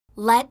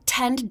Let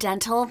Tend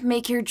Dental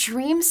make your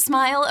dream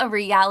smile a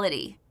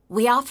reality.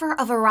 We offer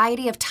a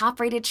variety of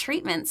top-rated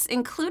treatments,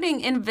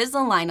 including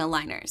Invisalign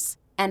aligners.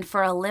 And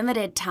for a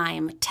limited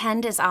time,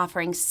 Tend is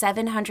offering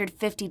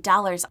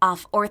 $750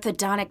 off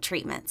orthodontic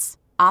treatments.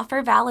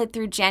 Offer valid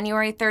through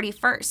January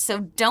 31st, so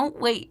don't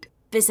wait.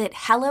 Visit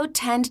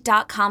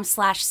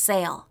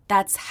hellotend.com/sale.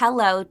 That's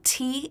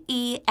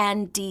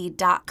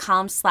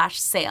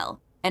hellotend.com/sale.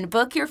 And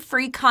book your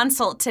free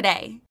consult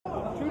today.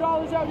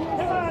 $2 out.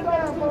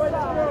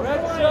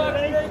 Red Sox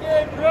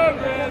pregame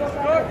program.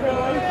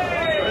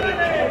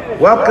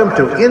 Welcome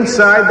to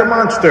Inside the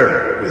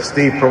Monster with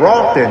Steve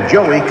Perrault and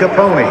Joey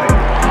Capone.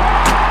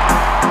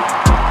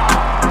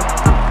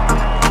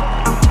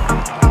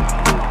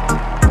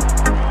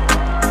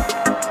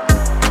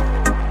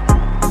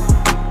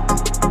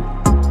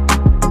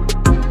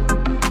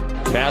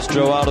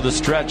 Castro out of the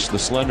stretch. The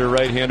slender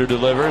right-hander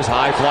delivers.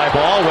 High fly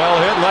ball, well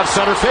hit, left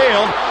center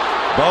field.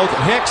 Both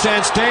Hicks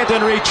and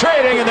Stanton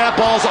retreating, and that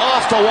ball's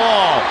off the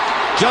wall.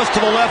 Just to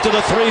the left of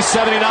the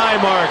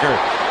 379 marker.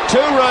 2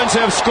 runs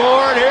have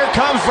scored. Here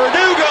comes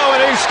Verdugo,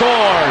 and he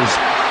scores.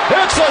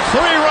 It's a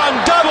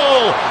 3-run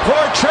double for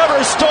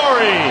Trevor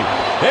Story,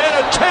 and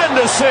a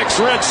 10-6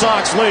 Red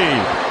Sox lead.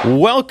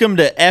 Welcome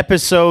to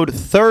episode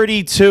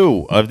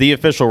 32 of the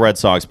official Red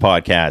Sox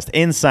podcast,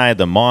 Inside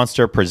the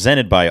Monster,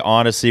 presented by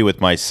Odyssey,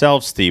 with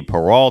myself, Steve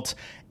Perrault,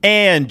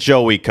 and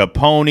Joey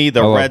Capone.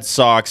 The Red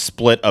Sox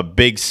split a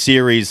big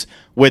series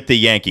with the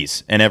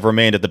Yankees and have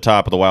remained at the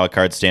top of the wild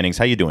card standings.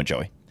 How you doing,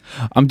 Joey?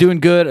 I'm doing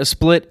good. A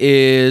split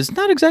is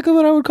not exactly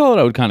what I would call it.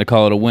 I would kind of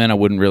call it a win. I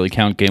wouldn't really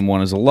count game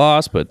one as a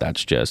loss, but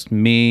that's just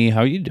me.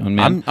 How you doing,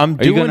 man? I'm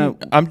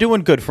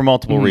doing good for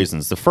multiple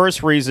reasons. The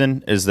first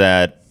reason is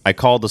that I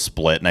called the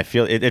split, and I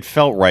feel it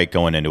felt right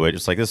going into it.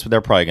 It's like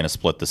they're probably going to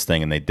split this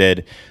thing, and they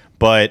did.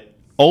 But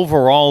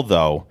overall,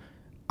 though,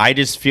 I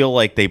just feel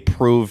like they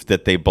proved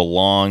that they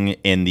belong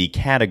in the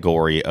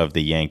category of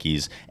the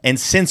Yankees. And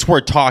since we're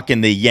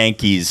talking the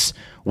Yankees,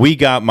 we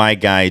got my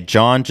guy,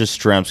 John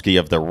Jastremski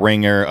of The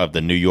Ringer, of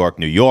the New York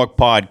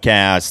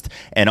podcast.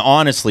 And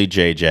honestly,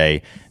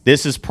 JJ,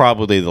 this is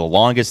probably the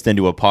longest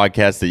into a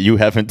podcast that you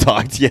haven't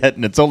talked yet,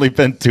 and it's only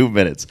been 2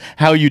 minutes.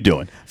 How you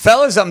doing?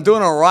 Fellas, I'm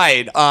doing all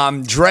right.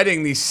 I'm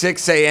dreading the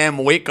 6 a.m.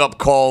 wake-up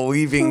call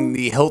leaving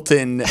the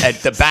Hilton at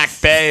the Back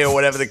Bay or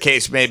whatever the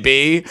case may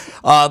be.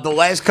 The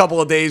last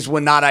couple of days were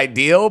not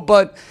ideal,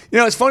 but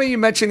it's funny you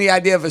mentioned the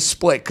idea of a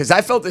split, because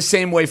I felt the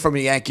same way from a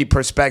Yankee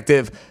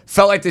perspective.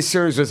 Felt like this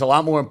series was a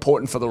lot more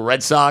important for the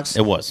Red Sox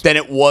than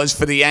it was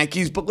for the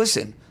Yankees. But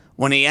listen,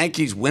 when the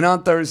Yankees win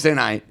on Thursday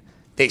night,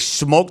 they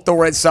smoked the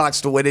Red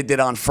Sox the way they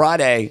did on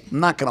Friday. I'm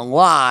not going to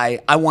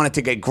lie. I wanted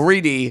to get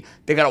greedy.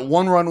 They got a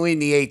 1-run lead in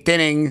the 8th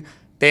inning.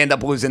 They end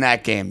up losing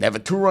that game. They have a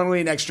 2-run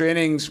lead in extra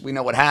innings. We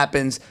know what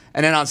happens.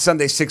 And then on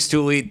Sunday,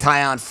 6-2 lead.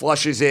 Tyon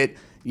flushes it.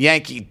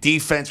 Yankee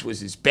defense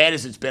was as bad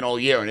as it's been all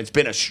year, and it's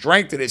been a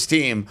strength of this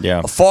team.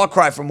 Yeah. A far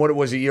cry from what it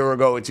was a year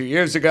ago or 2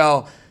 years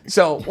ago.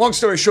 So, long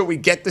story short, we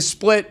get the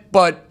split,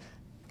 but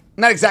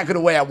not exactly the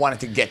way I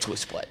wanted to get to a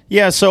split.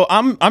 Yeah, so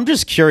I'm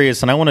just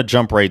curious, and I want to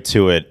jump right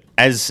to it.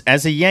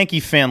 As a Yankee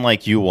fan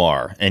like you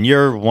are, and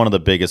you're one of the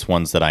biggest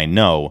ones that I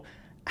know,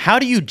 how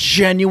do you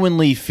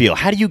genuinely feel?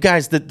 How do you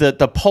guys,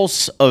 the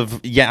pulse of,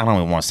 I don't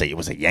even want to say it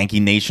was a Yankee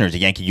Nation or a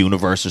Yankee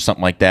Universe or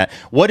something like that.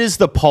 What is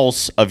the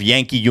pulse of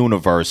Yankee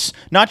Universe,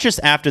 not just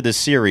after this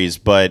series,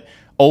 but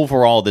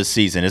overall this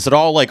season? Is it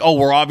all like, oh,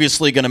 we're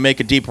obviously going to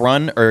make a deep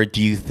run? Or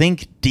do you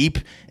think deep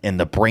in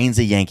the brains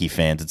of Yankee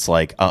fans, it's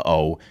like,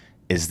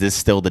 is this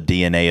still the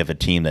DNA of a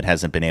team that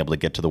hasn't been able to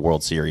get to the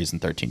World Series in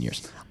 13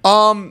 years?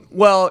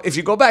 Well, if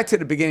you go back to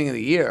the beginning of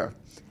the year,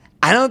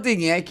 I don't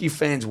think Yankee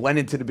fans went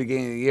into the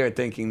beginning of the year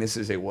thinking this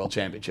is a World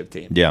Championship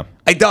team. Yeah.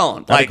 I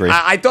don't. I agree.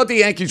 I thought the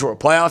Yankees were a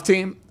playoff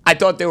team. I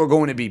thought they were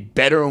going to be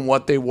better than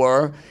what they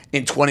were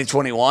in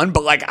 2021.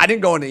 But, I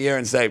didn't go into the year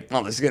and say,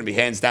 well, this is going to be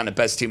hands down the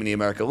best team in the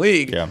American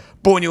League. Yeah.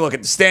 But when you look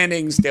at the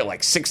standings, they're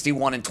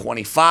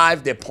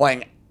 61-25. They're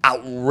playing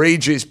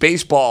outrageous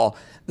baseball.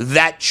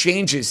 That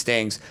changes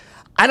things.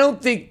 I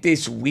don't think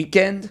this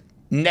weekend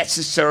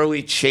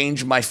necessarily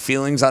changed my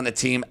feelings on the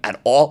team at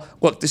all.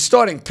 Look, the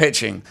starting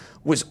pitching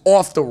was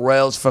off the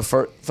rails for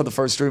the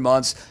first 3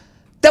 months.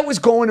 That was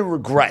going to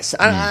regress.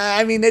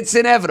 I mean, it's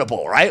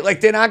inevitable, right?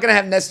 They're not going to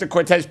have Nestor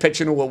Cortez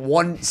pitching to a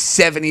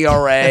 1.70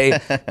 ERA.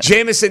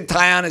 Jamison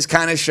Tyon has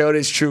kind of showed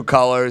his true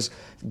colors.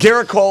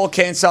 Garrett Cole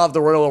can't solve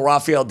the riddle of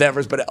Rafael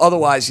Devers, but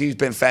otherwise he's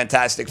been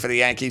fantastic for the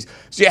Yankees.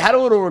 So you had a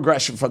little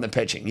regression from the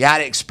pitching. You had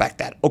to expect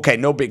that. Okay,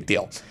 no big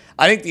deal.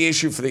 I think the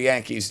issue for the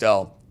Yankees,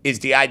 though, is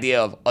the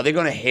idea of, are they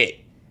going to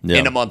hit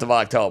in the month of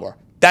October?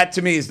 That,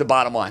 to me, is the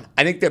bottom line.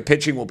 I think their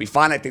pitching will be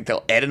fine. I think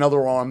they'll add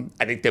another arm.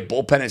 I think their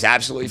bullpen is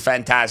absolutely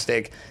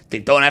fantastic. They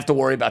don't have to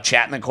worry about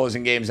Chapman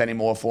closing games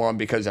anymore for them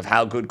because of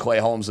how good Clay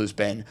Holmes has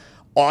been.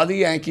 Are the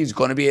Yankees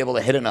going to be able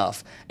to hit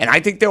enough? And I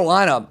think their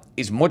lineup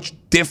is much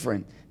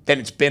different than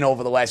it's been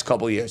over the last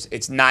couple of years.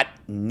 It's not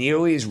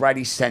nearly as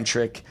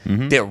righty-centric.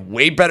 They're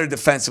way better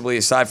defensively,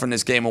 aside from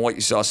this game and what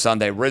you saw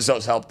Sunday.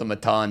 Rizzo's helped them a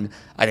ton.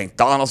 I think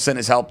Donaldson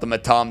has helped them a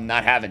ton,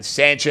 not having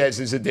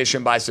Sanchez's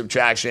addition by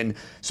subtraction.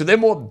 So they're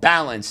more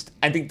balanced.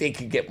 I think they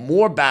could get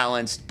more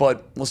balanced,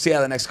 but we'll see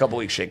how the next couple of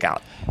weeks shake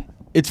out.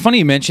 It's funny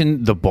you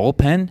mentioned the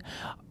bullpen.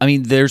 I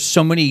mean, there's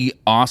so many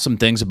awesome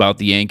things about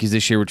the Yankees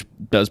this year, which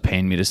does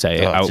pain me to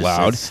say out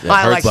loud.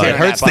 I like hearing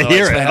hurts that, by to the way.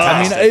 hear It's it.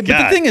 fantastic. I mean,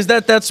 but the thing is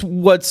that's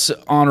what's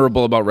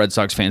honorable about Red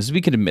Sox fans is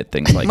we can admit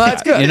things like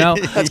That's that. good. You know,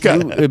 That's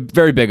good.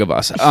 Very big of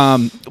us.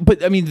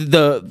 But I mean,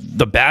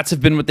 the bats have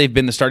been what they've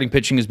been. The starting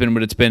pitching has been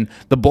what it's been.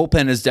 The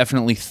bullpen is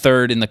definitely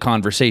third in the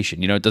conversation.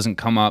 You know, it doesn't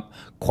come up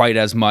quite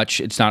as much.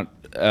 It's not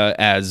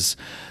as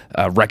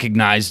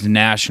recognized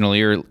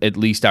nationally, or at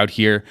least out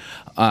here.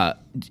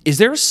 Is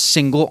there a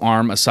single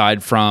arm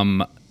aside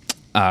from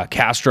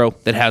Castro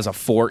that has a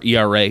 4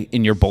 ERA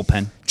in your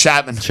bullpen?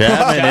 Chapman.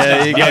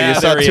 There you go. Yeah, You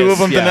saw there he two is. of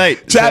them Yeah.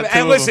 tonight. Chapman,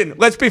 and listen,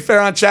 let's be fair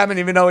on Chapman.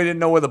 Even though he didn't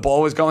know where the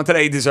ball was going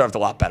today, he deserved a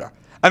lot better.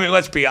 I mean,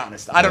 let's be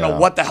honest. I don't know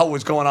what the hell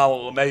was going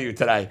on with LeMahieu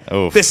today.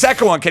 Oof. The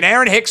second one, can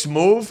Aaron Hicks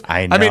move?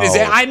 I mean,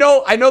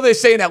 know. I know they're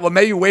saying that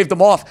LeMahieu waved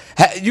him off.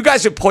 You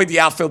guys have played the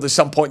outfield at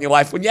some point in your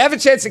life. When you have a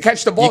chance to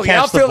catch the ball, You the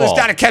catch the outfielder's ball.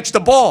 got to catch the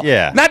ball.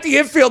 Yeah. Not the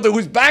infielder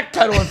who's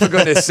backpedaling, for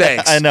goodness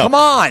sakes. I know. Come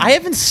on. I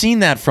haven't seen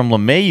that from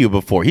LeMahieu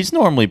before. He's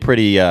normally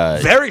pretty.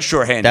 Very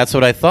sure-handed. That's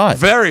what I thought.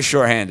 Very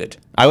sure-handed.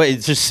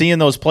 It's just seeing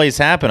those plays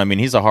happen. I mean,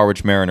 he's a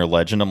Harwich Mariner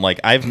legend. I'm like,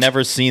 I've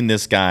never seen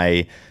this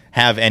guy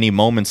have any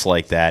moments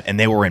like that, and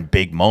they were in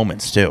big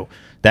moments too.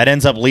 That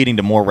ends up leading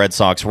to more Red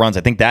Sox runs.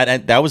 I think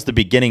that was the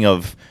beginning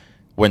of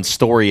when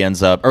Story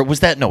ends up, or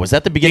was that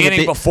the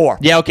beginning? Before.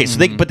 Yeah, okay.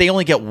 So but they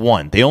only get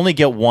one. They only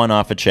get one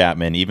off of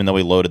Chapman, even though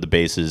he loaded the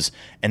bases.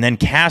 And then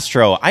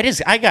Castro, I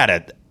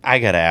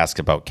gotta ask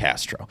about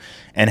Castro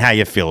and how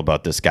you feel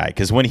about this guy,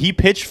 because when he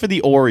pitched for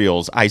the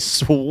Orioles, I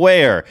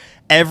swear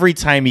every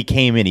time he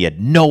came in, he had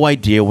no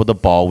idea where the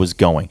ball was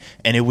going,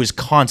 and it was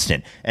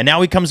constant. And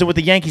now he comes in with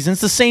the Yankees, and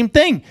it's the same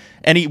thing.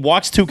 And he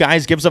walks two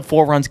guys, gives up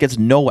 4 runs, gets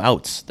no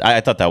outs.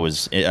 I thought that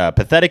was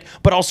pathetic,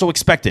 but also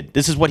expected.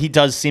 This is what he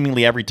does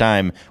seemingly every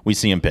time we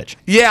see him pitch.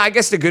 Yeah, I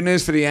guess the good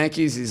news for the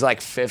Yankees, he's like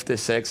 5th or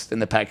 6th in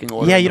the pecking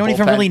order. Yeah, in you the don't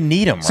even bullpen. really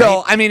need him, right?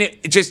 So, I mean,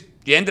 it just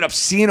you ended up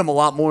seeing him a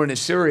lot more in the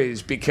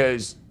series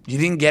because you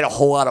didn't get a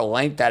whole lot of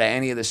length out of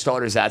any of the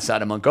starters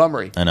outside of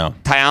Montgomery. I know.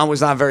 Taillon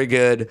was not very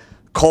good.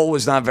 Cole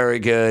was not very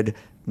good.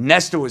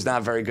 Nestor was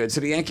not very good. So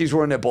the Yankees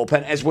were in their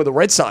bullpen, as were the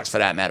Red Sox for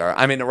that matter.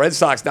 I mean, the Red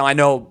Sox, now I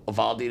know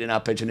Evaldi did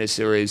not pitch in this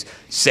series.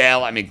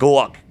 Sale, I mean, good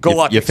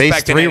luck. You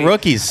faced 3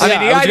 rookies.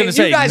 I was going to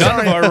say, none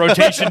of our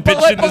rotation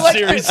pitched in the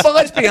series. But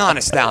let's be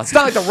honest now. It's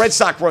not like the Red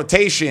Sox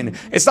rotation.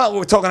 It's not like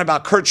we're talking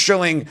about Kurt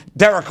Schilling,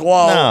 Derek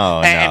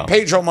Lowe, and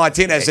Pedro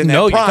Martinez in their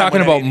No, you're prime talking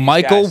when about any of these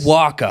Michael guys-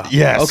 Walker.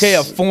 Yes. Okay,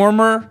 a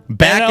former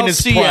Back in his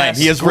NLCS prime.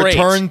 He has great.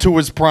 returned to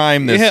his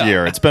prime this Yeah.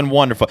 year. It's been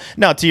wonderful.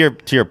 Now, to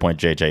your point,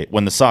 JJ,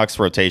 when the Sox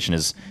rotation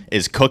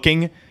is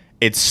cooking,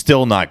 it's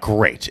still not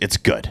great. It's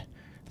good.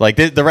 Like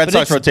the Red But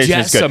Sox it's rotation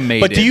is good. But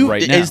decimated do you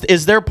right now.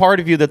 is there part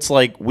of you that's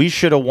like, we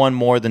should have won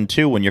more than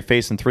 2 when you're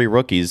facing 3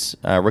 rookies?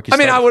 I mean,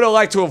 starters? I would have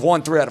liked to have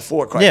won 3 out of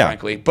 4, quite Yeah.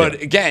 frankly. But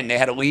Yeah. again, they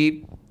had a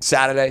lead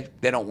Saturday.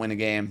 They don't win a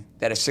game.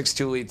 They had a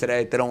 6-2 lead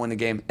today. They don't win the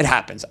game. It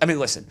happens. I mean,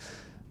 listen,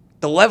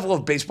 the level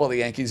of baseball the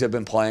Yankees have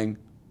been playing,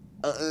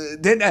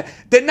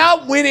 they're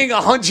not winning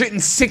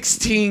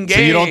 116 games.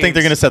 So you don't think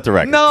they're going to set the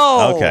record?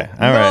 No. Okay.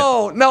 All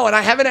right. No, and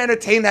I haven't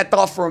entertained that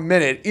thought for a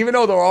minute, even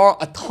though there are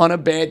a ton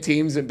of bad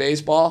teams in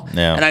baseball.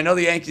 Yeah. And I know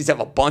the Yankees have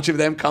a bunch of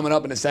them coming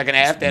up in the second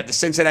half. They have the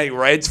Cincinnati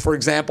Reds, for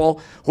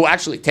example, who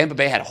actually Tampa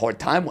Bay had a hard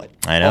time with.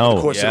 I over know.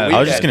 the course of the I was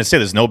just weekend. going to say,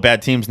 there's no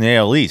bad teams in the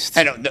AL East.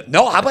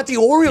 No, how about the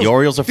Orioles? The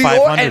Orioles are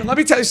 500. And let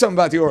me tell you something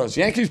about the Orioles.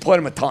 The Yankees played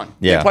them a ton.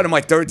 Yeah. They played them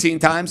like 13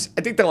 times.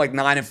 I think they're like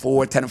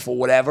 9-4, 10-4,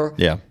 whatever.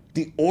 Yeah.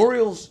 The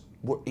Orioles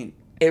were in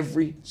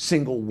every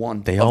single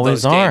one They of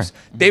always those are. games.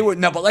 They were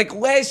but like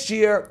last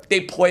year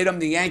they played them.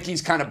 The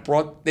Yankees kind of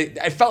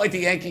I felt like the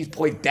Yankees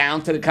played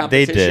down to the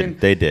competition.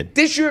 They did.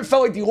 This year it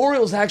felt like the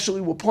Orioles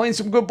actually were playing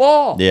some good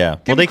ball. Yeah.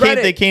 Give Well,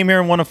 them they came here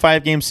and won a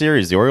 5-game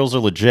series. The Orioles are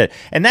legit.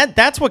 And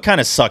that's what kind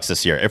of sucks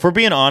this year. If we're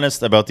being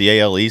honest about the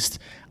AL East,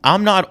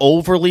 I'm not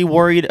overly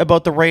worried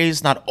about the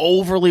Rays, not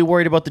overly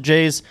worried about the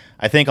Jays.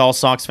 I think all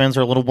Sox fans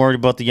are a little worried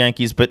about the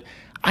Yankees, but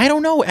I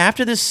don't know.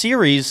 After this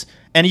series,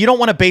 and you don't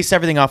want to base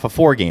everything off a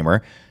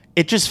 4-gamer,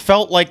 it just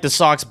felt like the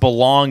Sox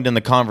belonged in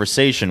the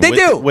conversation with the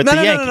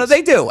Yankees. No,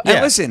 they do. Yeah.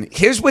 And listen,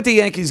 here's what the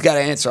Yankees got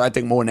to answer, I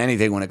think, more than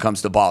anything when it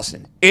comes to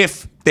Boston,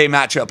 if they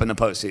match up in the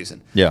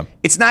postseason. Yeah.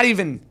 It's not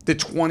even the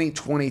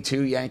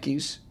 2022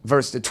 Yankees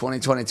versus the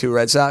 2022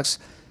 Red Sox.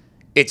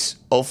 It's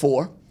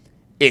 04,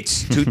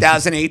 it's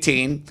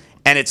 2018,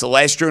 and it's the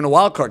last year in the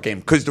wild card game.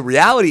 Because the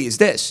reality is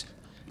this.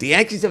 The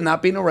Yankees have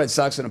not beaten the Red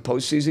Sox in a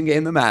postseason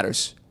game that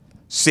matters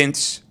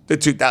since the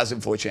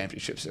 2004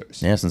 championship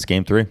series. Yeah, since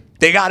Game 3.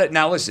 They got it.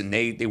 Now, listen,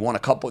 they won a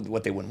couple.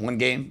 They won one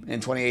game in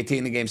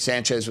 2018. The game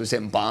Sanchez was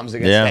hitting bombs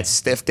against that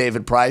stiff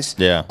David Price.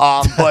 Yeah.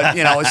 But,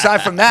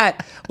 aside from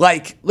that,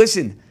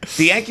 listen,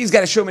 the Yankees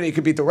got to show me they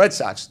could beat the Red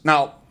Sox.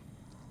 Now,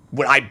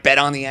 Would I bet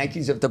on the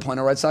Yankees if they're playing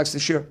the Red Sox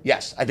this year?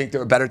 Yes. I think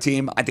they're a better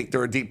team. I think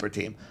they're a deeper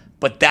team.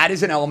 But that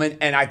is an element,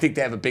 and I think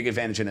they have a big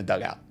advantage in the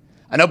dugout.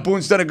 I know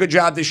Boone's done a good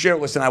job this year.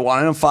 Listen, I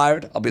wanted him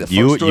fired. I'll be the first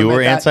to admit that. You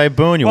were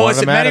anti-Boone. You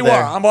wanted him out of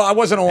there. I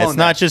wasn't alone. It's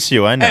not just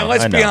you. I know. And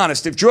let's be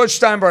honest. If George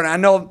Steinbrenner, I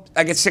know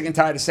I get sick and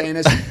tired of saying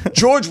this,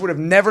 George would have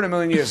never in a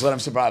million years let him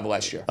survive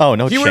last year. Oh,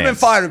 no chance. He would have been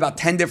fired about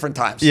 10 different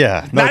times.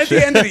 Yeah. Not at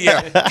the end of the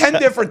year. 10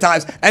 different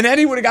times. And then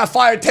he would have got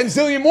fired 10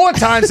 zillion more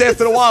times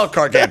after the wild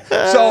card game.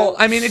 So,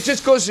 I mean, it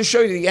just goes to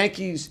show you the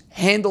Yankees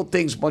handled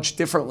things much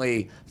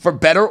differently, for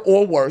better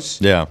or worse,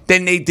 than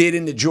they did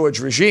in the George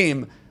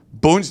regime.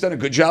 Boone's done a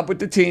good job with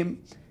the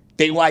team.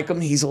 They like him.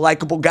 He's a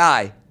likable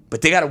guy.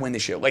 But they got to win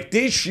this year. Like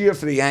this year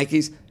for the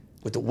Yankees,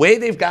 with the way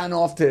they've gotten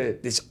off to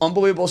this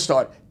unbelievable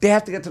start, they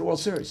have to get to the World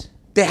Series.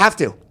 They have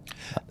to.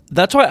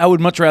 That's why I would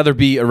much rather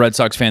be a Red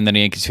Sox fan than a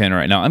Yankees fan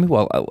right now. I mean,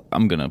 well,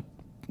 I'm going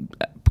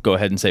to go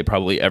ahead and say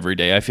probably every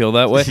day I feel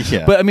that way.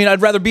 Yeah. But, I mean,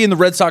 I'd rather be in the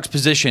Red Sox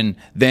position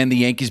than the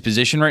Yankees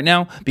position right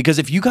now, because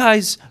if you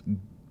guys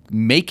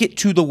make it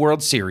to the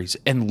World Series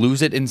and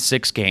lose it in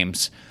 6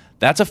 games,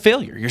 that's a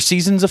failure. Your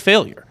season's a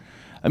failure.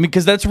 I mean,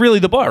 because that's really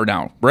the bar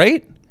now,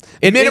 right?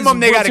 Minimum,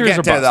 they got to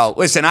get there, though.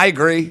 Listen, I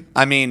agree.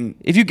 I mean,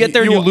 if you get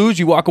there and you lose,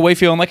 you walk away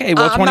feeling like, hey,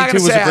 well, 22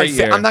 was a great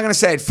year. I'm not going to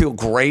say I'd feel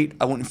great.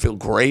 I wouldn't feel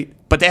great.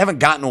 But they haven't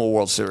gotten to a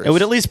World Series. It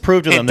would at least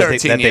prove to them that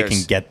they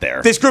can get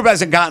there. This group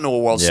hasn't gotten to a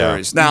World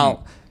Series.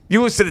 Now,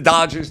 you lose to the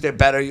Dodgers, they're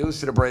better. You lose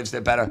to the Braves, they're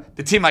better.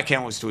 The team I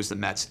can't lose to is the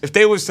Mets. If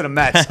they lose to the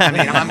Mets, I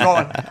mean,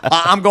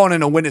 I'm going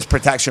in a witness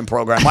protection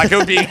program. Like it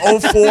would be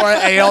 04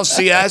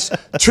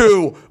 ALCS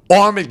to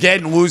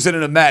Armageddon losing to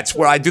the Mets,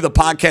 where I do the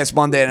podcast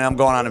Monday and I'm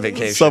going on a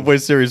vacation. Subway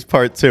Series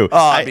Part 2. Oh,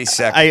 I'd be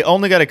sick. I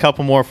only got a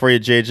couple more for you,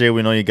 JJ.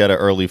 We know you got an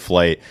early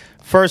flight.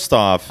 First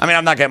off, I mean,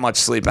 I'm not getting much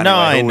sleep anyway. No,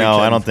 I know.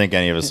 I don't think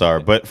any of us are.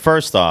 But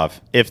first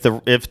off, if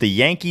the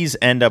Yankees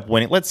end up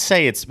winning, let's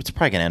say it's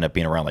probably going to end up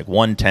being around like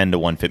 110 to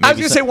 150. I was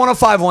going to say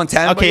 105,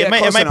 110. Okay,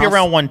 yeah, it might be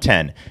around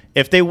 110.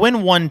 If they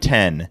win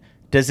 110,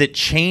 does it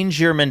change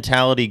your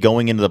mentality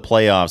going into the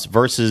playoffs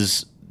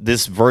versus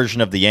this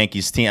version of the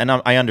Yankees team?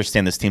 I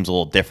understand this team's a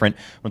little different.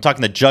 I'm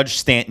talking the Judge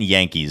Stanton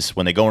Yankees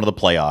when they go into the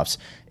playoffs.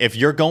 If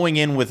you're going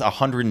in with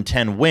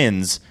 110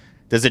 wins,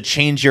 does it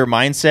change your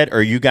mindset, or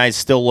are you guys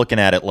still looking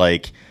at it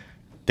like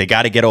they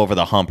got to get over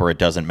the hump or it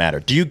doesn't matter?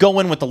 Do you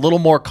go in with a little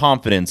more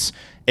confidence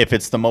if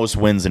it's the most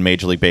wins in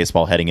Major League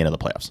Baseball heading into the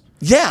playoffs?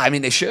 Yeah, I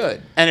mean, they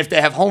should. And if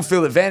they have home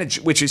field advantage,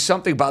 which is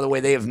something, by the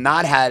way, they have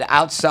not had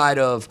outside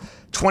of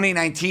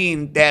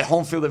 2019, they had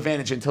home field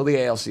advantage until the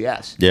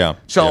ALCS. Yeah.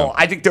 So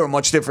I think they're a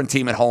much different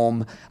team at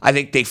home. I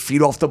think they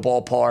feed off the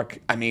ballpark.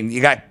 I mean,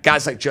 you got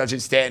guys like Judge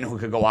and Stanton who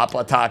could go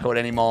apla taco at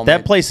any moment.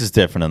 That place is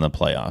different in the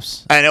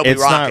playoffs. And it'll be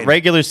it's rocking. Not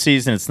regular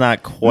season. It's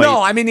not quite.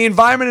 No, I mean, the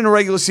environment in the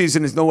regular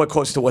season is nowhere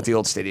close to what the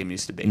old stadium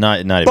used to be. Not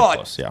even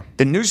close, yeah.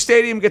 The new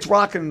stadium gets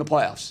rocking in the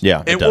playoffs.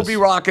 Yeah, it will be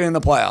rocking in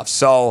the playoffs.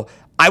 So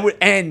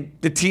and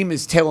the team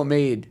is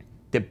tailor-made.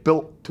 They're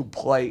built to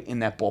play in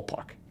that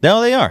ballpark.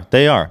 No, they are.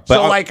 They are.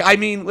 But so, I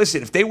mean,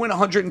 listen, if they win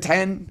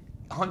 110,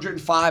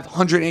 105,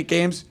 108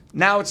 games,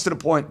 now it's to the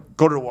point,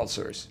 go to the World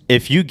Series.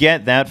 If you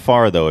get that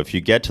far, though, if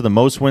you get to the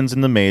most wins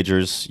in the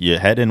majors, you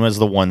head in as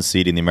the 1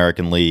 seed in the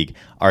American League,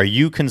 are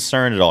you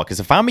concerned at all?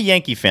 Because if I'm a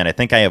Yankee fan, I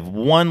think I have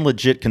one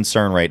legit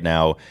concern right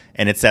now,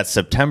 and it's that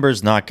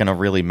September's not going to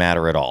really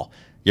matter at all.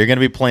 You're going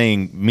to be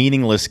playing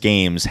meaningless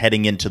games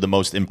heading into the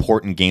most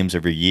important games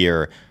of your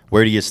year.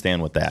 Where do you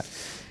stand with that?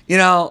 You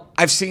know,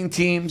 I've seen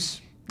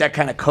teams that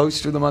kind of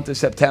coast through the month of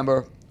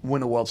September,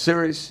 win the World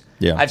Series.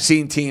 Yeah. I've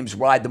seen teams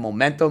ride the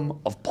momentum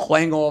of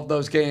playing all of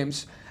those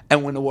games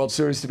and win the World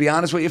Series. To be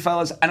honest with you,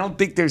 fellas, I don't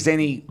think there's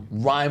any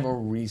rhyme or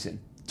reason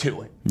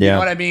to it. You know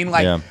what I mean?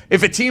 Like,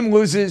 if a team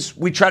loses,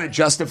 we try to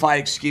justify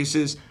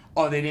excuses.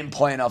 Oh, they didn't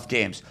play enough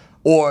games.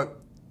 Or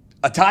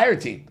a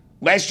tired team.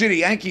 Last year, the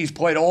Yankees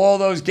played all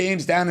those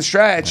games down the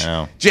stretch,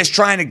 just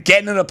trying to get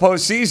into the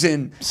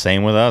postseason.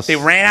 Same with us. They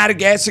ran out of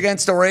gas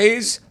against the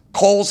Rays.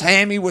 Cole's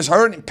hammy was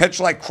hurt and pitched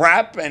like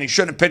crap, and he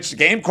shouldn't have pitched the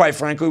game, quite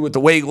frankly, with the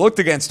way he looked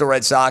against the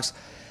Red Sox.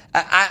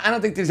 I don't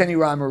think there's any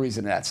rhyme or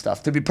reason to that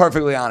stuff, to be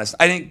perfectly honest.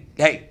 I think,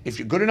 hey, if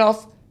you're good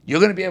enough,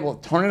 you're going to be able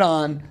to turn it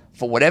on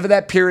for whatever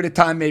that period of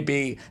time may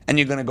be, and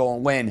you're going to go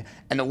and win.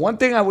 And the one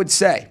thing I would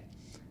say,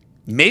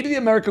 maybe the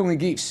American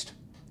League East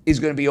is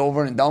going to be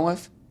over and done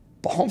with,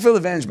 but home field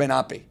advantage may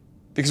not be.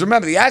 Because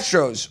remember, the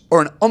Astros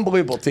are an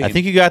unbelievable team. I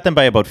think you got them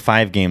by about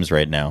 5 games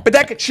right now. But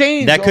that could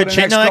change. That could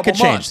change. No, that could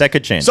change. Months. That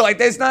could change. So, like,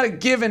 there's not a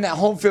given that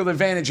home field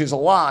advantage is a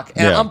lock.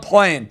 And I'm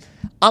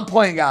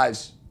playing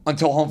guys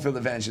until home field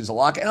advantage is a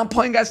lock. And I'm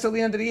playing guys till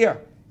the end of the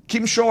year.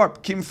 Keep them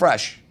sharp. Keep them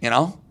fresh, you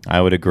know? I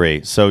would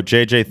agree. So,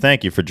 JJ,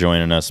 thank you for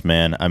joining us,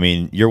 man. I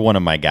mean, you're one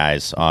of my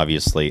guys,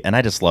 obviously, and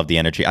I just love the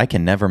energy. I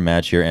can never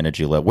match your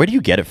energy level. Where do you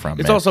get it from,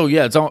 It's man? also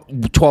it's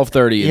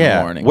 12:30 in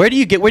the morning. Where do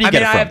you get it I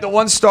from? have the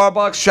one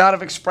Starbucks shot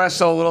of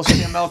espresso, a little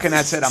skim milk, and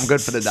that's it. I'm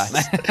good for the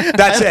day.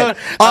 That's it.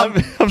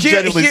 I'm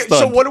genuinely So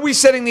stunned. what are we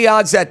setting the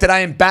odds at that I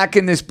am back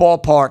in this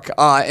ballpark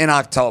in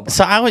October?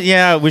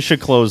 So we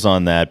should close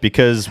on that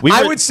because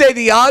I would say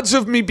the odds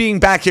of me being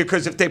back here,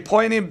 because if they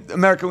play in the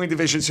American League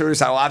Division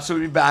Series, I will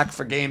absolutely be back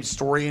for games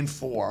 3 and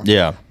 4.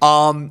 Yeah.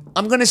 I'm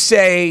gonna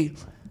say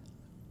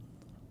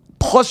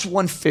plus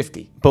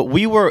 150. But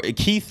a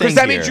key thing Because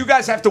that here, means you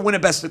guys have to win a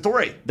best of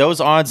 3. those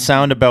odds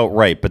sound about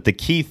right. But the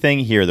key thing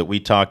here that we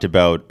talked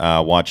about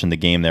watching the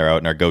game there out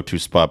in our go-to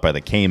spot by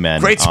the K-Men.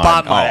 Great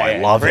spot, I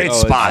man. love Great it.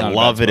 spot. I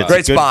love it. It's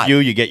Great a good spot. view.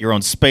 You get your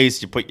own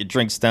space. You put your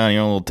drinks down,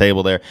 your own little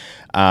table there.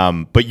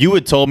 But you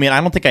had told me, and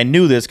I don't think I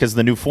knew this because of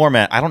the new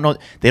format. I don't know.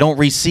 They don't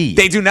reseed.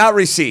 They do not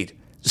reseed.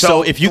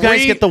 So if you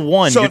guys get the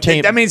one, so you're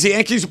taking- that means the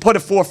Yankees will put a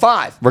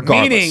 4-5.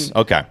 Regardless. Meaning,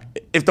 Okay.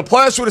 if the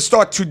playoffs were to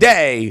start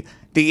today,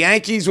 the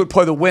Yankees would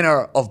play the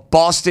winner of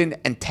Boston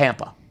and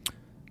Tampa.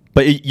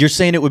 But you're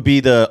saying it would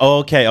be the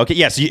okay.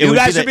 Yes, it would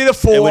guys would be the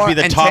 4, It would be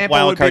the and top Tampa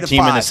wild would be card the team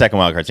and the 5. second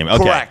wild card team.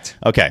 Okay. Correct.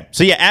 Okay.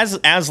 So yeah,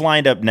 as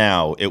lined up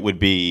now, it would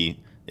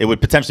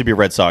potentially be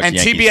Red Sox And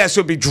Yankees. TBS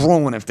would be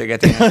drooling if they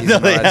get the Yankees No,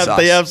 and the Red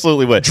Sox. they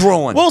absolutely would.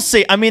 Drooling. We'll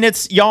see. I mean,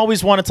 you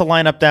always want it to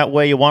line up that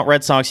way. You want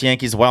Red Sox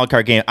Yankees wild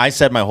card game. I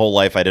said my whole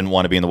life I didn't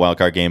want to be in the wild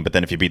card game, but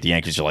then if you beat the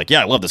Yankees, you're like,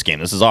 yeah, I love this game.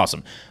 This is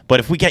awesome. But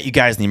if we get you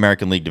guys in the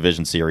American League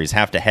Division Series,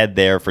 have to head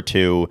there for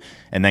 2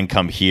 and then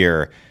come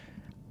here.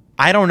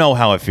 I don't know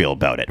how I feel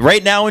about it.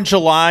 Right now in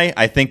July,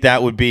 I think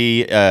that would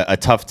be a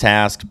tough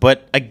task.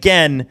 But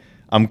again,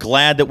 I'm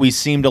glad that we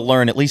seem to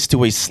learn, at least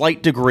to a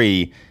slight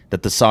degree,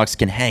 that the Sox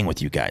can hang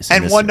with you guys. in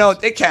And this one series.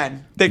 note, they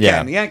can. They Yeah.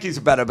 can. The Yankees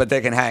are better, but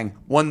they can hang.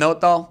 One note,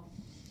 though,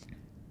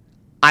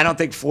 I don't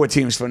think 4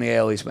 teams from the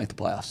AL East make the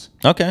playoffs.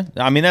 Okay.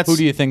 I mean, that's... Who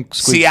do you think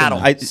squeaks in Seattle.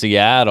 there?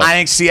 Seattle. I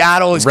think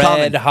Seattle is Red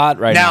coming. hot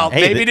right now.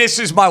 Hey, maybe this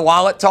is my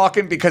wallet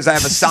talking because I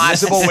have a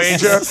sizable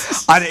wager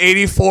on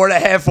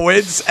 84.5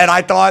 wins, and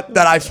I thought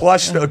that I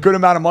flushed a good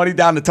amount of money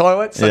down the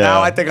toilet. So Yeah.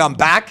 now I think I'm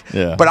back.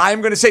 Yeah. But I am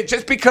going to say,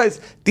 just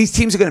because these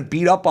teams are going to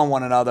beat up on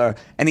one another,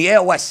 and the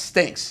AL West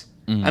stinks.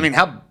 I mean,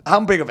 how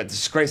big of a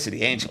disgrace are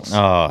the Angels?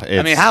 Oh,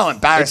 I mean, how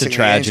embarrassing It's a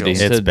tragedy. the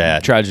Angels. It's a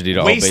bad. tragedy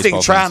to all Wasting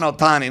baseball Trout fans.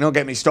 and Ohtani, don't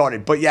get me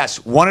started. But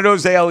yes, one of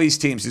those AL East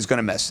teams is going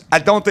to miss. I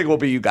don't think it will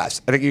be you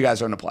guys. I think you guys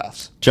are in the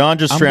playoffs. John I'm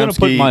going to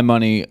put Jastremski. my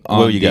money What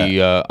on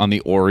you on the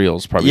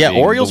Orioles. Probably. Yeah,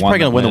 being Orioles the one probably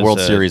going to win the that World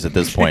has, Series at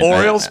this point.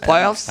 Orioles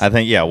playoffs? I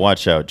think, yeah,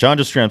 watch out. John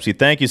Jastremski,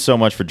 thank you so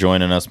much for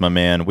joining us, my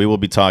man. We will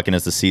be talking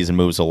as the season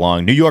moves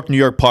along. New York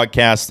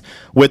podcast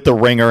with The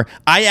Ringer.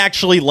 I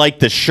actually like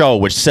the show,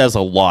 which says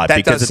a lot That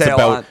because does it's say a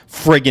about lot.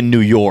 friggin' New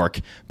York.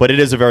 But it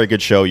is a very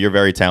good show. You're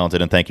very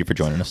talented, and thank you for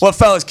joining us. Well,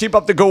 fellas, keep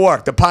up the good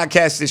work. The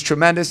podcast is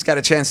tremendous. Got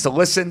a chance to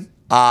listen.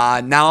 Now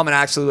I'm going to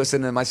actually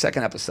listen to my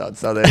second episode.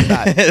 So there's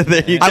that.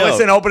 There you go. I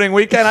listen opening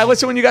weekend. I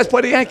listen when you guys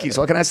play the Yankees.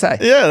 What can I say?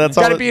 Yeah, that's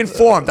Got all to it- be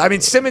informed. I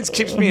mean, Simmons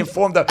keeps me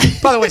informed.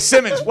 By the way,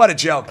 Simmons, what a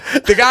joke.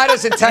 The guy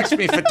doesn't text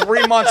me for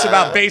 3 months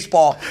about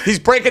baseball. He's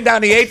breaking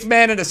down the 8th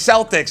man in the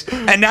Celtics.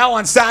 And now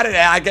on Saturday,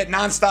 I get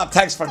nonstop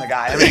texts from the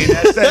guy. I mean,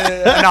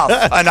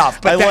 that's,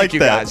 enough. But I thank like you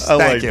that. guys. I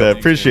Thank like you. that.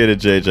 Appreciate it,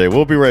 JJ.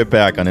 We'll be right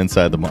back on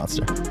Inside the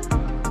Monster.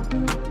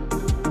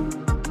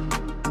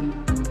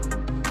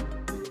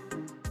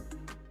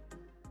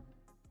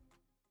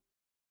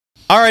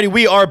 Alrighty,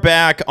 we are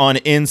back on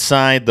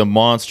Inside the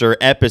Monster,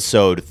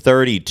 episode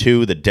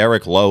 32, the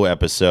Derek Lowe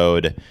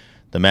episode,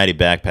 the Matty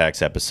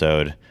Backpacks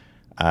episode.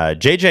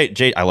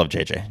 JJ, I love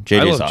JJ. JJ's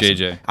I love awesome.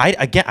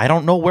 JJ. I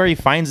don't know where he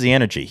finds the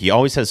energy. He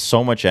always has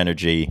so much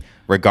energy,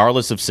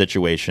 regardless of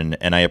situation,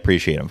 and I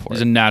appreciate him for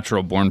He's it. a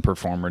natural born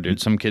performer, dude.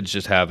 Some kids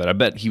just have it. I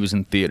bet he was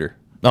in theater.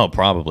 Oh,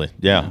 probably.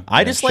 Yeah.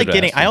 I just like should've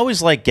getting. asked him. I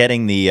always like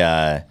getting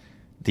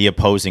the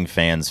opposing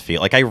fans feel.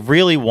 Like I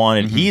really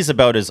wanted. He's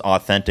about as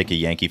authentic a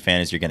Yankee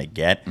fan as you're gonna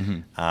get.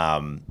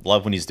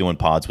 Love when he's doing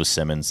pods with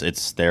Simmons.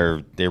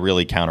 They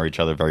really counter each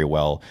other very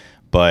well.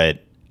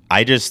 But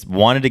I just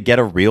wanted to get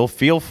a real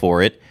feel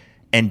for it.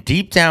 And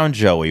deep down,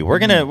 Joey,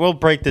 we'll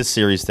break this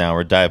series down.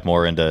 We'll dive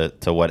more into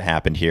what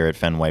happened here at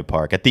Fenway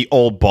Park at the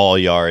old ball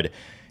yard.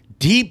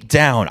 Deep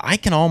down, I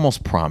can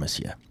almost promise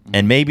you,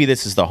 and maybe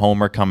this is the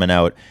homer coming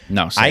out.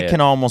 No, say I it.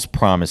 can almost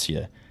promise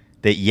you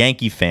that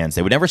Yankee fans,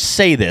 they would never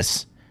say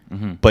this,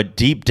 but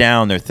deep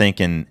down they're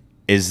thinking,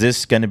 is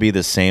this going to be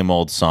the same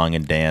old song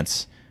and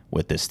dance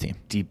with this team?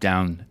 Deep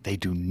down, they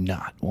do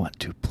not want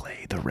to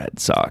play the Red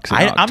Sox. in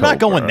I'm not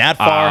going October. that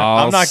far.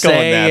 I'll I'm not going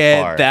say that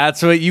it. far.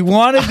 That's what you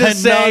wanted to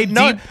say.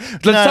 no,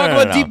 Let's no, talk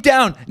no, about no. deep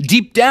down.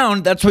 Deep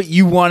down, that's what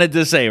you wanted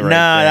to say, right?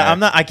 Nah, there. I'm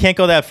not. I can't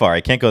go that far.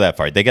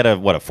 They got a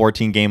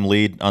 14-game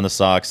lead on the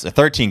Sox, a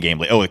 13-game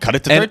lead. Oh, it cut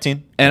it to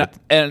 13.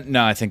 And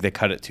no, I think they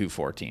cut it to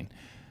 14.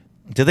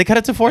 Did they cut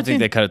it to 14? I think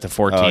they cut it to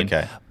 14. Oh,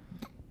 okay.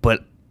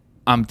 But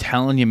I'm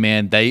telling you,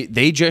 man,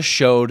 they just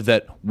showed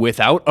that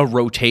without a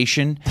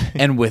rotation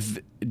and with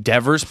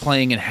Devers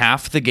playing in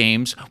half the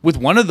games with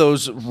one of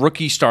those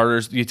rookie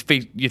starters.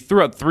 You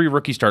threw out 3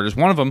 rookie starters.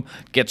 One of them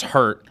gets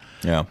hurt.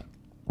 Yeah.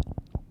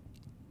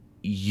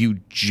 You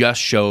just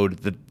showed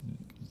that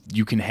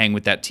you can hang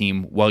with that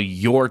team while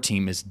your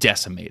team is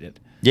decimated.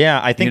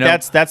 Yeah, I think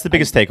that's the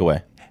biggest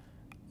takeaway.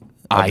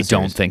 I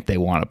don't think they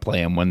want to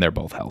play them when they're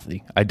both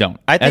healthy. I don't.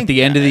 I think at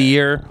the end of the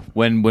year,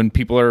 when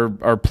people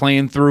are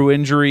playing through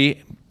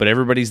injury, but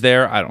everybody's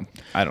there, I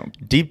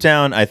don't. Deep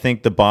down, I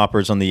think the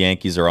boppers on the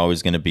Yankees are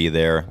always going to be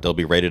there. They'll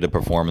be ready to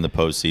perform in the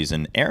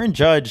postseason. Aaron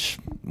Judge,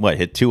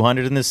 hit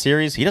 200 in this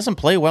series? He doesn't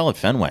play well at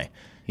Fenway.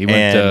 He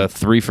went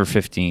 3 for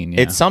 15.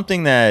 Yeah. It's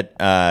something that,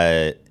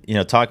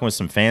 talking with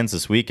some fans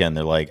this weekend,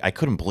 they're like, I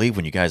couldn't believe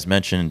when you guys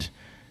mentioned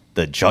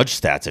the Judge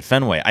stats at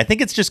Fenway. I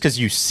think it's just because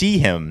you see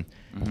him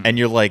and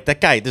you're like, that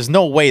guy, there's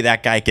no way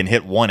that guy can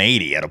hit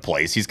 180 at a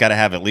place. He's got to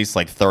have at least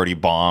 30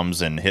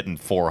 bombs and hitting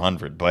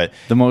 400. But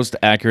the most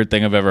accurate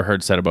thing I've ever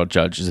heard said about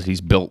Judge is that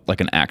he's built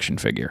like an action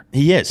figure.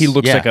 He is. He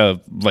looks like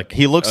a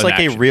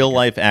real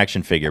life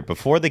action figure.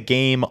 Before the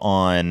game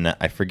on,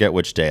 I forget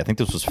which day, I think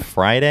this was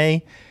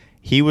Friday.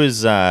 He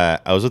was, I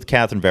was with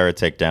Catherine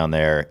Veritek down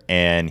there,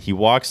 and he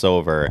walks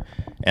over,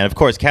 and of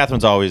course,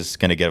 Catherine's always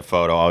going to get a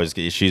photo.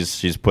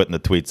 She's putting the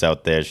tweets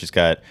out there. She's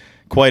got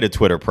quite a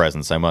Twitter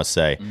presence, I must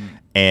say.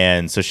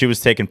 And so she was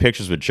taking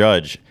pictures with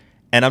Judge,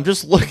 and I'm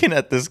just looking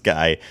at this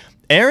guy.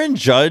 Aaron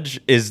Judge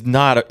he's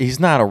not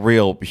a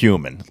real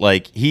human.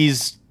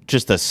 He's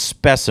just a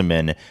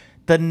specimen.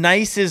 The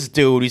nicest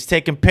dude. He's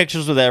taking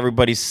pictures with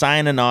everybody,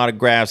 signing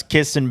autographs,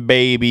 kissing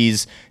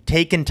babies,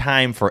 taking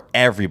time for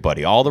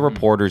everybody, all the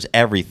reporters,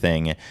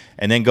 everything,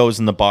 and then goes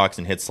in the box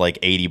and hits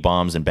 80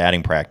 bombs in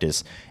batting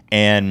practice.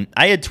 And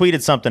I had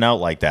tweeted something out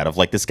like that of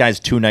this guy's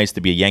too nice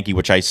to be a Yankee,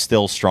 which I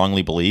still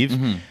strongly believe.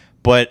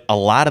 But a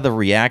lot of the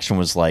reaction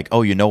was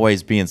oh, you know why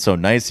he's being so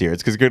nice here?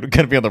 It's because he's going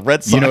to be on the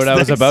Red Sox. You know what I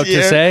was about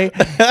to say?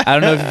 I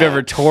don't know if you've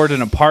ever toured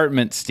an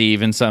apartment,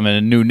 Steve, in a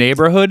new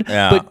neighborhood.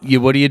 Yeah. But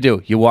what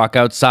do? You walk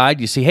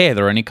outside, you see, hey, are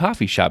there any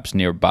coffee shops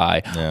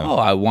nearby? Yeah. Oh,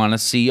 I want to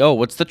see,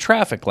 what's the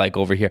traffic like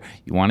over here?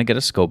 You want to get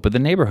a scope of the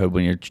neighborhood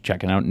when you're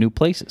checking out new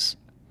places.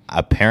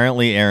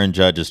 Apparently, Aaron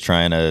Judge is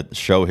trying to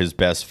show his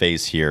best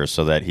face here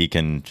so that he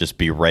can just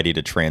be ready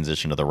to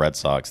transition to the Red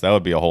Sox. That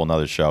would be a whole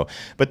nother show.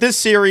 But this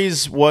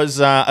series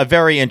was a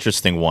very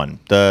interesting one.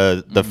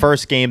 The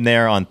first game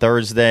there on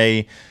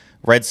Thursday,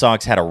 Red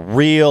Sox had a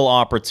real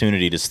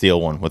opportunity to steal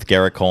one with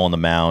Garrett Cole on the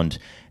mound,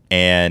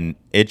 and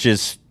it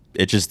just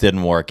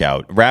didn't work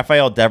out.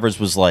 Rafael Devers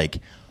was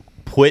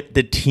put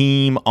the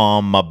team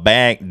on my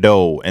back,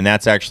 though, and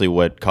that's actually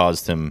what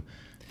caused him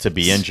to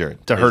be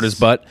injured, to hurt his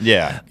butt.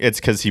 Yeah, it's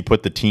because he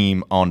put the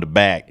team on the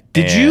back.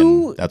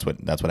 That's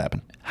what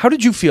happened. How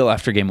did you feel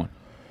after game 1?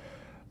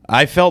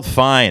 I felt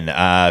fine.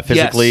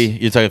 Physically,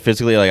 Yes. you're talking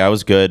physically. I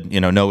was good.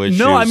 No issues.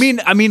 No, I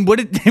mean, what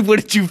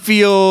did you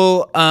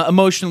feel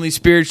emotionally,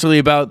 spiritually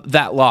about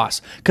that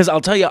loss? Because I'll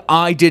tell you,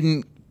 I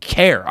didn't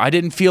care. I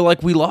didn't feel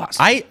like we lost.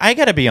 I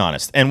got to be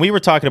honest, and we were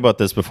talking about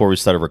this before we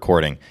started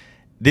recording.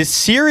 This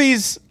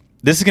series,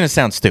 this is going to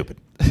sound stupid.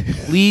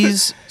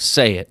 Please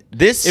say it.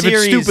 If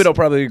it's stupid, I'll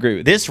probably agree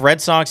with you. This Red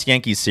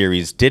Sox-Yankees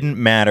series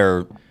didn't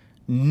matter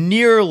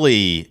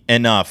nearly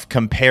enough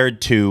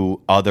compared to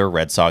other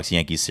Red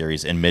Sox-Yankees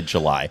series in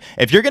mid-July.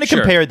 If you're going to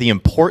compare the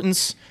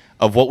importance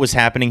of what was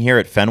happening here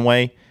at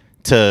Fenway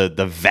to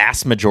the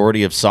vast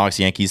majority of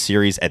Sox-Yankees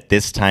series at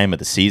this time of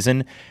the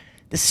season,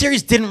 the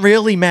series didn't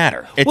really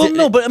matter.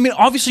 But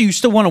obviously you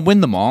still want to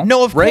win them all.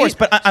 No, of right? course,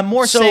 but I'm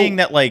more saying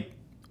that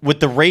with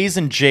the Rays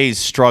and Jays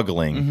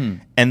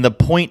struggling, and the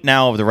point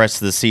now of the rest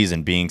of the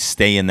season being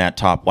stay in that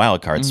top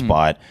wildcard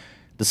spot,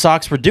 the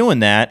Sox were doing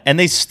that, and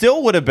they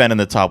still would have been in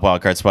the top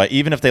wildcard spot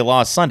even if they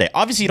lost Sunday.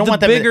 Obviously, you don't want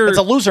them. It's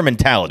a loser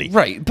mentality,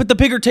 right? But the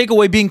bigger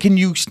takeaway being, can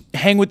you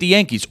hang with the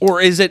Yankees, or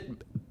is it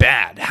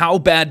bad? How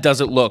bad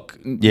does it look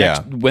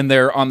when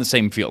they're on the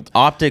same field?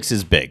 Optics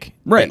is big,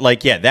 right?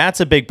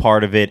 That's a big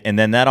part of it, and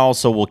then that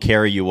also will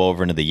carry you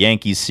over into the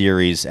Yankees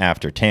series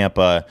after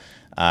Tampa.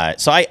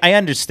 So I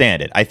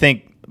understand it. I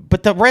think.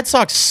 But the Red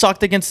Sox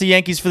sucked against the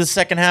Yankees for the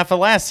second half of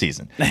last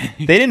season.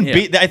 They didn't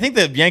beat. I think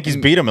the Yankees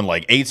beat them in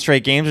 8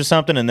 straight games or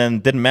something, and then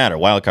it didn't matter.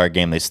 Wild card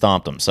game, they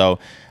stomped them. So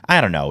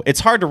I don't know. It's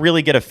hard to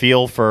really get a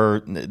feel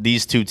for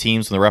these two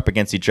teams when they're up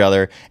against each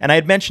other. And I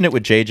had mentioned it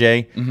with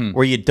JJ,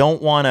 where you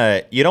don't want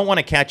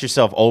to catch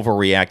yourself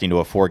overreacting to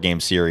a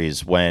 4-game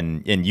series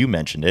and you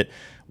mentioned it,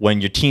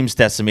 when your team's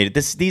decimated.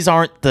 This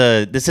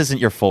isn't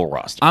your full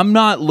roster. I'm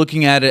not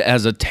looking at it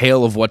as a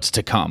tale of what's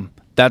to come.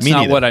 That's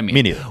not what I mean.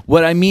 Me neither.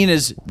 What I mean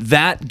is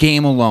that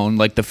game alone,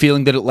 the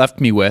feeling that it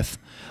left me with,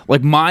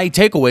 my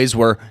takeaways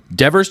were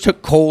Devers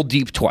took Cole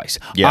deep twice.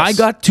 Yes. I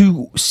got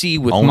to see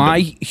with my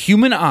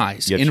human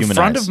eyes, in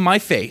front of my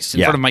face, in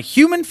front of my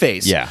human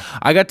face,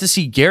 I got to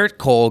see Garrett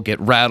Cole get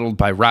rattled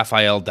by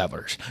Rafael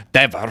Devers.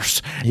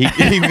 He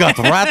got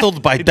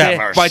rattled by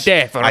Devers. By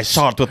Devers. I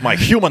saw it with my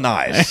human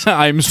eyes.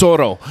 I'm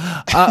Zorro.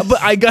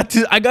 But I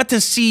got to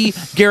see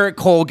Garrett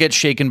Cole get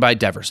shaken by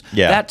Devers.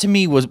 Yeah. That to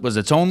me was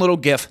its own little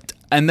gift.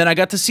 And then I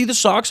got to see the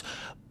Sox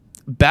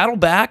battle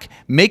back,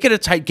 make it a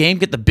tight game,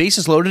 get the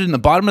bases loaded in the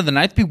bottom of the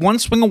ninth, be one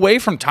swing away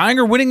from tying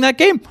or winning that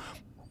game.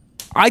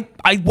 I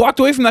walked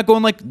away from that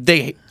going like,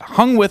 they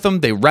hung with them,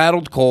 they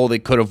rattled Cole, they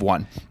could have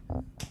won.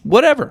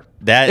 Whatever.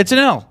 It's an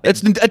L.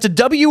 It's a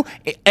W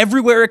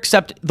everywhere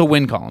except the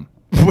win column.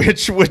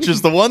 Which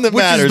is the one that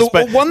matters. Is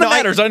the one that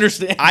matters, I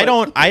understand.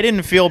 I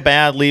didn't feel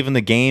bad leaving the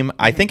game.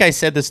 I think I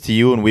said this to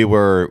you when we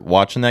were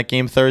watching that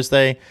game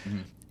Thursday. Mm-hmm.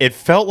 It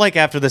felt like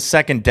after the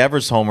second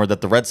Devers homer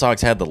that the Red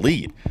Sox had the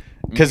lead.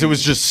 Because it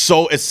was just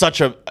it's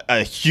such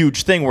a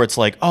huge thing where it's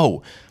like,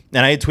 oh,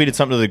 and I had tweeted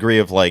something to the degree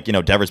of like,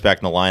 Devers back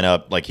in the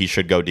lineup, like he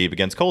should go deep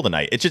against Cole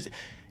tonight. It's just,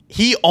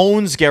 he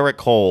owns Garrett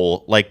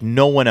Cole like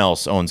no one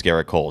else owns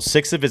Garrett Cole.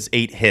 6 of his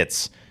 8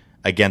 hits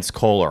against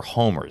Cole are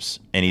homers,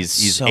 and he's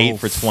so 8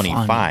 for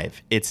 25. Funny.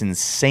 It's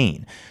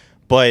insane.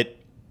 But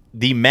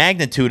the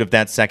magnitude of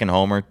that second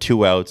homer,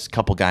 2 outs,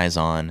 couple guys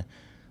on,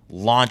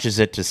 launches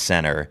it to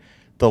center.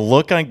 The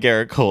look on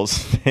Garrett Cole's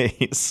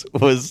face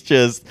was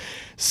just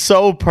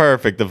so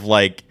perfect of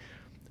like,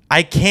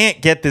 I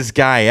can't get this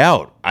guy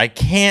out. I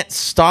can't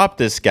stop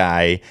this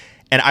guy.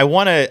 And I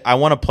want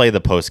to play the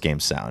post-game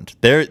sound.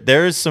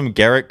 There's some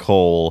Garrett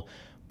Cole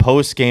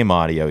post-game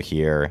audio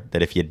here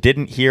that if you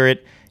didn't hear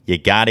it, you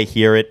got to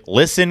hear it.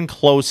 Listen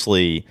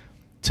closely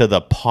to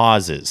the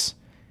pauses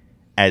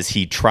as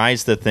he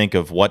tries to think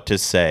of what to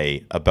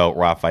say about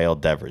Rafael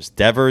Devers.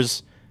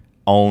 Devers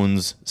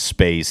owns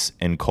space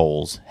in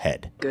Cole's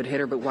head. Good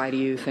hitter, but why do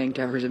you think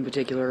Devers in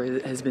particular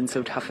has been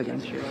so tough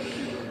against you?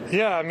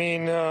 Yeah, I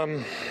mean,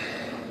 I'm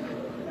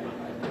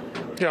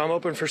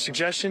open for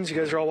suggestions. You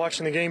guys are all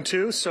watching the game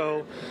too,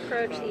 so.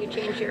 Approach that you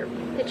change your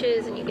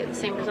pitches and you get the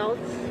same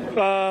results.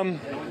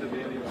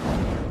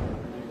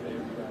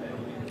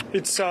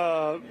 It's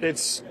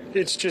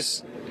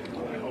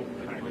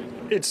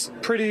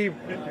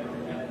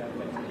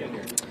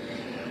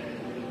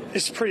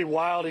pretty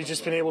wild. He's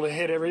just been able to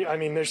hit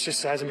there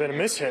just hasn't been a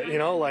miss hit,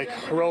 like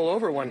roll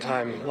over one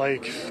time,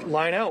 like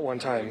line out one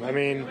time.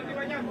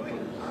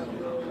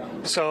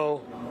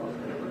 So,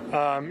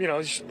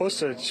 he's supposed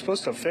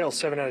to fail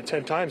 7 out of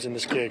 10 times in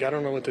this gig. I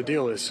don't know what the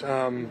deal is.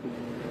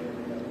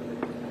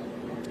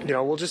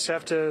 We'll just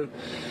have to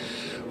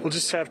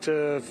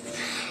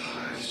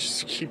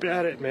just keep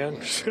at it, man.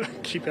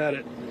 Keep at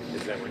it.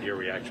 Is that what your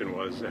reaction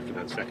was after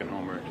that second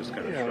homer? Just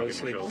kind of shrugging your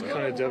shoulders?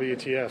 Kind of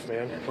WTF,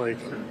 man.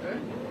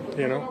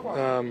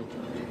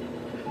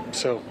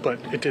 But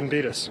it didn't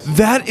beat us.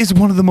 That is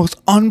one of the most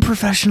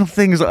unprofessional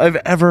things I've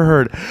ever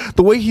heard.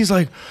 The way he's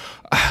like,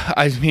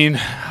 I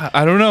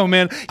don't know,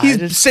 man.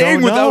 He's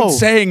saying without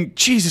saying,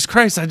 Jesus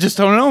Christ, I just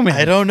don't know, man.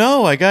 I don't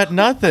know. I got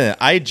nothing.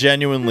 I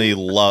genuinely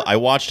I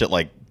watched it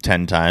like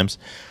 10 times.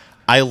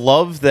 I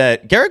love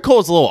that Garrett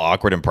Cole's a little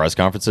awkward in press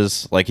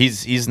conferences. Like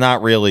he's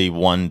not really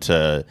one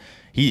to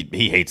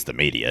he hates the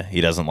media.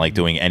 He doesn't like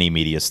doing any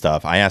media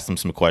stuff. I asked him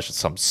some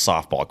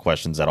softball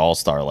questions at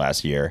All-Star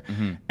last year,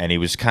 and he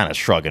was kind of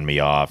shrugging me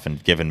off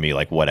and giving me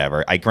like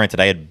whatever.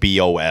 Granted I had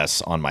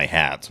BOS on my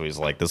hat, so he's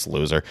like this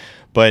loser.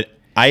 But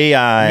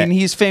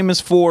he's famous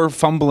for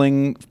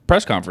fumbling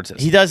press conferences.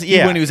 He does,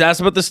 yeah. When he was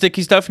asked about the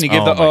sticky stuff, and he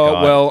gave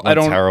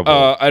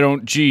I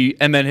don't, gee,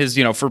 and then his,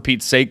 for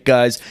Pete's sake,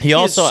 guys. He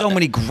also has so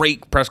many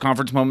great press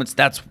conference moments.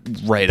 That's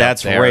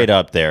right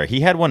up there.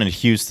 He had one in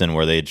Houston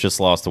where they had just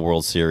lost the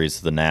World Series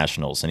to the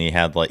Nationals, and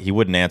he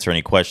wouldn't answer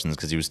any questions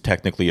because he was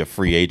technically a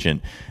free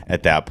agent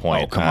at that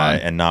point. Oh, come on.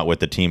 And not with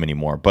the team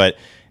anymore. But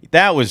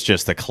that was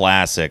just a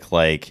classic,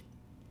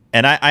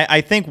 and I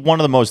think one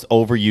of the most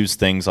overused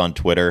things on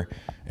Twitter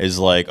is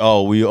like,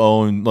 oh, we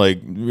own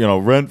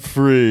rent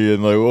free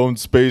and own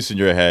space in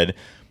your head.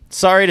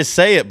 Sorry to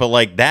say it,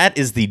 but that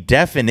is the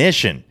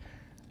definition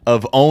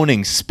of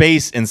owning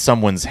space in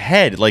someone's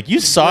head. You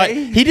saw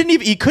it.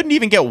 He couldn't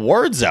even get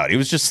words out. He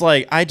was just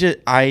like, come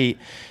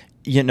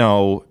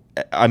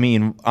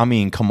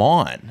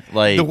on.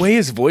 The way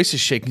his voice is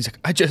shaking, he's like,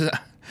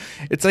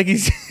 it's like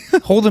he's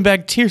holding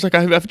back tears. Like,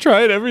 I've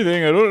tried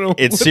everything. I don't know.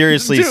 It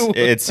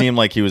seemed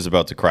like he was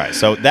about to cry.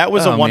 So that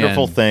was a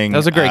wonderful thing. That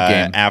was a great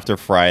game. After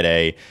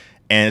Friday,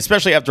 and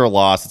especially after a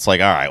loss, it's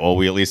like, all right, well,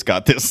 we at least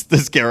got this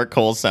Garrett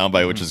Cole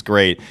soundbite, which is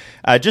great.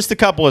 Just a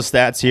couple of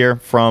stats here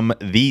from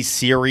the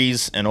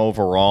series and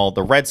overall.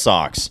 The Red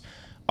Sox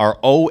are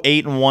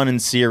 0-8-1 in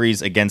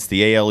series against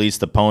the AL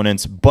East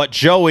opponents. But,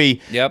 Joey,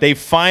 they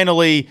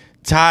finally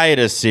tied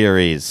a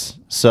series.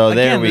 So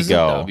there we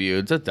go.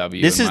 It's a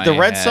W. This is the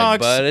Red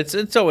Sox, but it's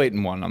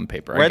 0-8-1 on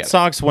paper. Red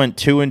Sox went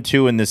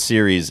 2-2 in this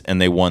series, and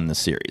they won the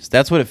series.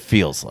 That's what it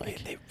feels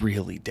like. They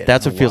really did.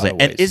 That's what it feels like.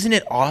 And isn't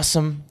it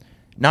awesome,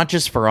 not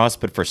just for us,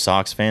 but for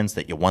Sox fans,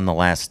 that you won the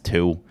last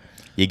 2?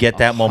 You get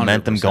that 100%.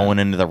 Momentum going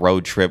into the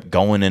road trip,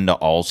 going into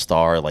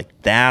All-Star.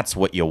 That's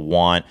what you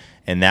want,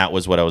 and that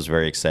was what I was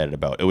very excited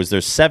about. It was their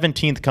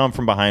 17th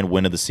come-from-behind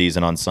win of the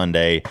season on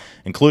Sunday,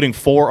 including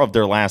 4 of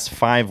their last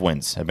 5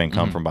 wins have been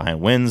come-from-behind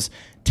wins.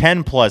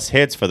 10-plus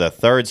hits for the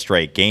 3rd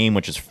straight game,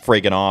 which is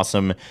friggin'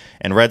 awesome.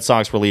 And Red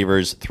Sox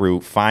relievers threw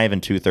 5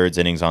 2/3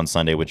 innings on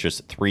Sunday with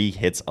just 3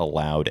 hits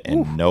allowed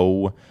and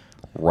no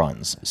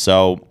runs.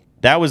 So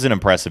that was an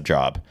impressive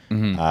job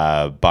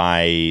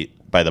by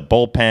by the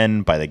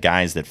bullpen, by the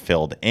guys that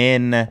filled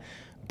in,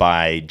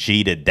 by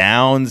Jeter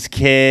Downs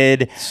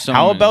kid.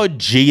 How about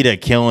Jeter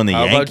killing the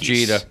Yankees? How about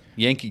Jeter?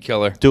 Yankee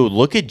killer. Dude,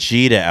 look at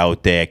Jeter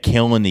out there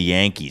killing the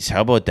Yankees.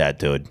 How about that,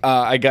 dude?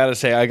 I gotta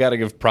say, I gotta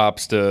give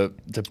props to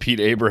Pete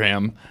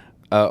Abraham,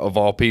 of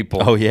all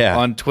people. Oh, yeah.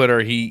 On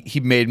Twitter,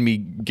 he made me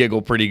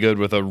giggle pretty good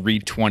with a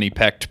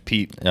re-20-pecked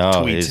Pete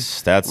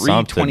tweet. That's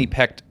something.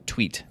 Re-20-pecked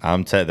tweet.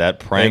 That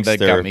prankster, that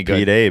got me good.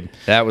 Pete Abe.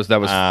 That was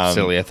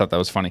silly. I thought that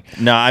was funny.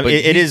 No,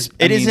 it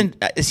isn't.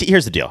 See,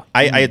 here's the deal.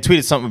 I had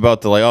tweeted something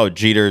about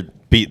Jeter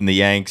beating the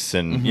Yanks,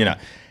 and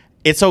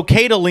it's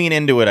okay to lean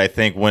into it. I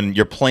think when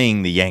you're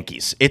playing the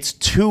Yankees, it's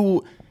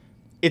too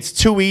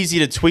easy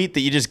to tweet that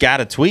you just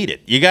gotta tweet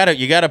it. You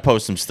gotta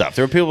post some stuff.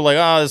 There were people like,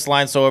 oh, this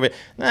line's so over.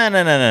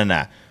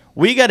 Nah.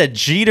 We got a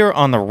Jeter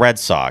on the Red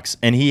Sox,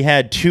 and he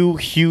had 2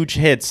 huge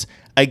hits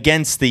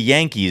against the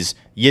Yankees.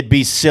 You'd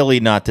be silly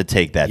not to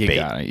take that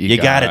bait. You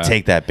gotta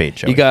take that bait,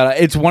 Joey.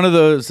 It's one of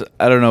those.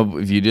 I don't know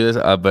if you do this,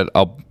 but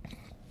I'll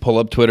pull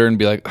up Twitter and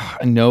be like,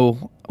 I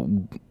know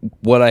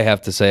what I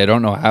have to say. I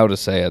don't know how to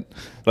say it.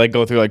 Like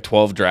go through like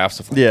 12 drafts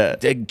of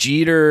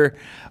Jeter.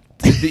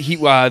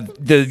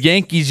 The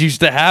Yankees used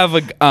to have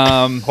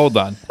a hold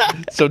on.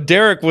 So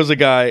Derek was a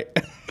guy.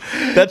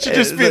 That should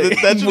just be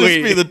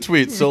the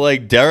tweet. So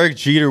like Derek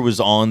Jeter was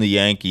on the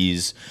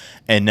Yankees,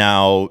 and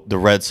now the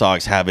Red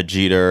Sox have a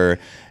Jeter,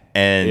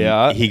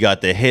 and he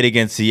got the hit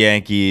against the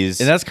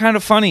Yankees, and that's kind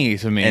of funny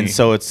to me. And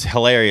so it's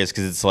hilarious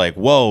because it's like,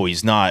 whoa,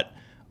 he's not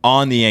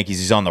on the Yankees,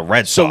 he's on the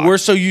Red Sox. So we're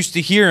so used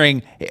to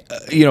hearing,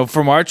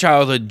 from our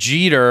childhood,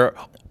 Jeter,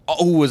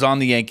 who was on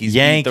the Yankees,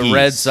 beat the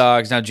Red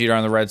Sox. Now Jeter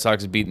on the Red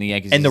Sox is beating the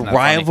Yankees. And the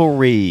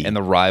rivalry.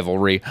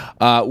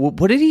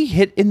 What did he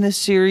hit in this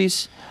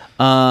series?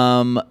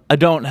 I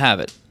don't have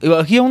it.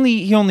 Well, he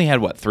only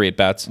had what, 3 at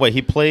bats? Wait,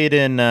 he played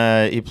in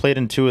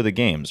 2 of the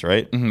games,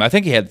 right? Mm-hmm. I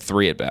think he had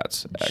 3 at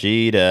bats.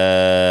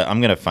 Jeter, I'm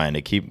gonna find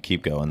it.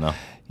 Keep going though.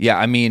 Yeah,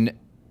 I mean,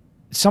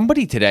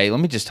 somebody today. Let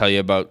me just tell you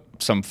about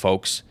some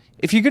folks.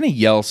 If you're gonna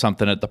yell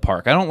something at the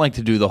park, I don't like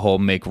to do the whole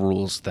make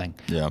rules thing.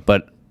 Yeah,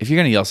 but if you're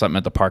gonna yell something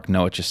at the park,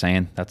 know what you're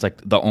saying. That's like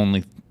the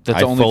only.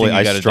 That's the only thing you got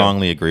to do. I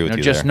strongly agree with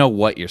you. Just there. know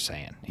what you're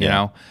saying. You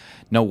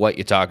know what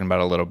you're talking about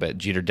a little bit.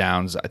 Jeter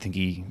Downs, I think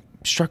he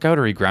struck out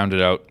or he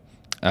grounded out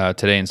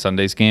today in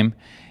Sunday's game,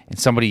 and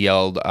somebody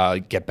yelled,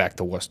 "Get back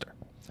to Worcester."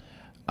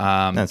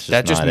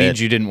 That just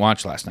means you didn't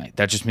watch last night.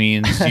 That just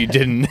means you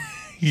didn't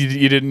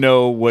you didn't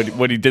know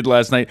what he did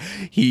last night.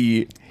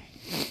 He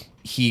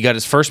got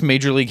his first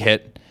major league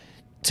hit.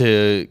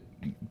 Did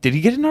he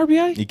get an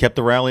RBI? He kept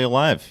the rally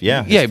alive.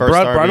 Yeah, he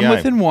brought him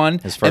within 1,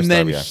 his first and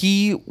then RBI.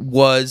 He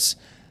was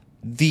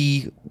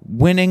the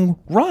winning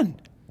run.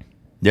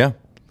 Yeah.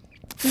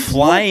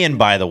 Flying,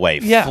 by the way.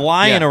 Yeah.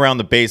 Flying around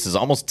the bases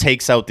almost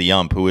takes out the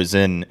ump, who is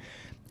in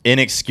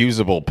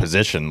inexcusable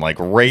position, like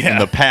right in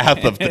the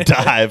path of the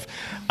dive.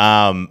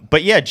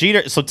 But yeah,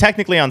 Jeter. So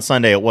technically on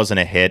Sunday, it wasn't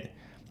a hit.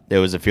 It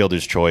was a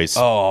fielder's choice.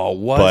 Oh,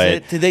 was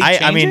it? Did they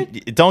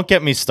change it? Don't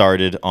get me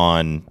started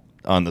on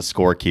the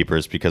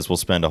scorekeepers because we'll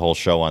spend a whole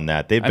show on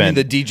that. The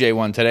DJ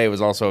one today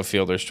was also a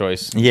fielder's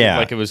choice. Yeah,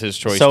 like it was his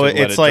choice. So to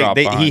it's let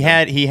it like he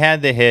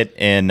had the hit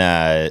in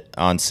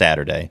on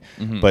Saturday,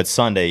 but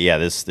Sunday,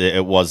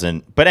 it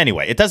wasn't. But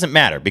anyway, it doesn't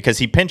matter because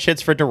he pinch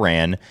hits for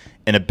Duran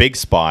in a big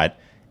spot,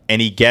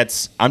 and he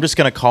gets. I'm just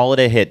gonna call it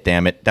a hit.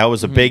 Damn it, that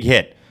was a big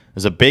hit. It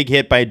was a big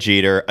hit by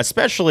Jeter,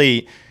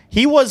 especially.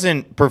 He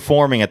wasn't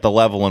performing at the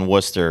level in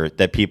Worcester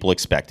that people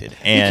expected.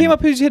 And he came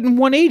up, he was hitting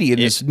 180 in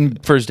his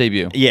first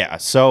debut. Yeah,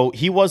 so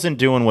he wasn't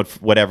doing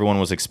what everyone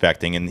was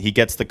expecting, and he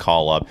gets the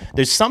call-up.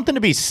 There's something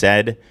to be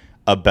said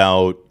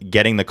about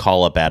getting the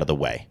call-up out of the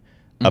way,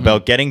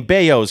 about getting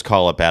Bayo's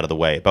call-up out of the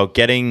way, about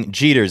getting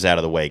Jeter's out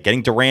of the way,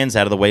 getting Duran's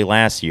out of the way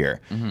last year.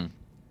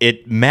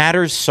 It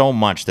matters so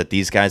much that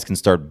these guys can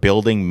start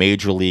building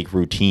major league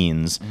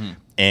routines,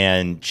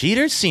 and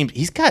Jeter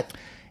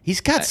He's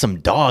got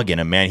some dog in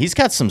him, man. He's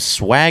got some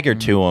swagger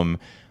to him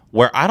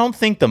where I don't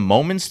think the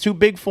moment's too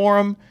big for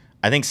him.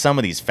 I think some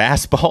of these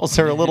fastballs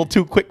are a little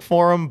too quick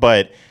for him,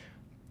 but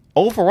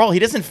overall, he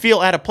doesn't feel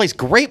out of place.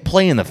 Great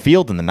play in the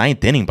field in the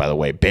 9th inning, by the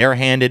way.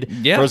 Barehanded,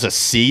 throws a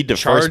seed to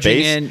first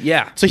base.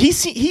 So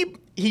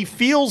he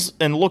feels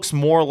and looks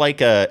more like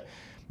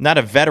not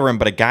a veteran,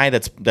 but a guy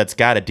that's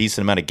got a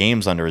decent amount of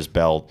games under his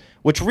belt,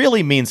 which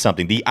really means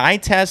something. The eye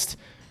test.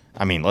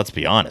 I mean, let's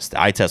be honest.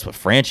 The eye test with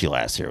Franchi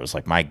last year was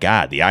like, my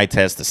God, the eye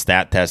test, the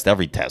stat test,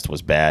 every test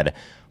was bad.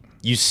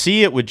 You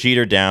see it with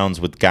Jeter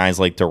Downs, with guys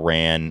like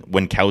Duran,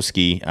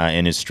 Winkowski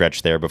in his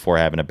stretch there before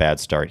having a bad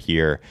start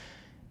here.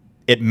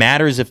 It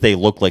matters if they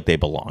look like they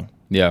belong.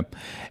 Yeah.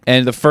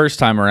 And the first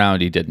time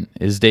around, he didn't.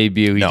 His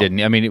debut, he didn't.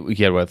 I mean,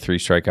 he had, 3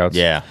 strikeouts?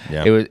 Yeah.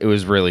 It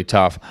was really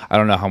tough. I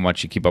don't know how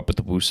much you keep up with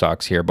the Blue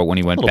Sox here, but when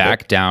he went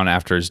back down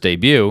after his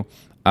debut,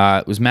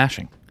 it was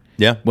mashing.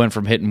 Yeah. Went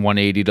from hitting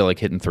 180 to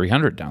hitting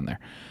 300 down there.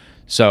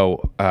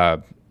 So I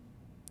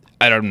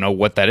don't know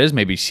what that is.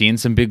 Maybe seeing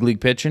some big league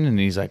pitching, and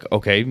he's like,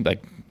 okay,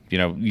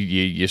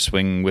 you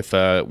swing with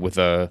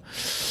a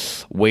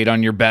weight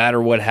on your bat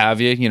or what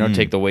have you.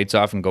 Take the weights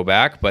off and go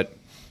back. But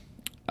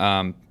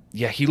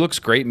Yeah, he looks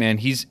great, man.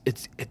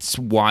 It's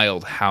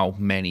wild how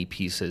many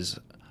pieces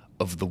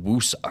of the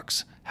Woo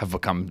Sox have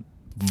become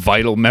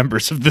vital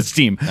members of this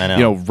team. I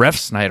know. Ref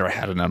Snyder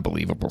had an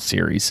unbelievable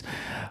series.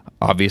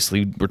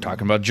 Obviously, we're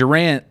talking about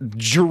Duran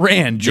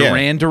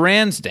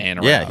Duran staying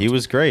around. Yeah, he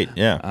was great.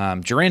 Yeah.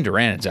 Duran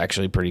Duran is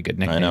actually a pretty good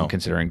nickname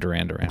considering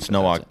Duran Duran. It's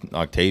no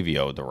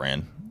Octavio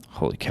Duran.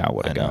 Holy cow,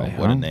 what a guy.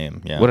 What a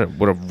name. Yeah. What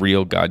a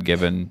real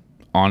God-given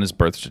on his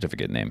birth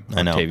certificate name.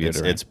 I know. Octavio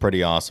Duran. It's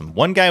pretty awesome.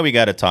 One guy we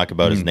got to talk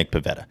about is Nick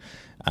Pivetta.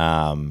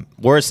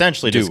 We're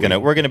essentially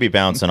we're gonna be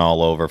bouncing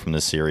all over from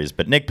this series,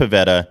 but Nick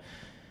Pivetta,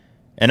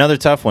 another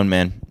tough one,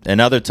 man.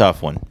 Another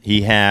tough one.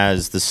 He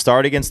has the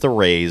start against the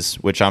Rays,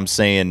 which I'm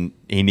saying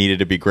he needed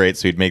to be great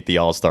so he'd make the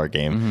All-Star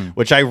game,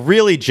 which I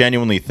really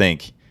genuinely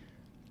think.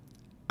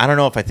 I don't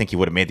know if I think he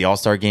would have made the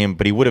All-Star game,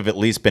 but he would have at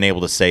least been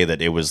able to say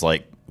that it was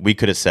like we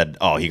could have said,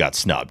 "Oh, he got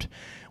snubbed."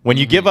 When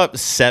you give up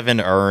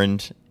 7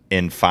 earned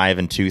in 5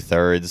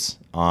 2/3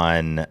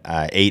 on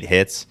 8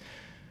 hits,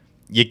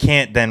 you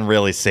can't then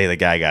really say the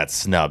guy got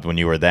snubbed when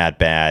you were that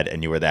bad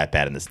and you were that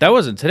bad in this. That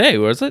wasn't today,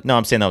 was it? No,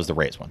 I'm saying that was the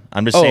Rays one.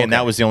 I'm just saying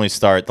that was the only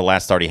start, the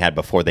last start he had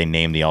before they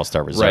named the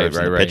All-Star reserves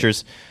and the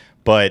pitchers.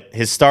 But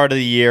his start of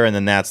the year and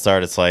then that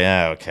start, it's like,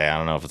 okay, I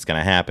don't know if it's going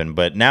to happen.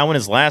 But now in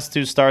his last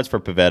 2 starts for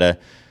Pivetta,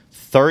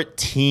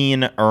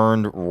 13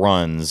 earned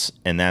runs,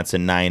 and that's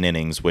in 9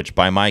 innings, which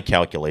by my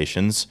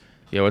calculations...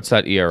 Yeah, what's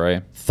that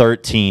ERA?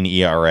 13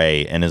 ERA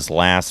in his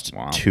last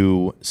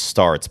 2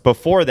 starts.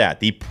 Before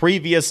that, the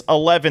previous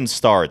 11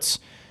 starts,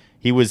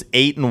 he was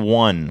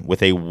 8-1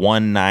 with a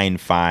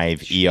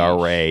 1.95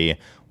 ERA,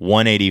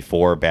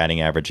 184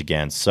 batting average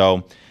against.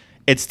 So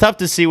it's tough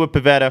to see with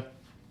Pivetta.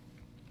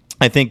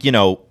 I think,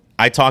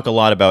 I talk a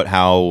lot about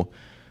how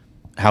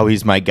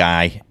he's my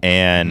guy,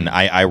 and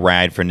I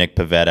ride for Nick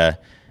Pivetta.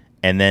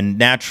 And then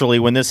naturally,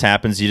 when this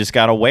happens, you just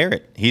got to wear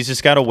it. He's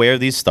just got to wear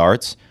these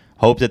starts.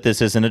 Hope that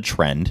this isn't a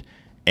trend,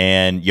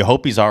 and you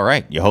hope he's all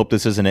right. You hope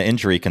this isn't an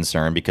injury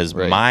concern because,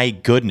 my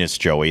goodness,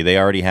 Joey, they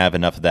already have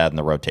enough of that in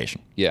the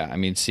rotation. Yeah, I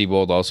mean,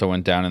 Seabold also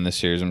went down in this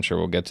series. I'm sure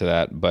we'll get to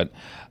that. But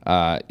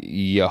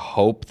you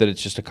hope that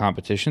it's just a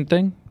competition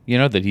thing,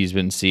 that he's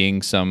been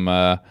seeing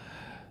some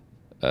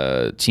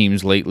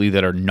teams lately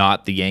that are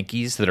not the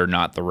Yankees, that are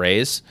not the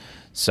Rays.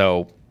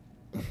 So,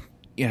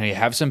 you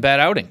have some bad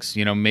outings.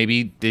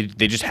 Maybe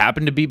they just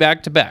happen to be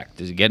back-to-back.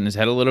 Does he get in his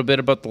head a little bit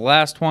about the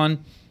last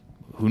one?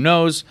 Who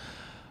knows?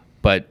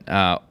 But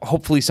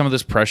hopefully some of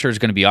this pressure is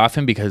going to be off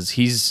him because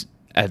he's,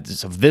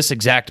 as of this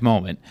exact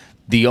moment,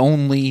 the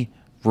only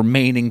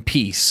remaining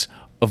piece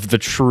of the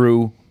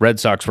true Red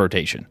Sox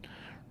rotation.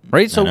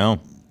 Right? So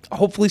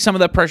hopefully some of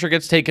that pressure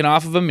gets taken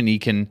off of him and he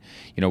can,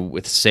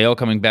 with Sale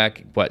coming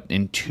back,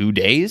 in 2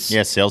 days?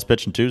 Yeah, Sale's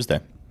pitching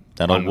Tuesday.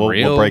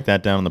 We'll break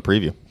that down in the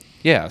preview.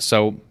 Yeah,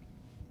 so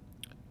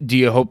do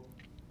you hope...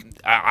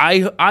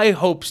 I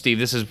hope, Steve,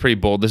 this is pretty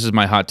bold. This is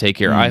my hot take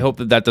here. I hope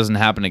that doesn't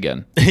happen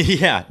again.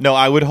 Yeah, no,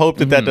 I would hope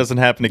that doesn't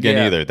happen again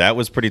either. That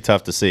was pretty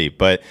tough to see.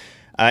 But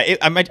I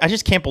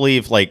just can't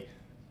believe,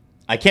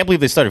 I can't believe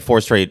they started 4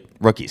 straight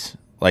rookies.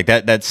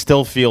 That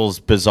still feels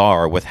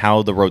bizarre with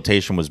how the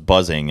rotation was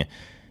buzzing.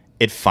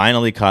 It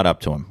finally caught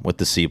up to him with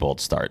the Seabold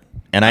start.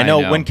 And I know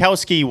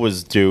Winkowski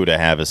was due to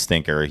have a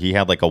stinker. He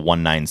had a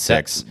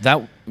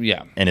 1.96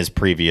 in his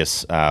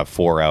previous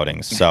 4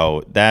 outings.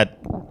 So that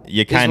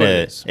you kind of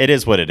it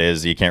is what it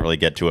is. You can't really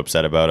get too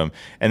upset about him.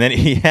 And then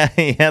he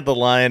had the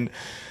line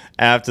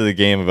after the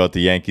game about the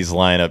Yankees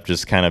lineup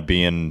just kind of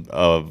being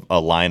a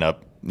lineup,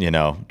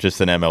 just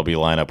an MLB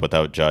lineup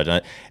without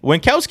Judge.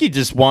 Winkowski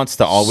just wants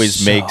to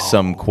always make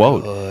some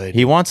quote. Good.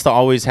 He wants to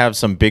always have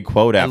some big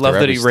quote after every start. I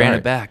love that he ran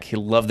it back. He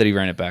loved that he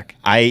ran it back.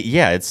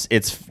 It's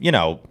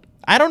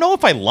I don't know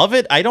if I love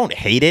it. I don't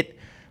hate it,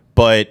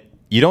 but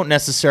you don't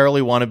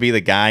necessarily want to be the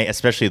guy,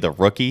 especially the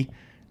rookie,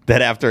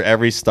 that after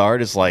every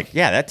start is like,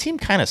 yeah, that team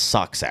kind of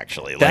sucks,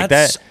 actually.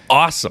 That's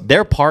awesome.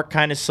 Their park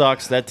kind of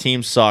sucks. That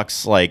team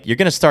sucks. You're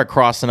going to start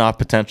crossing off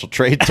potential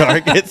trade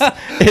targets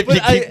if you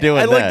keep doing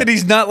that. I like that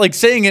he's not,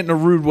 saying it in a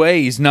rude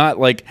way. He's not,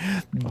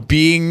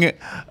 being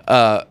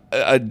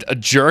a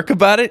jerk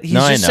about it. He's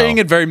just saying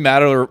it very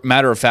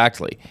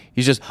matter-of-factly.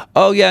 He's just,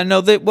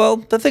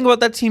 the thing about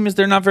that team is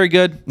they're not very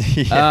good.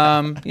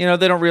 Yeah.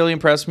 They don't really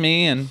impress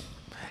me,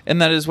 and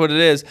that is what it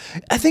is.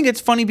 I think it's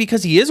funny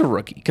because he is a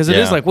rookie. Because it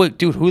is wait,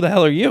 dude, who the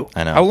hell are you?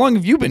 I know. How long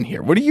have you been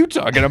here? What are you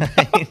talking about?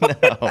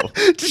 I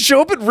know. To show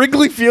up at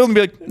Wrigley Field and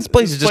be like, this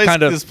place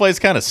kind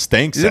of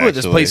stinks, actually. What,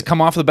 this place come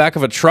off the back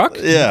of a truck?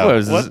 Yeah.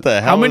 What the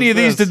hell? How many of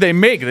these did they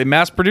make? They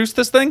mass produce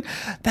this thing?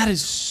 That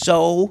is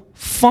so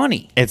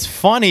funny. It's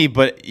funny,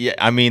 but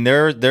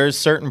there's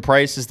certain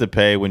prices to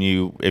pay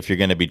if you're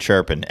going to be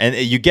chirping. And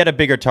you get a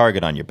bigger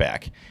target on your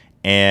back.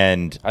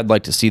 And I'd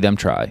like to see them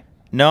try.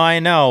 No, I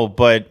know,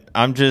 but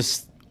I'm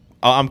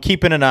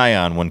keeping an eye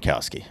on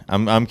Winkowski.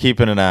 I'm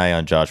keeping an eye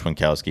on Josh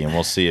Winkowski, and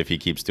we'll see if he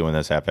keeps doing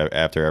this after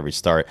every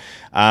start.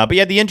 But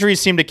yeah, the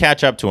injuries seem to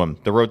catch up to him.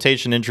 The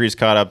rotation injuries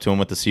caught up to him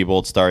with the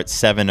Seabold start.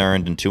 7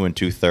 earned in 2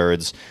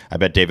 2/3. I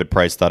bet David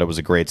Price thought it was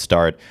a great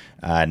start.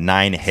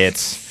 9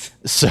 hits.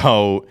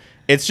 So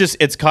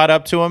it's caught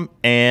up to him,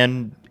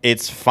 and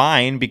it's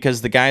fine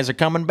because the guys are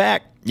coming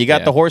back. You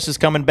got the horses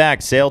coming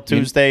back. Sale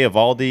Tuesday,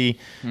 Evaldi.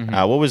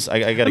 What was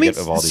I got to get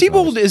Evaldi?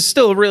 Siebold is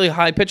still a really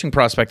high pitching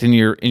prospect in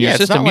your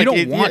system. You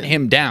don't want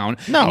him down.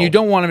 No. And you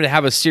don't want him to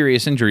have a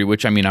serious injury,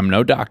 which, I mean, I'm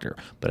no doctor,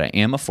 but I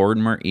am a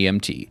Former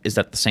EMT. Is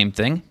that the same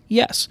thing?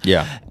 Yes.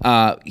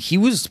 Yeah. He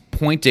was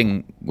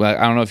pointing, well,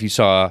 I don't know if you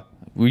saw,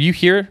 were you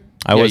here?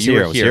 I was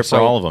here. I was here for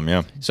So- all of them,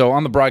 yeah. So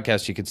on the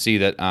broadcast, you could see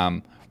that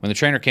when the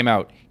trainer came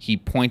out, he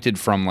pointed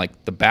from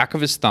like the back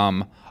of his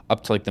thumb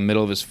up to like the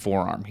middle of his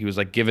forearm. He was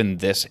like given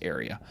this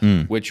area,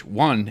 which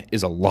one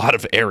is a lot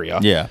of area.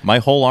 Yeah, my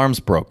whole arm's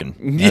broken.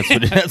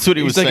 That's what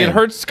he was He's like, saying. it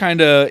hurts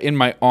kind of in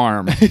my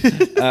arm.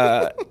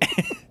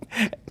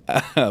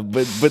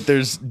 But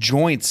there's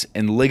joints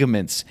and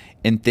ligaments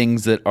and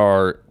things that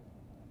are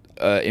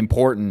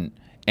important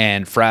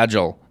and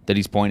fragile that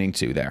he's pointing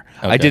to there.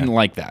 I didn't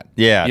like that.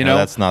 Yeah, you no, know,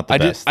 that's not the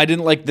best. I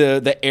didn't like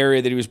the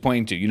area that he was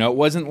pointing to. You know, it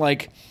wasn't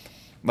like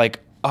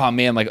oh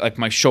man, like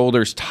my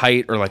shoulder's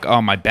tight, or like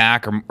oh my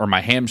back or my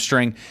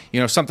hamstring.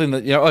 You know, something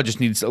that just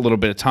needs a little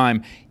bit of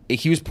time.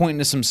 He was pointing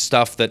to some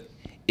stuff that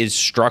is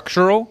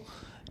structural,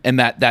 and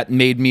that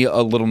made me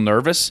a little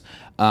nervous.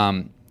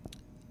 And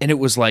it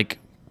was like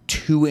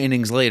 2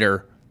 innings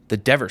later, the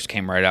Devers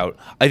came right out.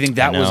 I think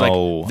that was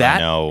like that. I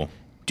know.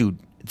 Dude,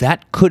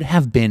 that could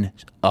have been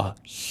a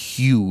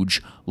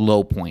huge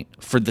low point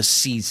for the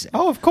season.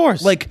 Oh, of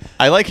course. Like,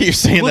 I like how you're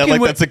saying that. Like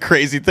what- that's a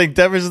crazy thing.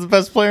 Devers is the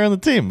best player on the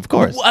team. Of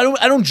course. I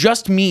don't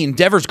just mean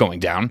Devers going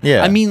down.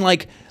 Yeah. I mean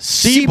like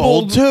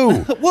Siebold,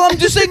 too. Well, I'm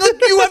just saying,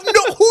 like, you have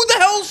no. Who the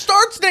hell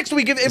starts next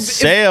week? If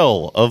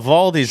Sale.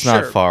 Evaldi's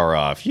not Sure. far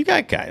off. You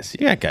got guys.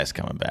 You got guys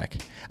coming back.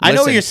 I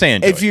know what Listen, you're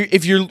saying.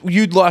 If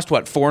you'd lost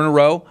what, 4 in a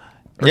row?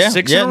 Or yeah,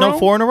 6 yeah, in a row? no,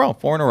 4 in a row.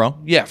 4 in a row.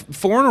 Yeah,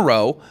 4 in a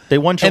row. They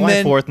won July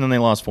then 4th, and then they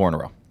lost 4 in a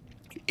row.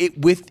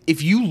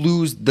 If you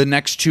lose the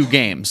next 2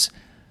 games,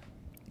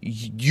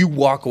 you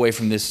walk away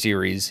from this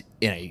series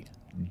in a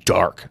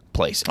dark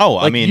place. Oh,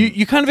 I mean-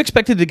 you kind of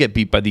expected to get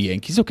beat by the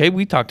Yankees. Okay,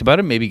 we talked about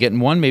it. Maybe getting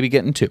 1, maybe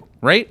getting 2,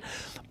 right?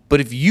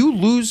 But if you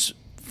lose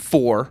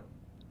 4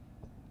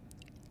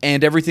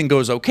 and everything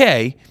goes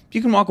okay,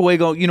 you can walk away and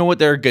go, you know what?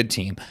 They're a good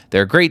team.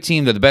 They're a great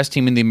team. They're the best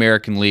team in the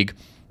American League.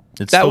 It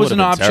That still was an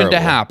would've been option to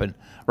terrible. happen,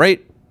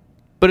 right?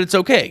 But it's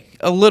okay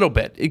a little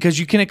bit because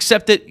you can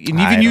accept it. And even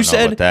I you don't know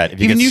said about that. If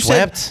you even get you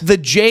swept- said the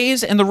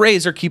Jays and the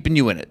Rays are keeping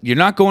you in it. You're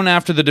not going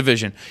after the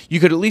division. You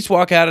could at least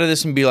walk out of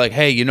this and be like,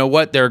 hey, you know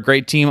what? They're a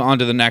great team. On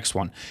to the next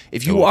one.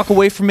 If you walk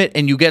away from it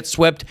and you get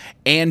swept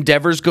and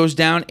Devers goes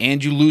down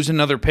and you lose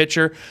another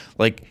pitcher,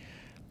 like,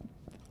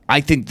 I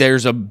think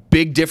there's a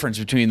big difference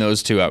between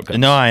those two outcomes.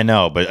 No, I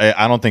know, but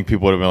I don't think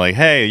people would have been like,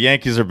 "Hey,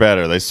 Yankees are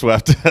better. They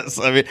swept us."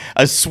 I mean,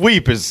 a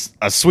sweep is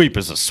a sweep.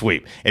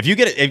 If you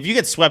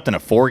get swept in a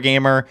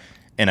 4-gamer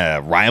in a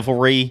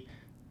rivalry,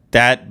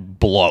 that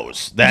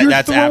blows.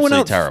 That's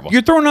absolutely terrible.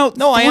 You're throwing out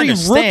No, I 3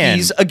 understand.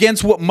 rookies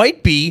against what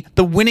might be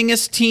the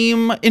winningest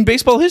team in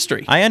baseball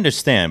history. I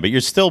understand, but you're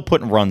still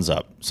putting runs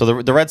up.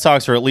 So the Red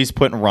Sox are at least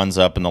putting runs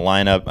up in the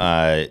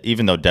lineup,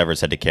 even though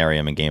Devers had to carry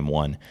him in Game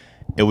 1.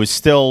 It was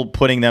still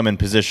putting them in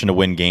position to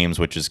win games,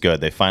 which is good.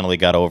 They finally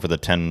got over the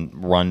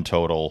 10-run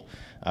total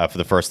for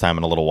the first time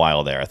in a little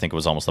while there. I think it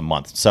was almost a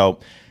month. So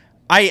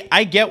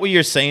I get what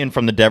you're saying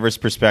from the Devers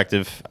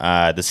perspective.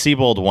 The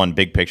Siebold one,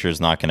 big picture, is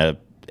not going to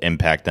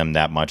impact them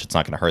that much. It's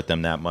not going to hurt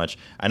them that much.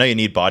 I know you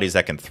need bodies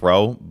that can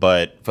throw,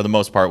 but for the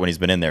most part, when he's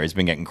been in there, he's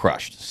been getting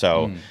crushed.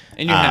 So,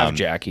 And you have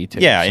Jackie, too.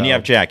 Yeah, and so. you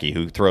have Jackie,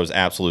 who throws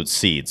absolute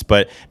seeds.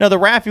 But no, the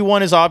Raffy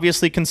one is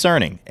obviously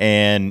concerning,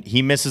 and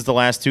he misses the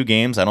last 2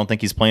 games. I don't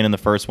think he's playing in the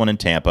first one in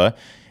Tampa.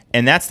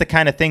 And that's the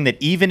kind of thing that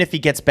even if he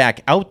gets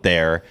back out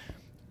there,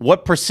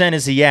 what percent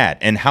is he at?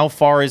 And how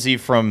far is he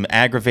from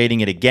aggravating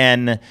it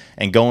again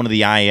and going to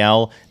the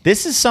IL?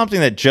 This is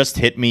something that just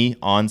hit me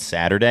on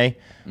Saturday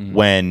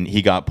when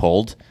he got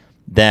pulled.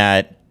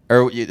 That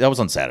was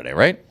on Saturday,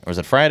 right? Or was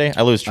it Friday?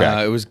 I lose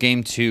track. It was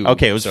Game 2.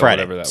 Okay, it was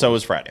Friday. So it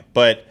was Friday.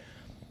 But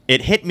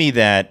it hit me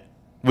that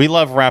we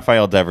love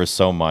Rafael Devers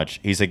so much.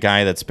 He's a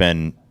guy that's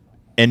been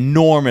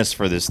enormous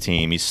for this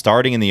team. He's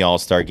starting in the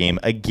All-Star game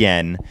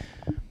again.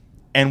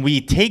 And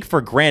we take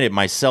for granted,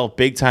 myself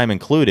big time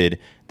included,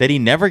 that he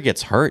never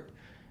gets hurt.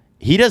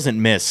 He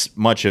doesn't miss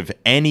much of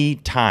any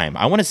time.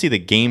 I want to see the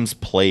games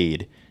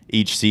played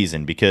each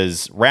season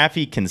because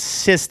Raffy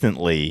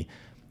consistently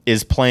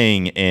is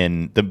playing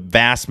in the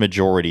vast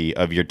majority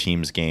of your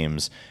team's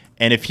games.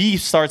 And if he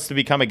starts to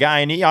become a guy,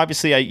 and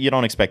you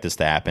don't expect this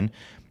to happen,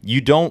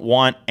 you don't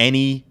want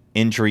any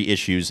injury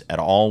issues at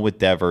all with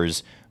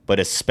Devers, but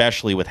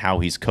especially with how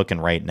he's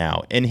cooking right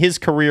now. In his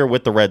career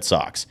with the Red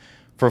Sox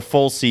for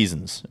full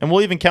seasons, and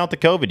we'll even count the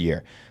COVID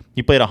year,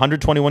 he played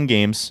 121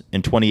 games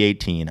in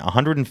 2018,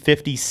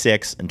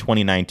 156 in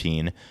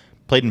 2019,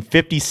 played in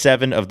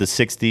 57 of the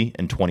 60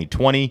 in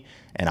 2020,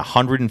 and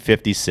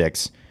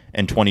 156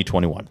 in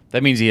 2021.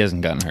 That means he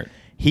hasn't gotten hurt.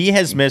 He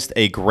has missed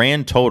a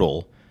grand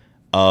total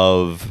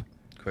of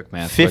Quick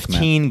math.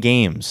 15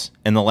 games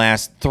in the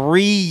last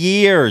 3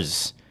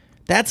 years.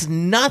 That's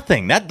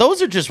nothing.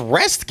 Those are just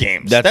rest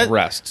games. That's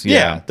rest.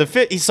 Yeah.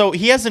 So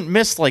he hasn't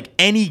missed like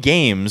any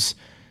games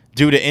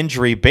due to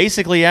injury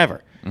basically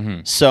ever.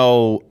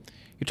 So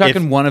you're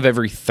talking one of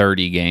every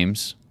 30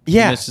 games.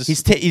 Yeah,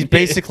 he's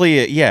basically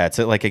it's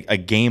like a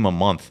game a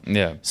month.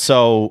 Yeah.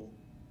 So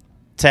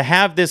to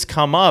have this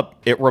come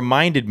up, it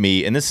reminded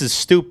me, and this is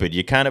stupid.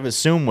 You kind of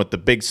assume with the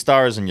big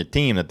stars on your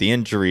team that the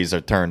injuries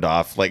are turned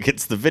off, like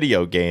it's the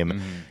video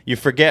game. You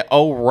forget.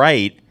 Oh,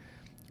 right.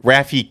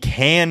 Rafi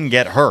can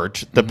get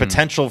hurt. The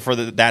potential for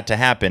that to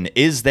happen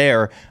is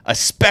there,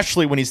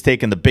 especially when he's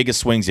taking the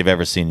biggest swings you've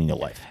ever seen in your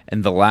life.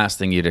 And the last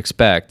thing you'd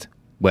expect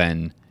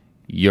when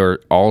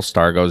your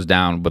all-star goes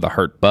down with a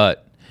hurt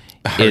butt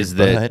is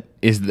that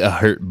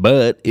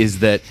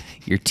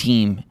your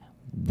team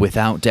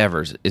without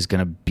Devers is going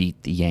to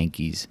beat the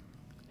Yankees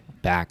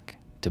back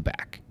to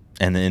back.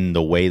 And in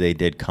the way they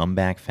did,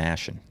 comeback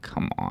fashion.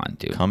 Come on,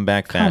 dude.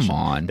 Comeback fashion. Come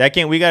on. That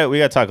game, we got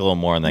to talk a little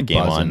more on that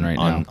game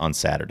on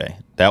Saturday.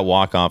 That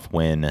walk-off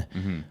win,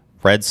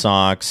 Red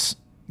Sox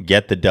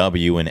get the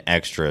W in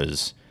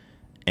extras,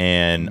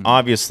 and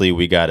obviously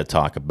we got to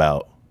talk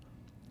about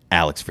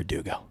Alex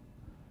Verdugo.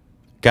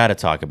 Got to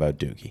talk about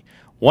Doogie.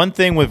 One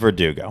thing with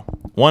Verdugo,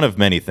 one of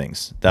many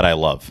things that I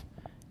love,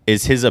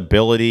 is his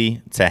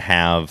ability to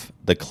have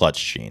the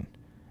clutch gene.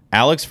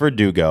 Alex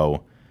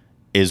Verdugo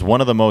is one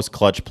of the most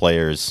clutch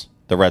players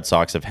the Red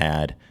Sox have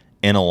had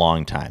in a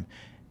long time.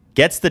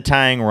 Gets the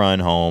tying run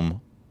home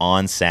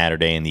on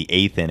Saturday in the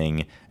 8th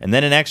inning, and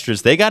then in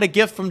extras, they got a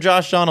gift from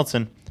Josh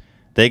Donaldson.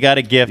 They got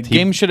a gift. The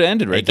game should have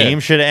ended right there. The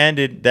game should have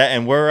ended.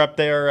 And we're up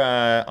there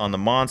on the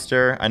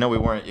Monster. I know we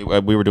weren't.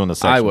 We were doing the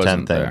Section 10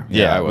 thing. There.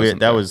 Yeah, I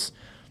wasn't there.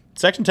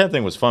 Section 10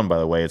 thing was fun, by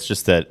the way. It's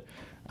just that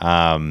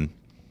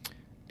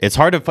it's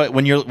hard to fight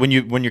when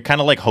you're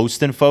kind of like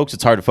hosting folks.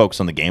 It's hard to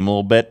focus on the game a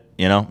little bit.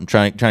 You know, I'm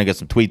trying to get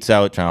some tweets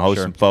out, trying to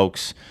host some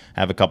folks,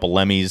 have a couple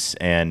Lemmys,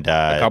 and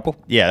a couple.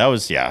 Yeah,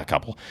 a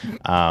couple.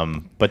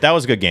 But that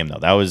was a good game though.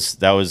 That was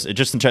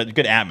just a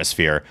good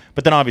atmosphere.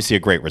 But then obviously a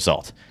great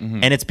result,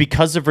 and it's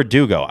because of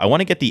Verdugo. I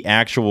want to get the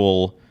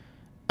actual.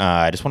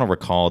 I just want to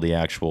recall the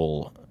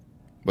actual.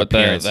 What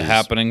the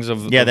happenings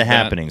of the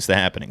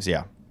happenings.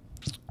 Yeah.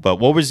 But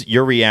what was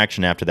your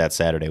reaction after that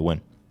Saturday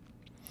win?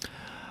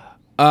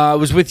 I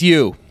was with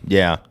you.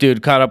 Yeah.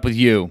 Dude, caught up with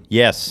you.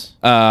 Yes.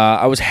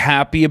 I was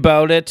happy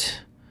about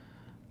it.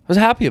 What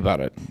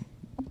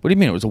do you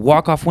mean? It was a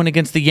walk-off win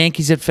against the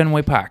Yankees at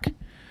Fenway Park.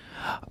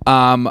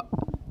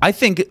 I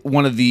think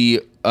one of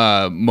the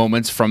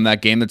moments from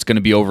that game that's going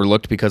to be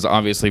overlooked because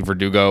obviously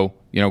Verdugo,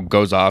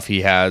 goes off.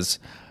 He has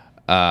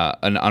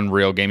an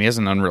unreal game. He has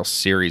an unreal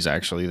series,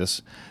 actually,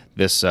 this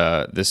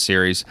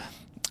series.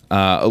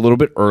 A little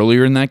bit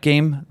earlier in that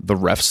game, the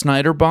Ref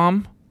Snyder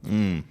bomb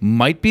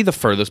might be the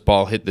furthest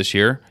ball hit this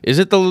year. Is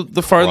it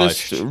the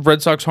farthest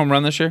Red Sox home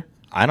run this year?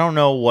 I don't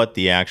know what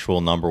the actual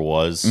number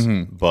was,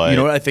 but you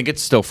know what? I think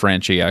it's still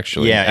Franchi,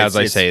 actually. Yeah, as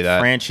I say that,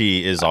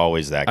 Franchi is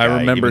always that guy. I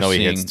remember even though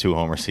he hits 2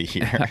 homers a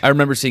year. I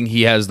remember seeing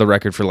he has the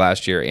record for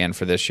last year and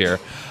for this year.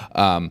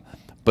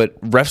 But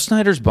Ref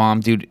Snyder's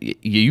bomb, dude,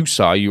 you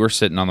were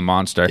sitting on the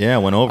Monster. Yeah,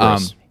 went over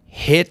us.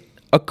 Hit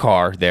a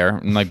car there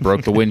and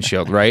broke the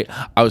windshield, right?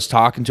 I was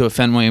talking to a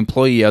Fenway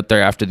employee out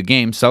there after the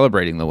game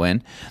celebrating the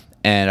win,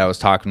 and I was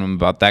talking to him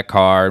about that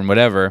car and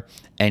whatever,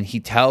 and he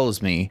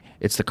tells me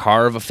it's the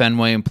car of a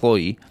Fenway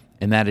employee,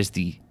 and that is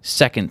the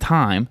second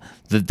time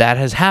that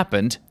has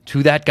happened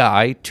to that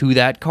guy, to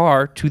that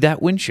car, to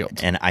that windshield.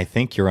 And I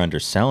think you're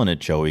underselling it,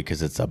 Joey,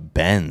 because it's a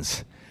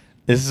Benz.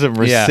 This is a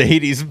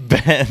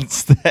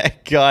Mercedes-Benz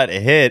that got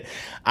hit.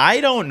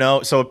 I don't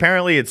know. So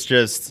apparently it's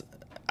just...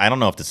 I don't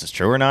know if this is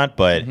true or not,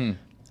 but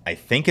I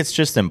think it's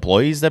just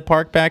employees that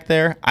park back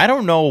there. I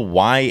don't know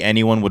why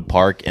anyone would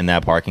park in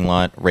that parking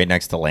lot right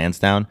next to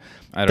Lansdowne.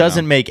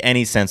 Doesn't make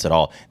any sense at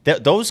all.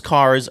 Those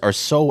cars are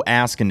so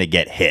asking to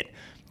get hit.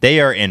 They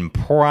are in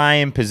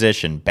prime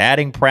position.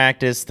 Batting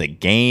practice, the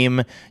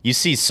game. You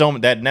see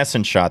that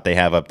Nesson shot they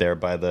have up there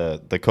by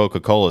the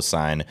Coca-Cola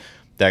sign.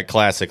 That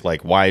classic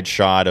wide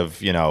shot of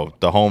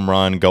the home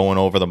run going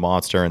over the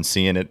Monster and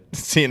seeing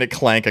it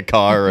clank a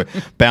car or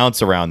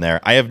bounce around there.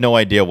 I have no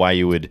idea why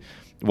you would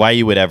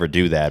ever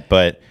do that.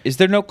 But is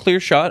there no clear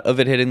shot of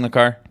it hitting the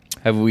car?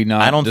 Have we not?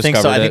 I don't think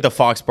so. I think the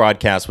Fox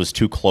broadcast was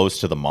too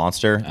close to the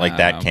Monster,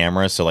 that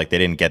camera, so they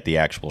didn't get the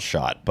actual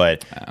shot.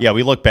 But yeah,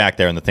 we looked back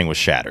there and the thing was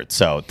shattered.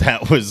 So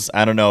that was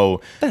I don't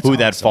know who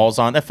that falls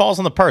on. That falls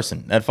on the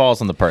person.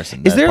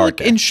 Is there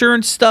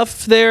insurance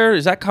stuff there?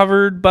 Is that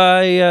covered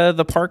by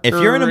the park? If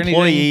you're an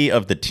employee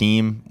of the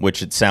team,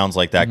 which it sounds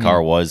like that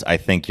car was, I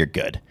think you're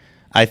good.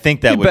 I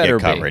think that would get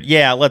covered.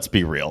 Yeah, let's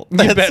be real.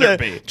 You better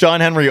be. John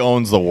Henry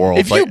owns the world.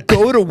 If you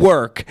go to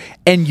work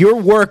and your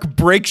work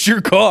breaks your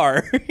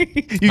car,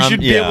 you should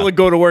be able to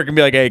go to work and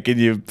be like, hey, can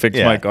you fix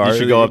my car? You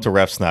should go up to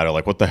Ref Snyder,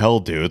 what the hell,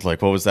 dude? What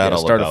was that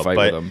all about? Start a fight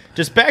with him.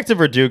 Just back to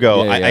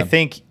Verdugo, I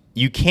think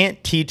you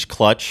can't teach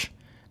clutch.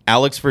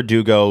 Alex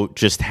Verdugo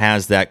just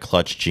has that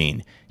clutch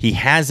gene. He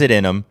has it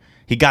in him.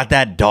 He got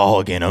that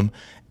dog in him.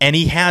 And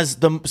he has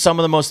some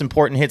of the most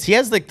important hits. He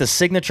has the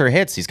signature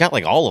hits. He's got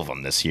all of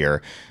them this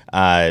year.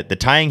 The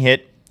tying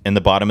hit in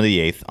the bottom of the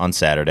 8th on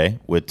Saturday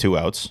with 2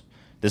 outs.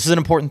 This is an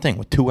important thing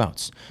with 2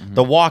 outs.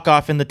 The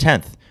walk-off in the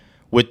 10th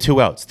with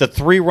 2 outs. The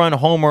 3-run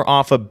homer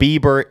off of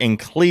Bieber in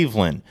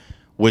Cleveland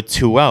with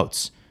 2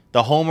 outs.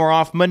 The homer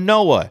off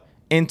Manoah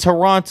in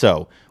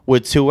Toronto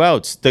with 2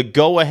 outs. The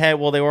go-ahead,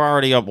 well, they were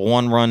already up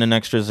 1 run in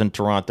extras in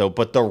Toronto,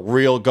 but the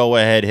real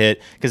go-ahead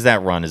hit, because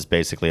that run is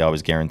basically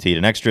always guaranteed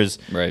in extras.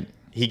 Right.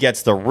 He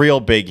gets the real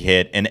big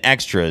hit in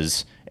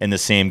extras in the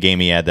same game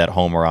he had that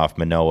homer off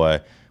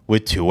Manoah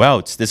with 2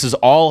 outs. This is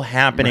all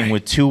happening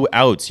with 2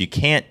 outs. You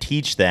can't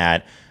teach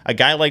that. A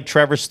guy like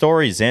Trevor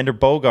Story, Xander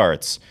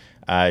Bogaerts,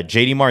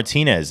 JD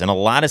Martinez, in a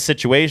lot of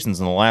situations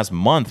in the last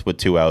month with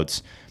 2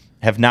 outs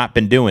have not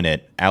been doing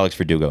it. Alex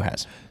Verdugo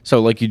has. So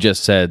like you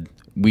just said,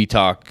 we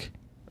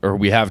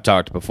have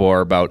talked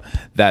before about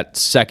that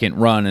second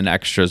run in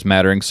extras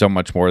mattering so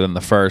much more than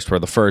the first, where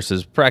the first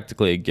is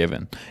practically a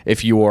given.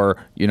 If you're,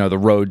 the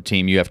road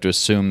team, you have to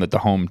assume that the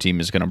home team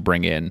is going to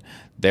bring in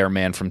their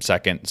man from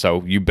second,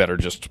 so you better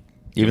just...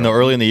 Even though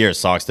early in the year,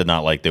 Sox did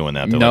not like doing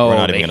that. They're no, like,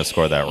 we're not even going to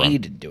score that run. They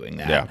hated doing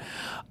that.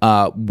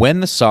 Yeah. When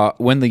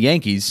the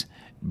Yankees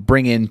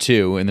bring in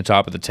 2 in the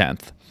top of the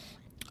 10th,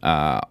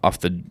 off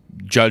the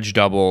Judge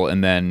double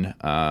and then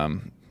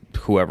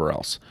whoever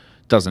else,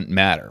 doesn't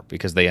matter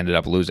because they ended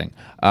up losing.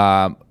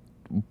 Was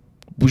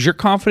your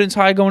confidence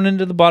high going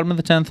into the bottom of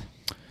the 10th?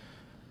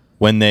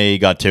 When they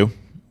got 2?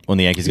 When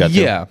the Yankees got 2?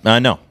 Yeah.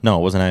 No,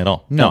 it wasn't high at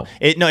all. No.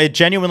 It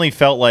genuinely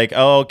felt like,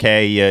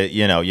 okay,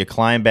 you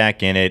climb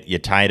back in it, you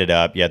tied it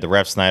up, you had the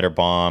Ref Snyder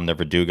bomb, the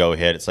Verdugo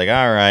hit. It's like,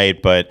 all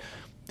right, but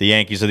the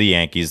Yankees are the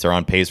Yankees. They're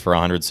on pace for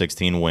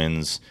 116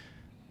 wins.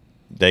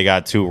 They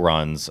got 2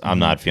 runs. I'm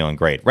not feeling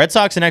great. Red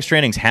Sox in extra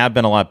innings have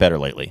been a lot better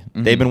lately.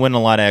 They've been winning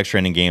a lot of extra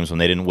inning games when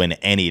they didn't win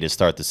any to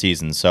start the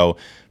season. So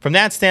from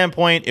that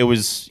standpoint, it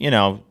was, you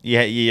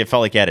felt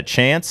like you had a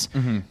chance.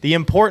 The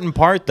important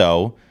part,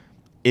 though,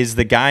 is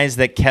the guys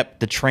that kept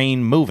the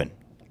train moving.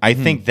 I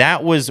think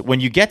that was,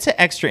 when you get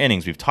to extra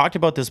innings, we've talked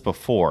about this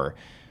before,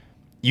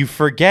 you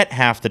forget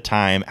half the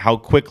time how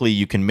quickly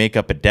you can make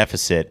up a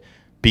deficit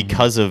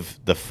because of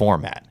the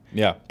format.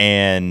 Yeah.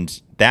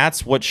 And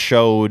that's what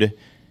showed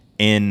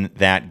in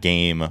that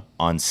game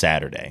on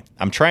Saturday.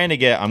 I'm going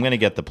to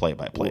get the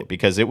play-by-play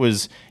because it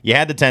was, you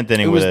had the 10th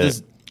inning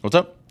what's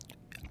up?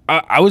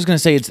 I was going to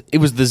say it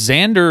was the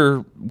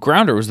Xander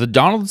grounder. It was the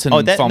Donaldson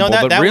fumble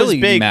that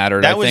really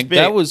mattered. That was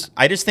big.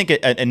 I just think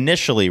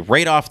initially,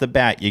 right off the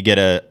bat, you get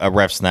a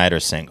Ref Snyder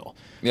single.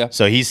 Yeah.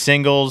 So he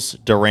singles,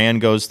 Duran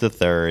goes to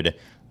third,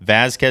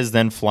 Vasquez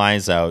then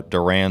flies out,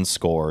 Duran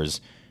scores,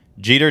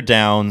 Jeter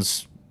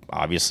downs.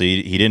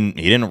 Obviously, he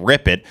didn't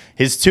rip it.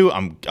 His 2,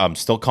 I'm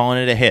still calling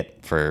it a hit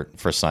for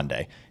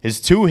Sunday.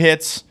 His 2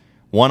 hits,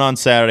 one on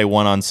Saturday,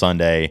 one on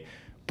Sunday,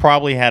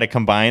 probably had a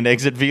combined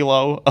exit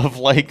velo of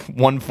like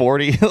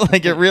 140.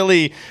 Like it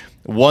really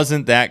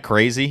wasn't that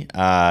crazy,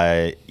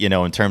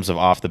 in terms of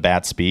off the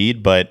bat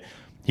speed, but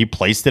he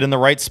placed it in the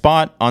right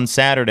spot on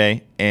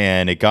Saturday,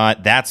 and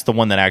that's the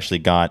one that actually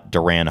got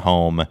Duran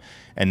home,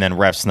 and then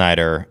Ref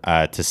Snyder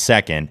to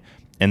second,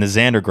 and the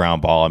Xander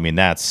ground ball. I mean,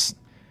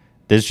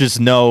 there's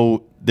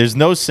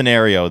no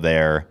scenario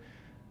there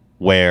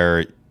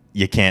where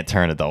you can't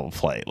turn a double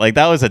play. Like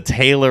that was a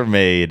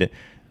tailor-made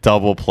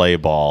double play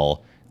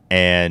ball.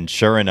 And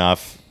sure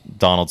enough,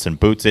 Donaldson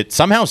boots it.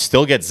 Somehow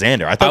still gets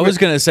Xander. I was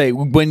going to say,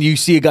 when you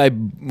see a guy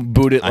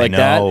boot it like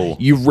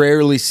that, you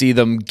rarely see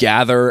them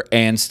gather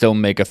and still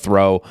make a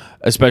throw,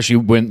 especially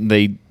when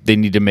they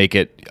need to make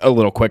it a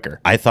little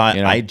quicker.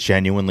 I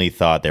genuinely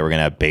thought they were going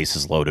to have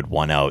bases loaded,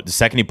 1 out. The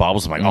second he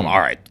bobbles, I'm like, oh, all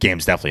right,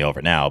 game's definitely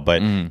over now.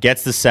 But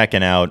gets the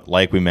second out.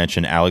 Like we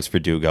mentioned, Alex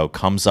Verdugo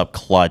comes up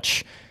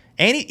clutch.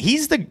 And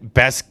he's the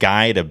best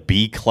guy to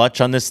be clutch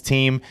on this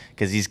team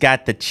because he's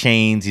got the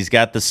chains, he's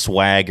got the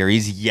swagger,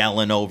 he's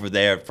yelling over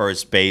there at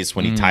first base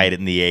when he tied it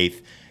in the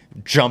 8th,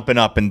 jumping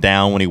up and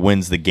down when he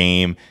wins the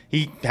game.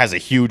 He has a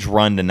huge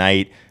run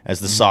tonight as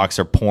the Sox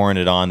are pouring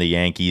it on the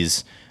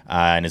Yankees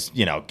and is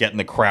getting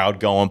the crowd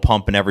going,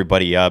 pumping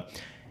everybody up.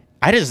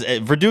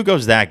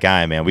 Verdugo's that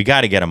guy, man. We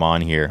got to get him on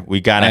here.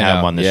 We got to have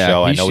him on the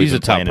show. I know he's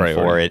been planning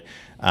for it.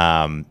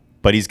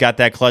 But he's got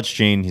that clutch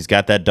gene. He's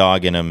got that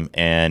dog in him.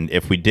 And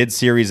if we did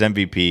series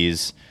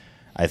MVPs,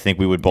 I think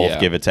we would both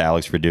give it to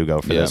Alex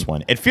Verdugo for this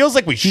one. It feels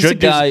like we should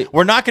do.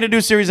 We're not going to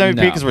do series MVP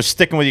because we're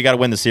sticking with you got to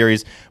win the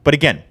series. But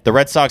again, the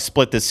Red Sox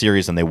split this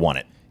series and they won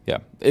it. Yeah,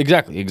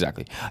 exactly.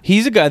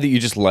 He's a guy that you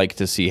just like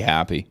to see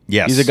happy.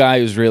 Yes. He's a guy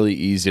who's really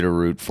easy to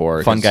root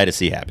for. Fun guy to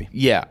see happy.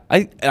 Yeah.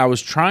 I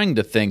was trying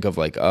to think of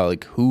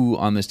like who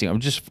on this team. I'm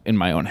just in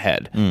my own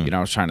head. I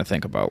was trying to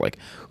think about like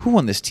who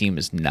on this team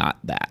is not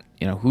that.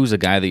 Who's a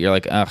guy that you're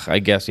like, I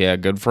guess, yeah,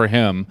 good for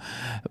him.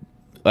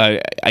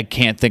 I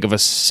can't think of a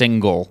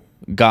single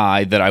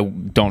guy that I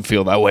don't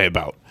feel that way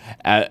about.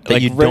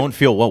 Don't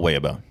feel what way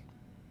about?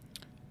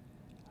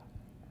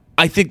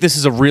 I think this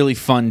is a really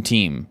fun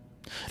team.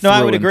 No,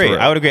 I would agree.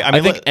 I mean,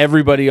 I think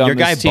everybody on your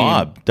this guy team,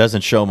 Bob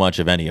doesn't show much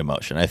of any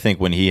emotion. I think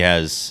when he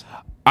has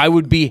I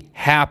would be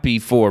happy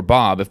for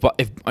Bob if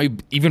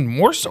even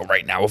more so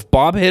right now. If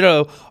Bob hit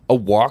a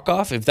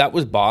walk-off, if that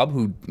was Bob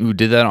who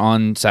did that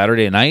on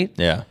Saturday night,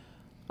 Yeah.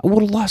 I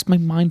would have lost my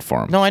mind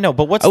for him. No, I know,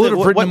 but I would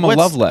have written him a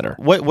love letter.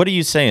 What are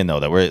you saying though?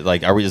 That we're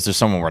like, is there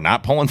someone we're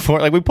not pulling for?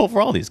 Like we pull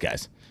for all these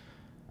guys.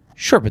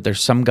 Sure, but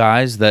there's some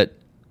guys that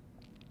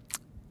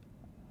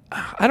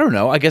I don't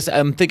know. I guess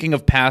I'm thinking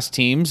of past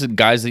teams and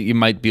guys that you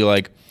might be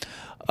like,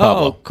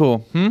 Pablo. oh,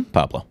 cool.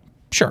 Pablo.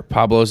 Sure,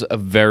 Pablo's a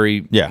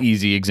very Yeah.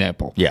 easy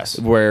example. Yes.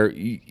 Where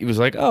he was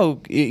like,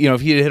 oh,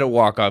 if he had hit a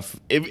walk-off,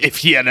 if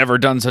he had ever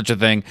done such a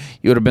thing,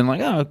 you would have been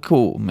like, oh,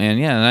 cool, man.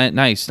 Yeah,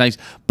 nice.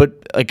 But,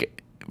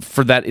 like,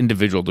 for that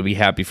individual to be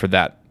happy for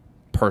that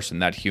person,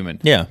 that human.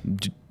 Yeah.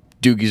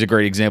 Doogie's a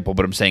great example,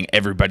 but I'm saying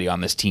everybody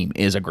on this team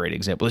is a great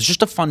example. It's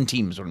just a fun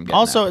team is what I'm getting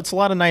Also, at. it's a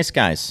lot of nice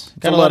guys.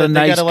 Got a lot of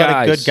nice got a lot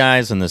guys. of good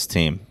guys in this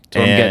team. That's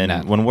what I'm getting And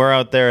at. when we're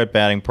out there at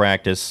batting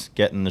practice,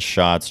 getting the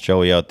shots,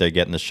 Joey out there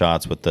getting the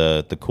shots with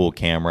the cool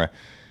camera.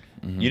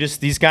 Mm-hmm.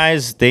 These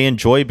guys, they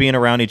enjoy being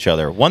around each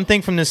other. One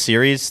thing from this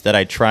series that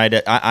I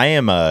tried,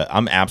 I'm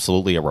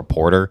absolutely a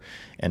reporter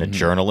and a Mm-hmm.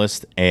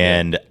 journalist,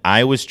 and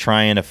I was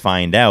trying to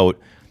find out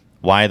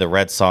why the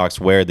Red Sox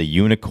wear the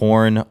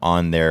unicorn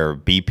on their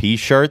BP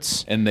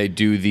shirts. And they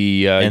do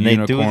the And they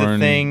do the unicorn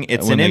thing.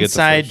 It's when an they get the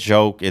inside first-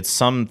 joke.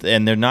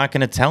 And they're not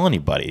going to tell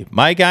anybody.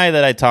 My guy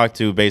that I talk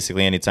to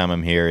basically anytime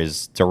I'm here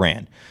is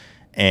Duran,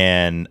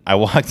 and I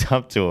walked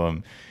up to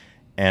him,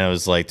 and I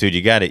was like, "Dude,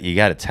 you got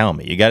to tell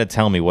me. You got to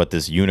tell me what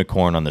this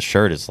unicorn on the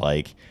shirt is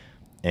like."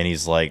 And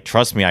he's like,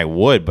 "Trust me, I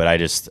would, but I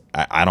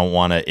don't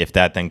want to. If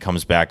that thing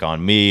comes back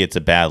on me, it's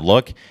a bad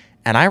look."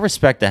 And I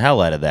respect the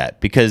hell out of that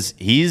because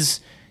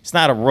he's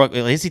not a rookie.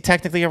 Is he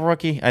technically a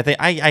rookie? I think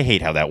I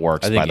hate how that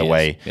works. I think By the he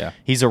way, is, yeah.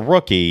 He's a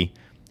rookie,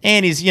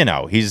 and he's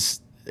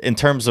in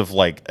terms of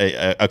like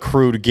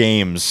accrued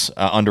games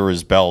under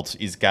his belt,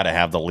 he's got to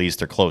have the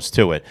least or close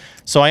to it.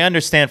 So I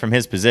understand from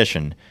his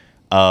position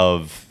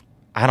of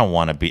I don't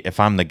want to be if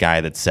I'm the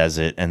guy that says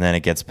it, and then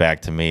it gets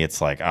back to me.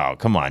 It's like, oh,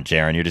 come on,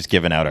 Jaron, you're just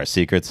giving out our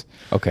secrets.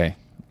 Okay.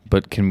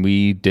 But can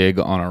we dig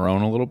on our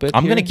own a little bit?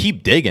 I'm here? going to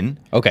keep digging.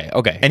 Okay.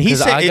 And he 'Cause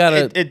said, I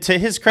gotta, to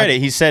his credit,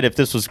 he said if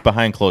this was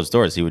behind closed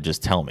doors, he would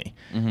just tell me.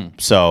 Mm-hmm.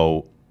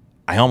 So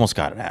I almost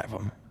got it out of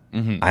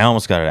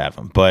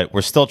him. But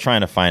we're still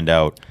trying to find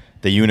out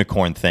the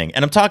unicorn thing.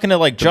 And I'm talking to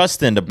like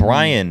Justin, to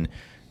Brian,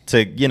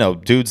 to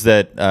dudes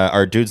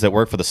that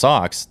work for the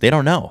Sox. They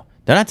don't know.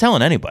 They're not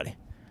telling anybody.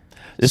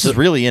 This is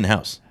really in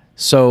house.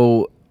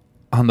 So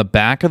on the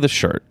back of the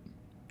shirt,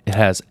 it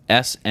has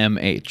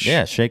SMH.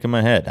 Yeah, shaking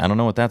my head. I don't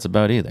know what that's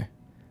about either.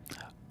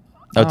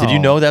 Oh, did you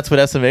know that's what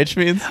SMH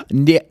means?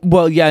 Yeah.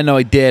 Well, yeah, no,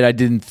 I did. I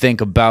didn't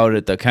think about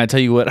it though. Can I tell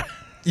you what? So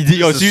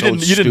you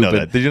didn't know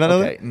that? Did you not know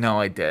that? No,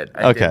 I did.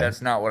 Okay. Did.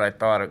 That's not what I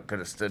thought it could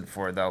have stood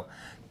for, though.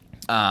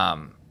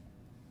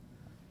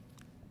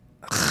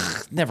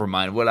 Never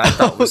mind. What I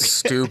thought was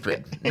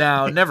stupid.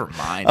 No, never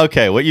mind.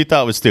 Okay, what you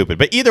thought was stupid.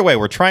 But either way,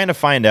 we're trying to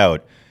find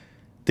out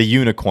the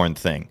unicorn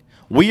thing.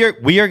 We are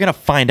going to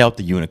find out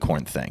the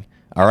unicorn thing.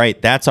 All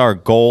right, that's our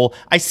goal.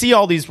 I see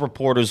all these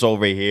reporters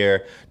over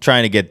here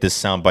trying to get this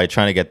soundbite,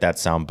 trying to get that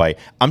soundbite.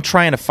 I'm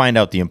trying to find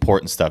out the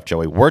important stuff,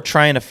 Joey. We're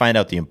trying to find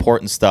out the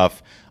important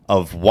stuff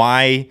of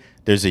why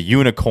there's a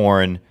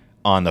unicorn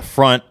on the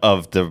front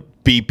of the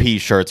BP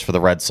shirts for the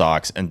Red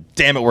Sox, and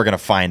damn it, we're going to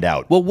find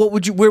out. Well, what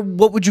would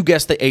you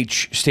guess the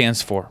H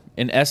stands for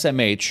in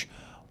SMH,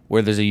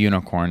 where there's a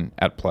unicorn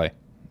at play?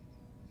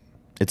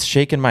 It's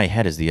shaking my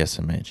head as the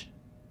SMH.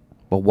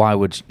 Well, why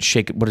would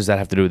shake? What does that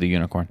have to do with the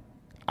unicorn?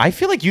 I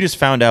feel like you just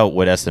found out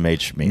what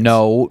SMH means.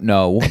 No.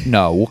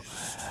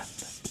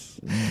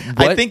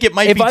 I think it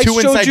might be two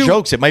inside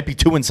jokes. It might be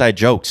two inside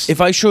jokes. If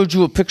I showed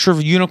you a picture of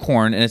a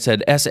unicorn and it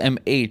said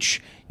SMH,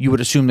 you would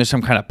assume there's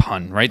some kind of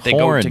pun, right? They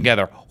Horn. go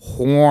together.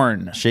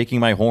 Horn. Shaking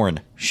my horn.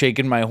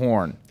 Shaking my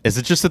horn. Is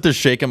it just that they're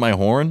shaking my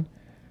horn?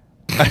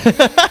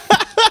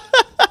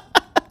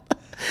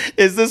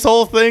 Is this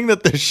whole thing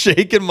that they're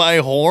shaking my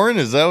horn?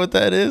 Is that what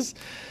that is?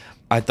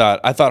 I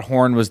thought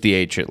horn was the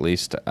H at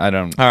least. I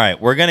don't. All right,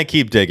 we're going to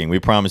keep digging. We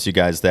promise you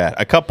guys that.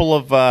 A couple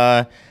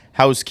of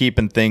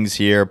housekeeping things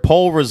here.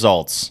 Poll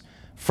results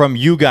from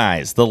you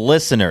guys, the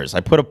listeners. I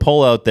put a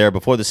poll out there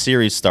before the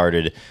series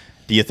started.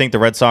 Do you think the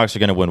Red Sox are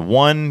going to win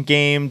 1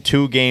 game,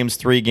 2 games,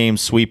 3 games,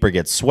 sweep, or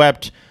get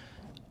swept?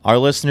 Our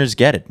listeners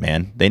get it,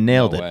 man. They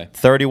nailed No way. it.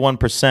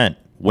 31%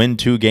 win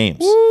 2 games.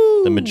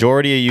 Woo! The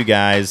majority of you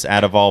guys,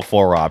 out of all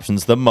 4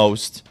 options, the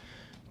most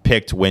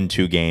picked win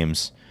 2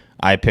 games.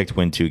 I picked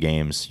win 2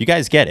 games. You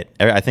guys get it.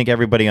 I think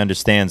everybody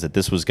understands that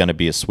this was going to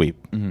be a sweep.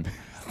 Mm-hmm.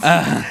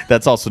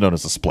 That's also known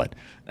as a split.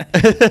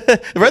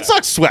 The Red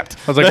Sox swept.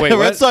 I was like, wait,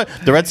 what?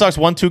 The Red Sox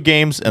won 2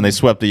 games and they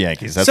swept the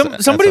Yankees.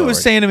 Somebody how it was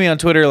works. saying to me on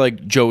Twitter,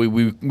 like, Joey,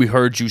 we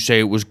heard you say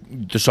it was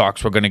the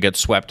Sox were going to get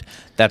swept.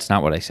 That's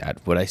not what I said.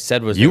 What I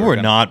said was You were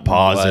not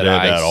positive But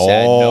I at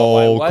said, all. No,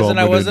 I wasn't.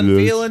 I wasn't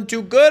Confident. feeling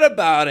too good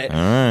about it. All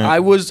right.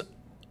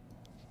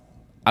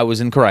 I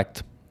was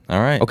incorrect. All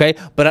right. Okay,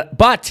 but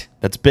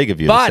That's big of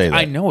you to say that.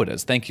 I know it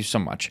is. Thank you so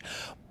much.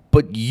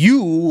 But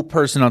you,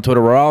 person on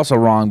Twitter, were also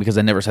wrong because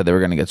I never said they were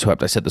going to get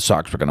swept. I said the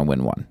Sox were going to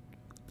win one.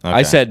 Okay.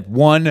 I said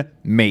one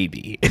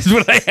maybe is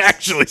what I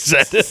actually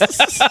said.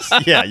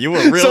 Yeah, you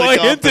were really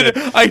confident.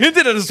 I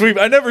hinted at a sweep.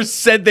 I never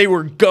said they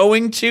were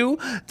going to,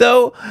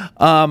 though.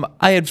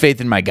 I had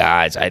faith in my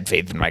guys.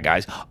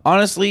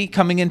 Honestly,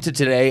 coming into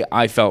today,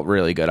 I felt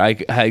really good. I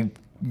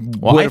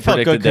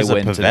felt good because of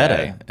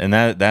Pivetta, and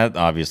that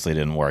obviously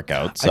didn't work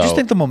out. So. I just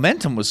think the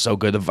momentum was so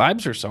good. The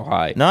vibes are so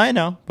high. No, I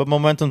know, but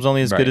momentum's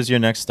only as good as your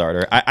next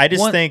starter. I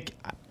just think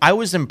I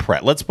was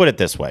impressed. Let's put it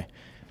this way.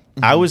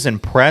 Mm-hmm. I was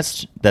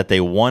impressed that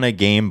they won a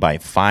game by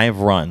 5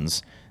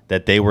 runs,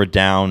 that they were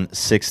down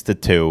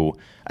 6-2,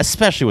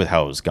 especially with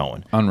how it was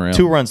going. Unreal.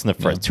 2 runs in the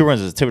first. 2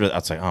 runs. I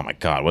was like, oh my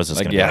God, what is this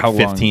going to be? Like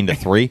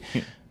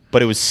 15-3?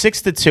 But it was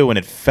 6-2, and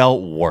it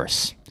felt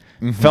worse.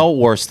 Mm-hmm. Felt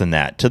worse than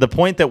that, to the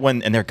point that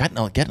they're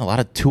getting a lot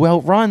of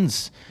 2-out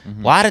runs.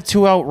 Mm-hmm. A lot of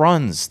 2-out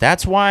runs.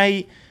 That's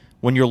why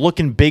when you're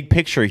looking big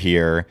picture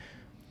here,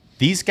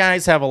 these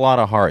guys have a lot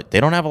of heart. They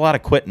don't have a lot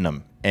of quit in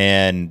them.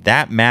 And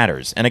that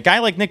matters. And a guy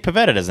like Nick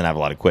Pivetta doesn't have a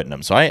lot of quit in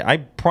him. So I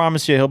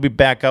promise you he'll be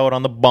back out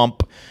on the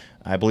bump.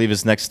 I believe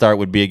his next start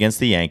would be against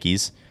the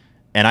Yankees.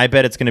 And I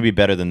bet it's going to be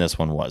better than this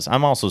one was.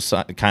 I'm also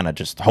kind of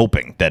just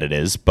hoping that it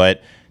is.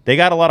 But they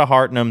got a lot of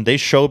heart in them. They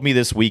showed me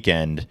this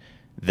weekend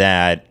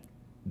that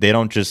they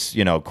don't just,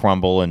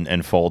 crumble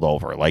and fold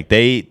over. Like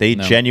they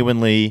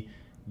genuinely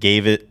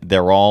gave it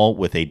their all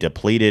with a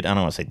depleted, I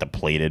don't want to say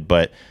depleted,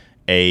 but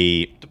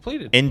a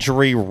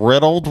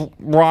injury-riddled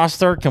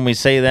roster. Can we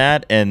say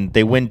that? And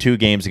they win 2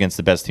 games against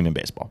the best team in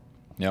baseball.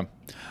 Yeah.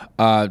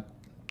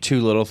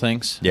 2 little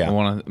things I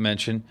want to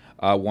mention.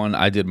 One,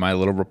 I did my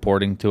little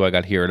reporting, too. I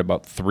got here at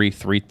about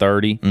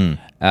 3:30.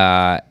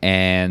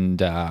 And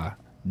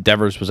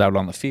Devers was out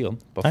on the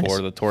field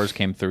before the Torres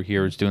came through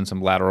here. He was doing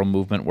some lateral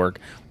movement work.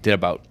 Did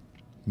about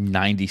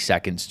 90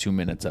 seconds, 2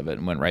 minutes of it,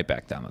 and went right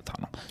back down the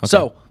tunnel. Okay.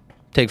 So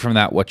take from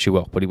that what you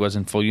will. But he was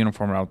in full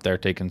uniform out there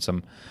taking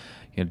some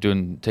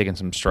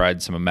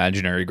strides, some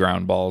imaginary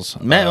ground balls.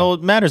 It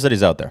matters that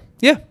he's out there.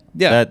 Yeah.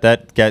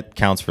 That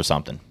counts for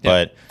something.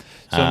 Yeah.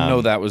 But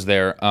know that was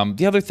there.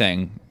 The other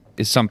thing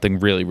is something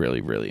really,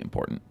 really, really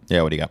important.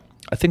 Yeah, what do you got?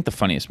 I think the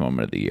funniest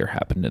moment of the year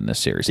happened in this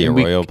series. The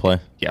Arroyo play?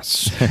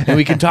 Yes. And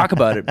we can talk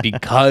about it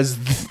because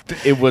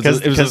it was a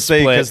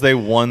split. Because they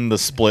won the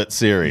split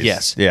series.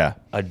 Yes. Yeah.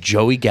 A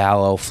Joey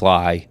Gallo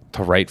fly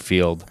to right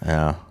field.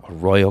 Yeah.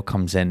 Arroyo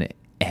comes in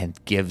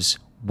and gives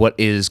what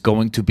is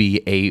going to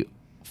be a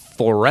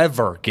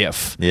forever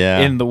gif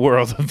in the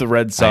world of the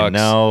Red Sox.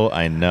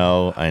 I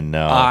know.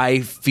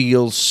 I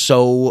feel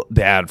so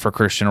bad for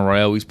Christian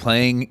Arroyo. He's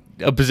playing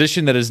a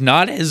position that is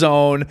not his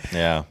own.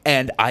 Yeah.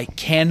 And I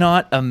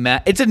cannot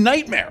imagine. It's a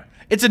nightmare.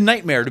 It's a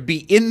nightmare to be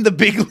in the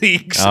big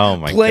leagues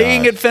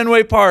playing at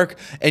Fenway Park,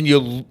 and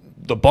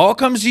the ball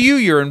comes to you,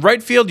 you're in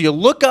right field, you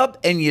look up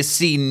and you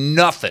see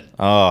nothing.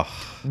 Oh.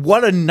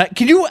 What a night.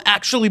 Can you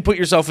actually put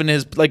yourself in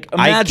his, imagine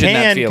that feeling?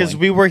 I can, because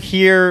we were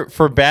here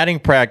for batting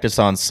practice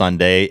on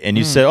Sunday, and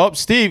you said, oh,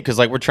 Steve, because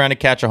we're trying to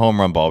catch a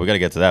home run ball. We got to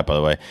get to that, by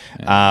the way.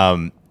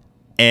 Yeah.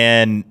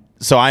 And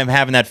so I'm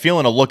having that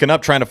feeling of looking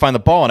up, trying to find the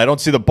ball, and I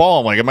don't see the ball.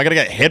 I'm like, am I going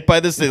to get hit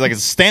by this thing? Like,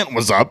 Stanton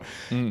was up.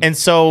 And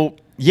so,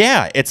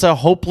 yeah, it's a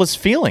hopeless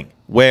feeling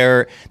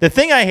where the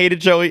thing I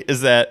hated, Joey,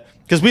 is that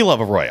because we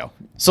love Arroyo.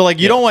 So,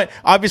 you don't want,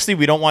 obviously,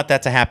 we don't want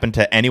that to happen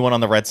to anyone on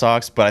the Red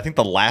Sox, but I think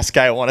the last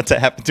guy I want it to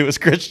happen to is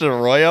Christian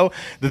Arroyo.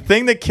 The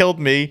thing that killed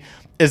me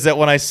is that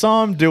when I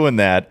saw him doing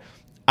that,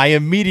 I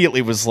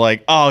immediately was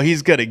like, oh,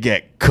 he's going to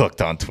get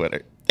cooked on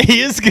Twitter.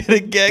 He is going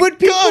to get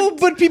cooked.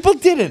 But people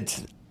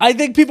didn't. I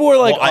think people were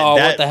like,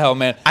 what the hell,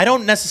 man? I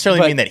don't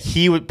necessarily mean that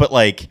he would, but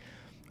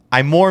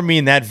I more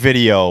mean that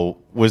video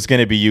was going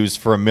to be used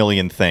for a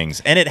million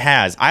things, and it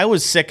has. I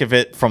was sick of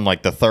it from the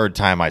 3rd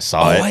time I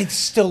saw it. I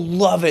still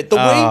love it.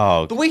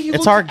 The way he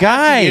it's our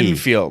guy at the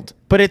infield.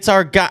 But it's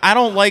our guy. I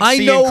don't like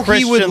seeing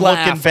Christian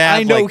looking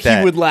bad. I know like that.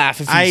 He would laugh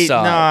if he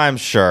saw it. No, I'm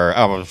sure.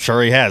 I'm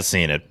sure he has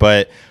seen it.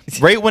 But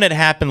right when it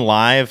happened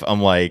live,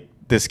 I'm like,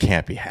 this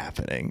can't be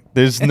happening.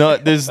 There's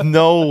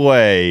no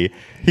way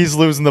he's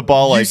losing the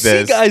ball like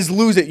this. You see guys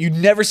lose it. You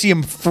never see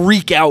him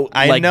freak out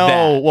I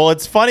know. That. Well,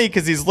 it's funny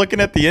because he's looking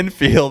at the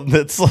infield and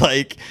it's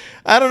like,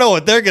 I don't know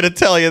what they're going to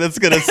tell you that's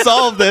going to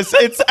solve this.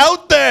 It's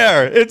out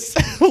there. It's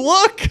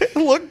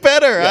look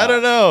better. Yeah. I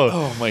don't know.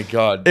 Oh my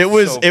God. It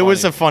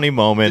was a funny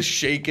moment. The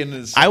shaking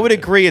is I would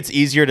agree it's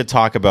easier to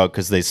talk about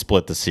because they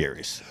split the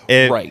series.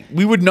 Right.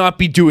 We would not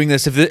be doing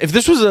this if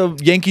this was a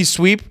Yankees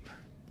sweep.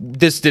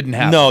 This didn't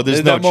happen. No,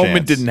 there's no chance. That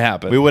moment didn't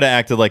happen. We would have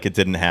acted like it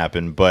didn't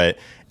happen, but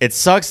it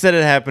sucks that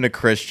it happened to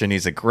Christian.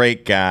 He's a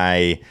great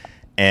guy,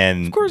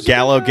 and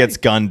Gallo gets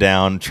gunned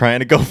down trying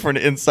to go for an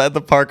inside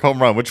the park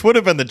home run, which would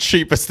have been the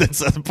cheapest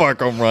inside the park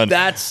home run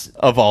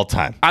of all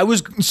time. I was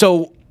gonna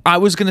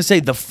say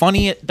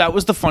that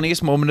was the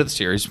funniest moment of the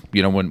series.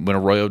 When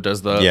Arroyo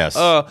does the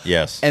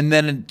yes, and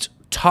then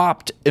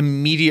topped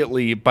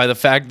immediately by the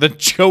fact that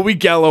Joey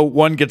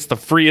Gallo gets the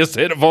freest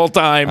hit of all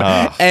time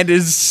and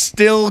is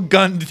still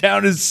gunned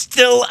down, is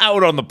still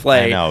out on the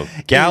play. I know.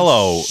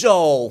 Gallo.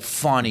 So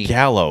funny.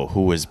 Gallo,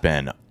 who has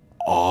been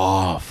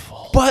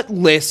awful. But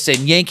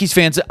listen, Yankees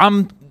fans,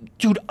 I'm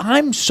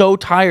so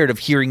tired of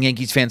hearing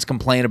Yankees fans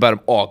complain about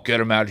him. Oh,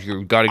 get him out of here.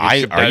 We got to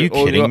get Are you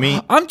kidding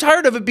me? I'm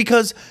tired of it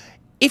because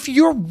if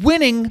you're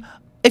winning,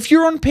 if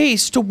you're on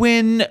pace to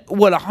win,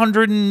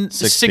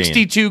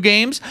 162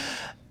 games,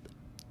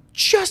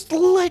 just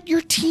let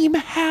your team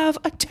have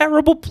a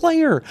terrible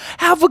player.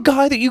 Have a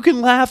guy that you can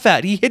laugh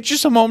at. He hits you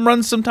some home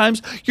runs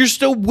sometimes. You're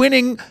still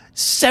winning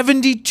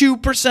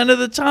 72% of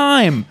the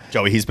time.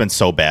 Joey, he's been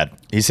so bad.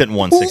 He's hitting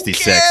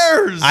 166. Who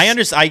cares? I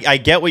understand. I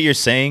get what you're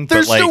saying.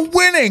 They're but like, still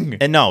winning.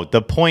 And no,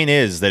 the point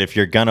is that if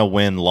you're going to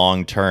win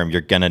long term,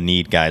 you're going to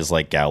need guys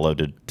like Gallo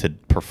to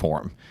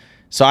perform.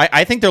 So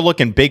I think they're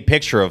looking big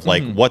picture of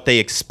like what they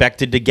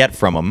expected to get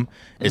from him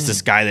is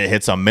this guy that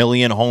hits 1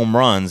 million home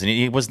runs, and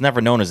he was never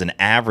known as an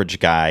average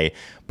guy.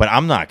 But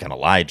I'm not going to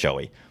lie,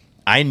 Joey.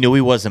 I knew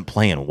he wasn't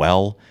playing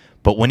well,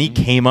 but when he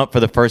came up for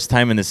the first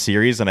time in the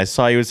series and I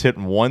saw he was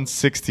hitting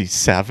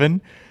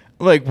 167,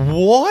 I'm like,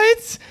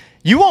 what?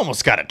 You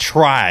almost got to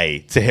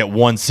try to hit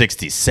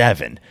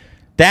 167.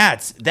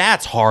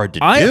 That's hard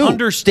to do. I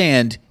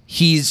understand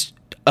he's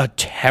a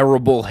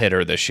terrible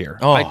hitter this year.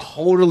 I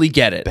totally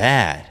get it.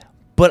 Bad.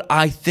 But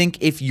I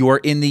think if you're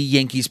in the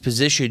Yankees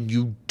position,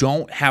 you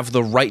don't have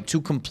the right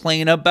to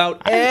complain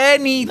about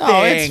anything.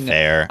 No, it's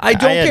fair. I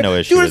don't had care. no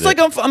issue Dude, it's with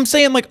like I'm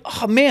saying, like,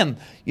 oh, man,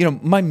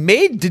 my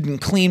maid didn't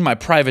clean my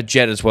private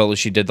jet as well as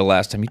she did the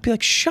last time. You'd be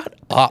like, shut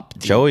up,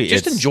 dude. Joey.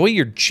 Just enjoy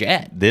your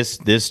jet. This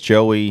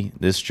Joey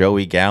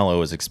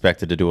Gallo is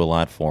expected to do a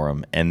lot for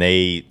him, and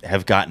they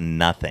have gotten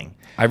nothing.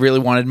 I really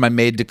wanted my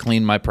maid to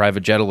clean my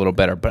private jet a little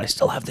better, but I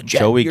still have the jet.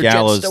 Joey Your jet's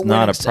Gallo's still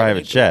not a winning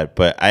private 70. jet,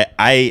 but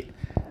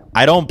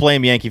I don't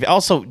blame Yankee.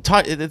 Also,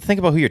 think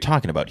about who you're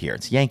talking about here.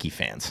 It's Yankee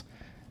fans.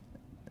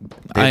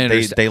 I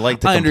understand. They like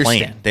to I complain.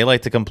 understand. They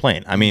like to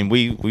complain. I mean,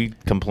 we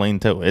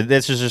complain too.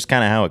 This is just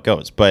kind of how it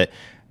goes. But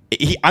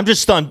I'm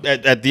just stunned.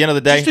 At the end of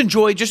the day,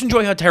 just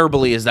enjoy how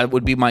terrible he is. That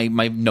would be my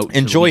note.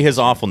 enjoy his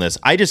awfulness.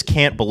 I just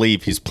can't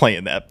believe he's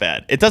playing that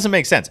bad. It doesn't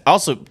make sense.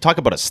 Also, talk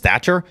about a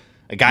stature.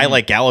 A guy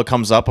like Gallo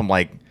comes up. I'm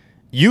like,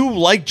 you,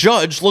 like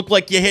Judge, look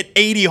like you hit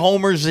 80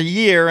 homers a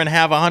year and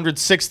have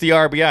 160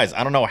 RBIs.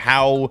 I don't know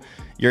how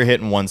you're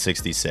hitting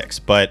 166.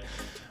 But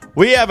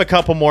we have a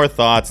couple more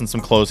thoughts and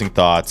some closing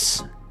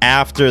thoughts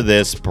after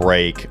this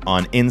break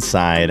on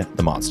Inside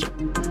the Monster.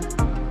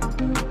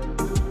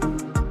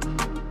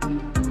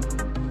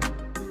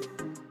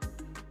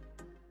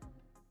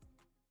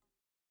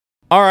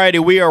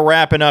 Alrighty, we are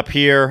wrapping up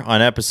here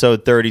on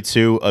episode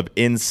 32 of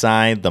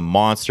Inside the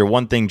Monster.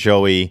 One thing,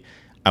 Joey,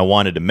 I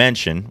wanted to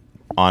mention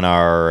on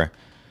our,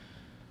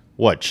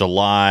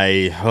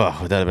 July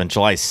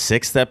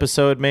 6th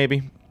episode,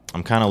 maybe?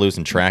 I'm kind of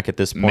losing track at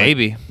this point.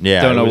 Maybe.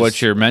 Yeah. Don't know what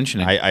you're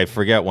mentioning. I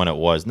forget when it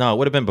was. No, it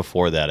would have been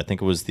before that. I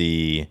think it was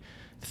the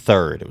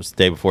 3rd. It was the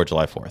day before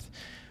July 4th.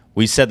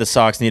 We said the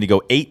Sox need to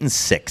go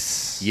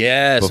 8-6.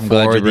 Yes, I'm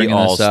glad before you're the bringing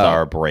this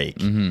All-Star up. break.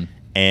 Mm-hmm.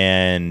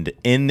 And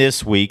in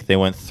this week, they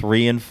went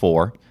 3-4.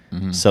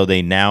 Mm-hmm. So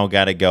they now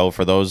got to go,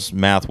 for those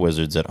math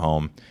wizards at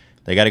home,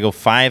 they got to go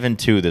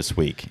 5-2 this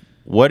week.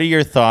 What are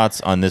your thoughts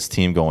on this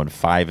team going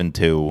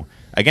 5-2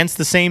 against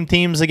the same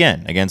teams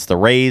again? Against the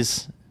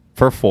Rays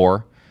for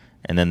 4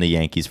 and then the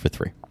Yankees for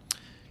 3.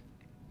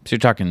 So you're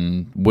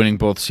talking winning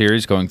both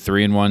series, going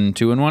 3-1,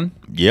 2-1?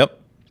 Yep.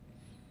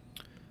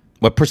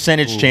 What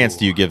percentage chance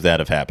do you give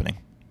that of happening?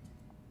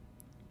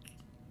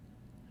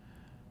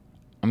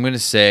 I'm going to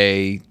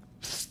say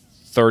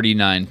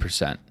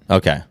 39%.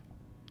 Okay.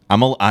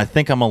 I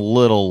think I'm a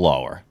little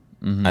lower.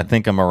 Mm-hmm. I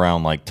think I'm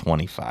around like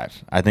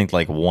 25. I think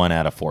like 1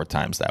 out of 4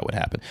 times that would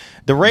happen.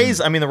 The Rays,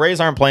 the Rays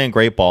aren't playing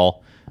great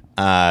ball.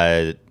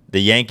 The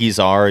Yankees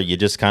are. You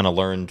just kind of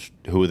learned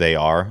who they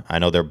are. I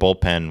know their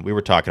bullpen, we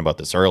were talking about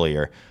this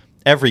earlier.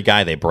 Every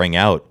guy they bring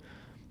out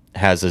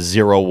has a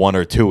 0, 1,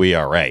 or 2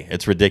 ERA.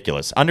 It's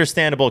ridiculous.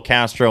 Understandable,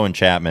 Castro and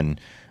Chapman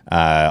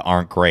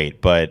aren't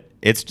great, but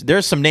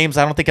there's some names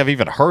I don't think I've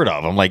even heard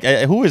of. I'm like,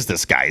 who is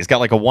this guy? He's got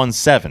like a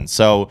 1.7.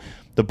 So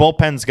the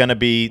bullpen's going to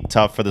be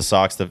tough for the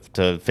Sox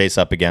to face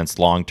up against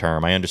long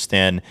term. I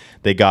understand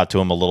they got to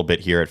him a little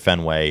bit here at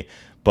Fenway,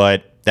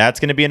 but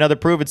that's going to be another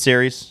prove-it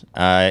series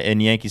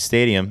in Yankee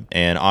Stadium,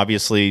 and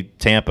obviously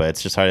Tampa.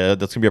 It's just hard. That's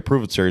going to be a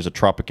prove-it series at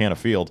Tropicana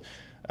Field.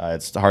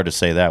 It's hard to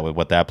say that with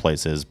what that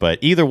place is, but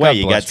either way,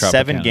 you got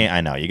 7 games. I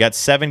know you got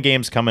 7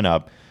 games coming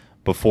up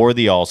before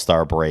the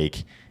All-Star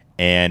break,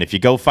 and if you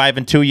go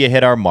 5-2, you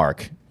hit our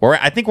mark.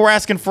 I think we're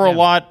asking for a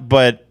lot,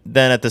 but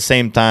then at the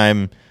same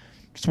time,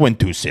 just win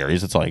 2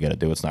 series. That's all you got to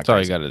do. It's not. That's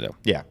all you got to do.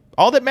 Yeah,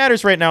 all that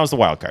matters right now is the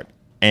wild card,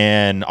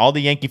 and all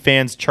the Yankee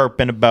fans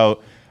chirping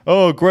about,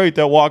 oh, great,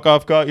 that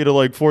walk-off got you to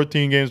like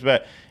 14 games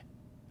back.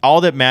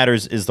 All that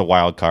matters is the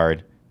wild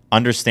card.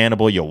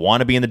 Understandable, you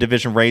want to be in the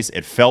division race.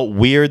 It felt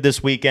weird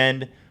this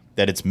weekend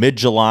that it's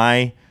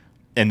mid-July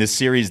and this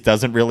series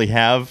doesn't really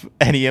have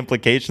any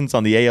implications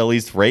on the AL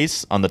East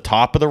race, on the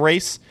top of the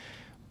race,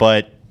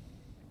 but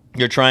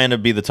you're trying to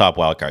be the top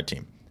wild card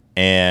team.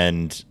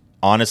 And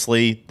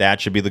honestly, that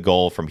should be the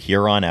goal from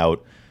here on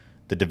out.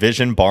 The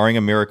division, barring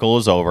a miracle,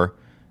 is over,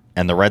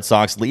 and the Red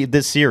Sox lead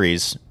this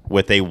series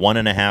with a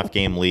 1.5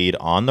 game lead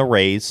on the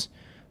Rays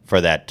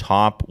for that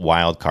top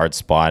wild card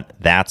spot.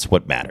 That's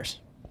what matters.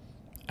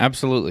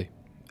 Absolutely.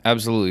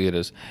 Absolutely it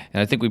is.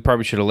 And I think we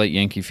probably should have let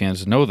Yankee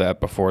fans know that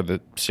before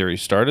the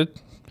series started.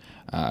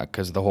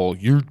 Because the whole,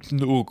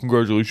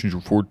 congratulations,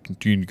 you're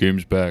 14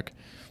 games back.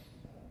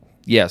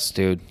 Yes,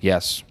 dude.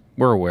 Yes.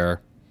 We're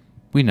aware.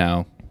 We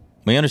know.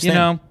 We understand. You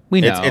know,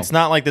 we know. It's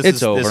not like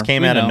this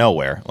came out of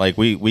nowhere. Like,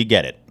 we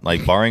get it.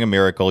 Like, barring a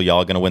miracle,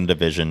 y'all going to win the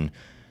division.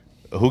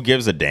 Who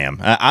gives a damn?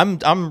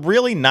 I'm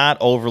really not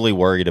overly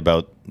worried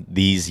about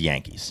these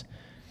Yankees.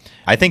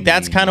 I think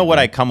that's kind of what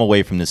I come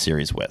away from this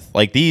series with.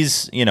 Like,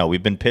 these,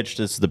 we've been pitched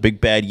as the big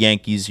bad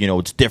Yankees.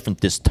 It's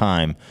different this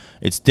time.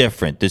 It's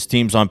different. This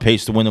team's on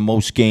pace to win the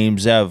most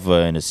games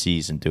ever in a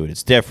season, dude.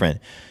 It's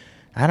different.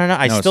 I don't know.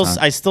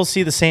 I still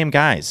see the same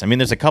guys. I mean,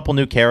 there's a couple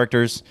new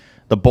characters.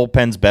 The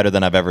bullpen's better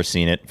than I've ever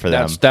seen it for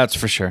them. That's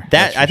for sure.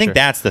 I think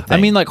that's the thing.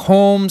 I mean, like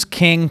Holmes,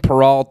 King,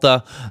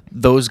 Peralta,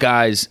 those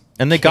guys.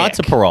 And they got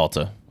to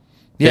Peralta.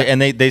 Yeah. And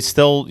they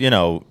still,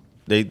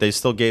 they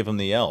still gave him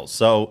the L.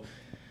 So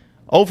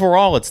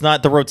overall, it's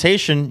not the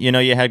rotation.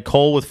 You had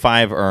Cole with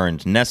 5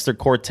 earned, Nestor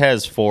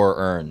Cortez 4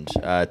 earned,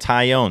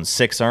 Tyone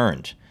 6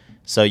 earned.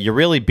 So you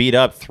really beat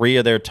up 3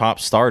 of their top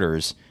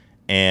starters,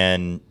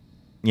 and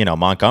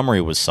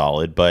Montgomery was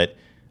solid, but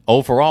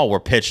overall we're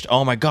pitched,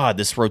 oh my God,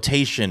 this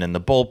rotation and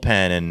the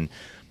bullpen, and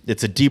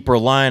it's a deeper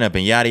lineup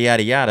and yada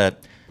yada yada.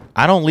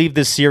 I don't leave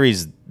this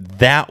series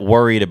that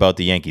worried about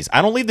the Yankees.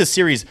 I don't leave this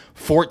series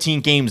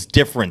 14 games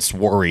difference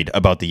worried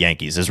about the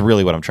Yankees is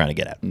really what I'm trying to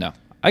get at. No,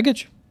 I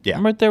get you. Yeah.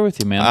 I'm right there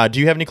with you, man. Do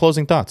you have any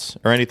closing thoughts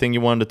or anything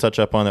you wanted to touch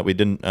up on that we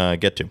didn't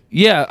get to?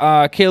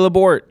 Yeah, Caleb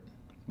Ort.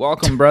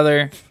 Welcome,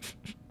 brother.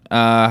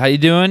 How you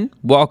doing?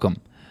 Welcome.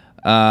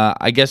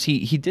 I guess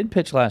he did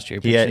pitch last year.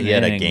 He had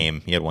a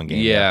game. He had one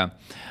game. Yeah.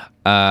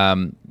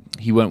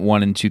 He went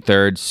 1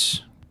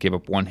 2/3, gave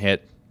up 1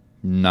 hit,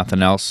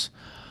 nothing else.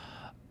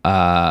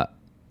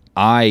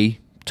 I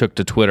took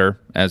to Twitter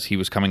as he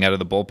was coming out of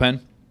the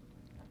bullpen.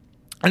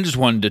 I just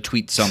wanted to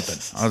tweet something.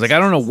 I was like, I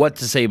don't know what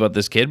to say about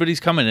this kid, but he's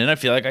coming in. I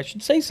feel like I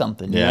should say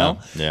something, you know?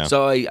 Yeah.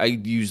 So I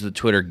used the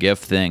Twitter GIF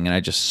thing, and I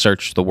just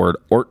searched the word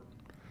Ort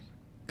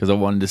because I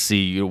wanted to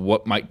see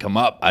what might come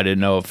up. I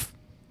didn't know if,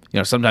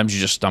 sometimes you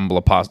just stumble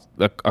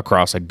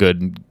across a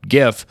good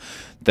GIF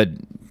that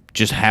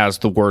just has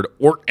the word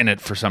Ort in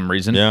it for some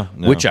reason,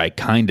 which I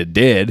kind of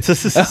did.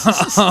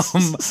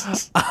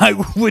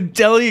 I would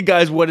tell you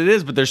guys what it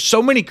is, but there's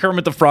so many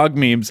Kermit the Frog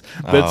memes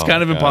that it's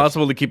kind of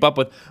impossible to keep up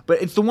with.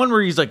 But it's the one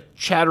where he's like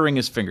chattering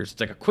his fingers.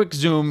 It's like a quick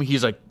zoom.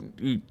 He's like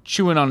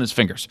chewing on his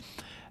fingers.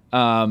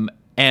 And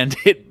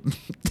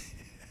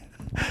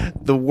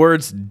the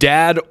words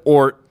Dad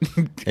Ort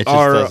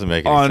are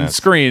on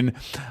screen.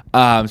 So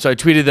I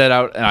tweeted that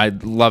out, and I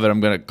love it. I'm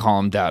going to call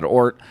him Dad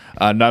Ort.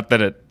 Not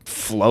that it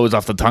flows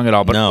off the tongue at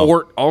all, but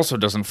Ort also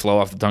doesn't flow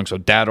off the tongue, so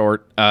Dad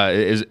Ort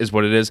is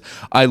what it is.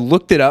 I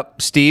looked it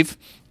up, Steve.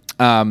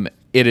 It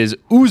is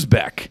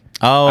Uzbek.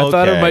 Oh, I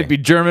thought it might be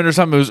German or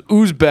something. It was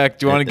Uzbek.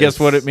 Do you want to guess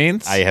what it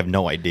means? I have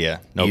no idea.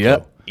 No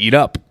clue. Eat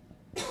up.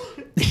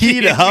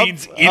 Eat up?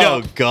 Means eat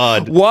up. Oh,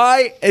 God.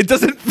 Why? It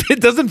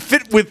doesn't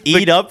fit with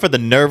eat up for the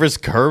nervous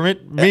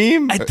Kermit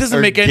meme? It doesn't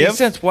make any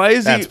sense. Why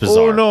is that's he?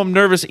 Bizarre. Oh, no, I'm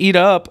nervous. Eat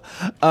up.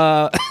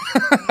 I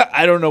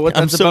don't know what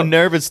that's about. I'm so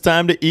nervous.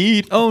 Time to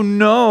eat. Oh,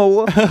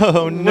 no.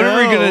 Oh, no. What are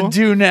we going to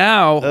do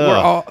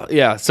now?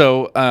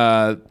 So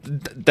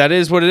that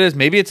is what it is.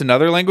 Maybe it's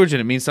another language and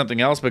it means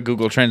something else, but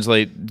Google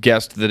Translate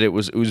guessed that it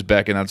was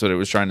Uzbek, and that's what it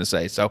was trying to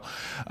say. So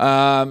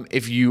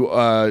if you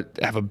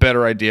have a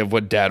better idea of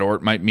what Dad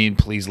Ort might mean,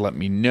 please let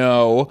me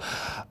know.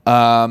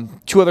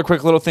 2 other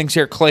quick little things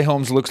here. Clay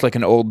Holmes looks like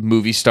an old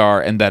movie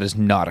star, and that is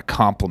not a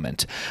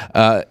compliment.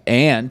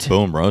 And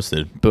boom,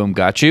 roasted. Boom,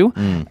 got you.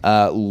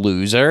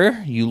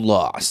 Loser, you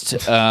lost.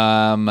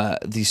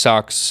 The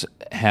Sox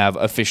have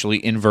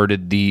officially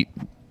inverted the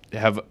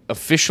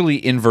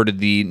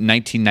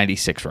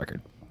 1996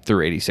 record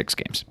through 86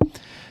 games.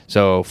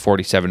 So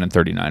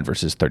 47-39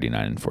 versus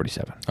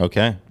 39-47.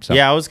 Okay. So,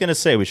 I was gonna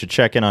say we should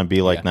check in on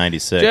Be Like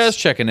 96. Just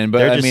checking in, but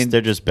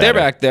they're just better. They're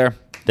back there.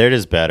 They're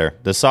just better.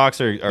 The Sox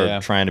are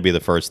trying to be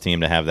the first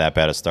team to have that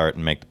bad a start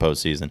and make the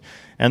postseason,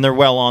 and they're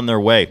well on their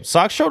way.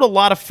 Sox showed a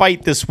lot of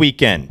fight this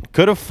weekend.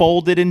 Could have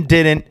folded and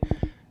didn't.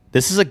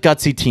 This is a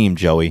gutsy team,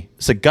 Joey.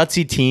 It's a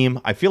gutsy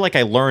team. I feel like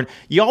I learned.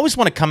 You always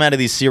want to come out of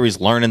these series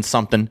learning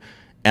something,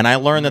 and I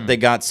learned that they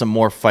got some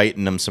more fight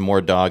in them, some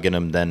more dog in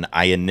them than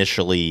I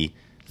initially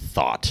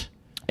thought.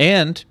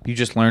 And you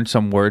just learned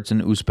some words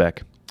in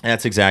Uzbek.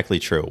 That's exactly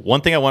true.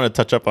 One thing I want to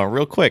touch up on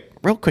real quick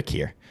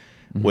here,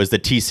 was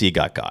that TC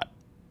got got.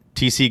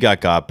 TC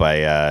got got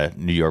by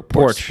New York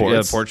Port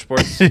Sports. Yeah, Port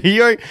Sports.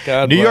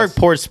 New York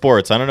Port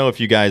Sports. I don't know if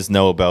you guys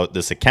know about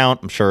this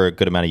account. I'm sure a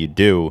good amount of you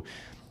do.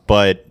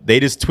 But they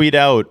just tweet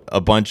out a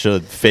bunch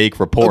of fake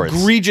reports.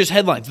 Egregious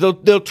headlines.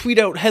 They'll tweet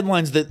out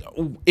headlines that,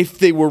 if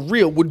they were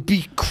real, would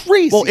be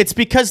crazy. Well, it's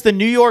because the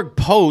New York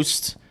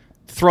Post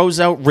throws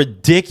out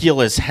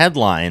ridiculous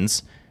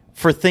headlines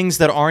for things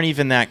that aren't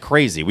even that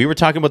crazy. We were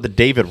talking about the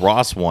David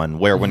Ross one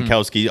where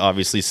Winkowski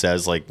obviously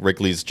says, like,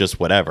 Wrigley's just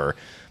whatever.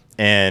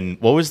 And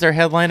what was their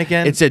headline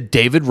again? It said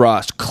David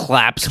Ross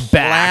claps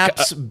back.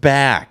 Claps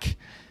back.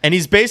 And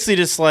he's basically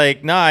just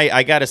like, no,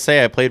 I got to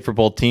say, I played for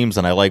both teams,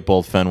 and I like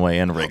both Fenway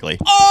and Wrigley.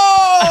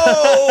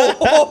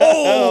 Oh!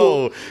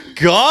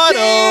 Got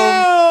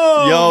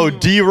him! Yo,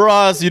 D.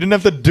 Ross, you didn't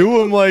have to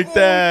do him like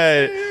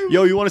that.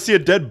 Yo, you want to see a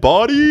dead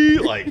body?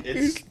 Like,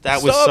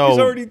 that was so... He's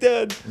already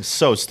dead.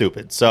 So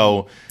stupid.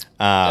 So,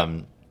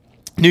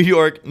 New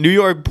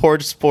York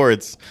Porch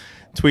Sports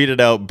tweeted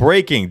out,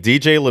 breaking,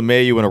 DJ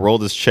LeMahieu and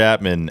Aroldis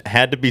Chapman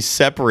had to be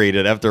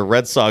separated after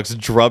Red Sox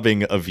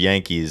drubbing of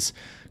Yankees.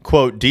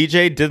 Quote,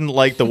 DJ didn't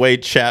like the way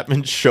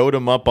Chapman showed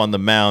him up on the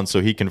mound, so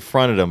he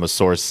confronted him, a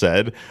source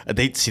said.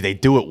 They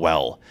do it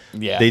well.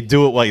 Yeah. They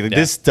do it well.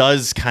 This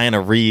does kind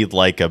of read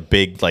like a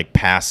big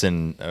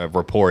passing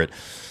report.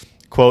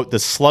 Quote, the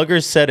slugger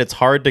said it's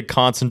hard to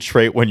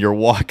concentrate when you're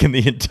walking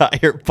the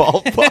entire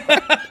ballpark.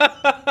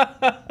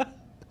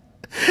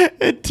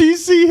 And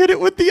TC hit it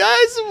with the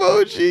eyes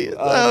emoji.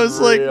 I was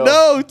like,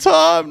 no,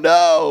 Tom,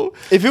 no.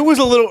 If it was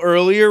a little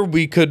earlier,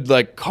 we could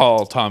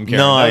call Tom Caron.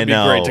 No, That'd I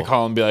know. be great to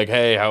call and be like,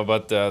 hey, how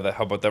about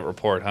that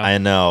report, huh? I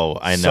know.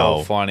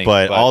 So funny.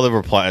 But all the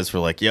replies were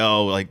like,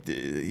 yo,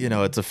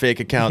 it's a fake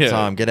account,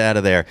 Tom. Get out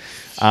of there.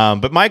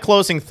 But my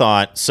closing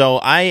thought,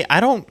 so I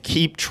don't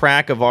keep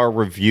track of our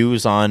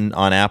reviews on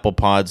Apple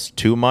Pods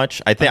too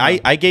much. I think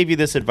I gave you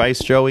this advice,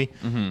 Joey,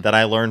 that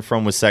I learned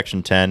from with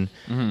Section 10,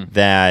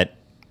 that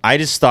I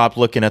just stopped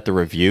looking at the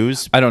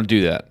reviews. I don't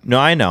do that. No,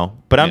 I know.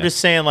 But I'm just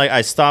saying,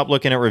 I stopped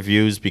looking at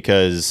reviews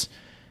because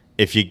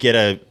if you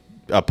get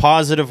a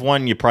positive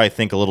one, you probably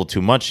think a little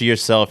too much of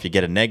yourself. You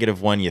get a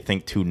negative one, you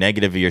think too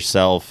negative of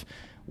yourself,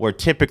 where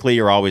typically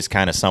you're always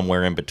kind of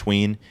somewhere in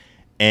between.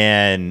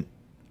 And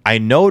I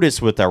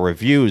noticed with our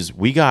reviews,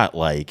 we had,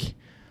 I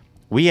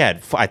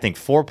think,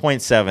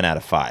 4.7 out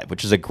of 5,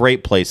 which is a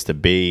great place to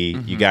be.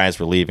 You guys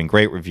were leaving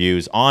great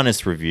reviews,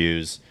 honest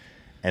reviews.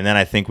 And then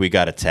I think we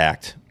got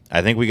attacked.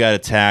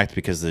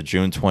 Because of the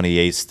June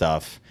 28th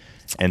stuff,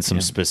 and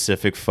some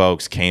specific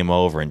folks came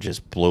over and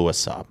just blew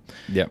us up.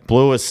 Yeah.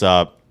 Blew us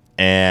up.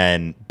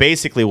 And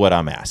basically what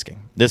I'm asking,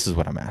 this is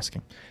what I'm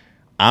asking.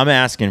 I'm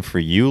asking for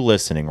you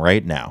listening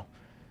right now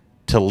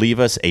to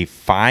leave us a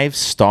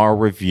 5-star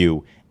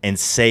review and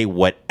say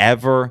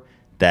whatever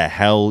the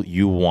hell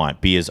you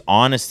want. Be as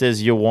honest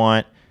as you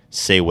want.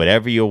 Say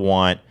whatever you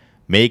want.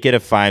 Make it a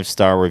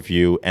 5-star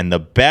review. And the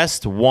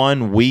best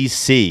one we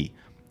see,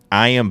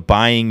 I am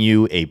buying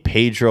you a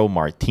Pedro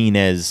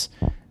Martinez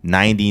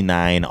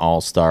 99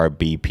 All-Star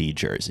BP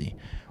jersey.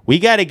 We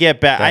got to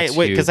get back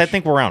because I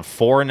think we're around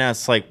 4, and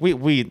that's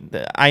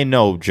I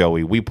know,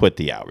 Joey, we put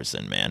the hours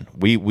in, man.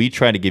 We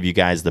try to give you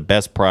guys the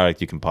best product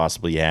you can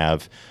possibly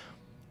have,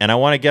 and I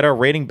want to get our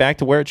rating back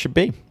to where it should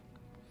be.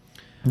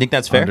 You think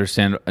that's fair?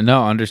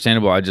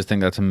 Understandable. I just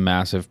think that's a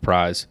massive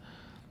prize.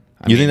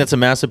 You think that's a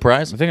massive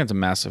prize? I think it's a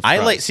massive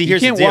prize.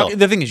 Here's the deal.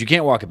 The thing is, you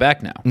can't walk it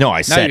back now. No,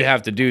 I said now you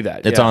have to do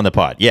that. It's on the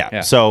pod. Yeah.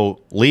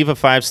 So leave a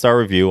 5-star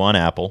review on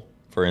Apple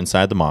for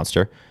Inside the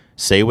Monster.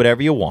 Say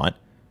whatever you want,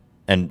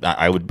 and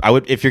I would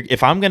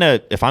if I'm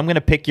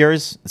gonna pick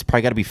yours, it's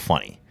probably got to be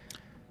funny.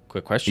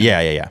 Quick question.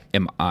 Yeah.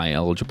 Am I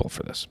eligible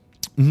for this?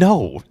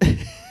 No.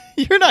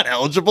 You're not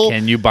eligible.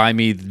 Can you buy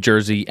me the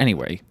jersey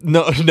anyway?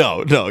 No.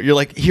 You're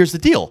like, here's the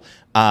deal.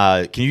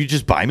 Can you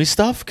just buy me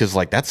stuff? Because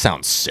that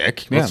sounds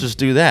sick. Let's just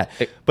do that.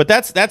 But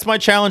that's my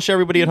challenge to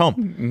everybody at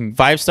home.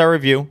 5-star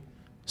review.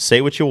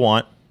 Say what you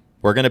want.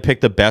 We're gonna pick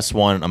the best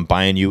one. I'm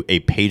buying you a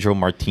Pedro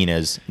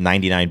Martinez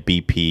 99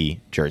 BP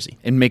jersey.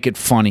 And make it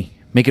funny.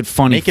 Make it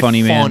funny,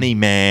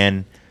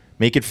 man.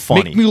 Make it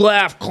funny. Make me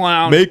laugh,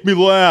 clown. Make me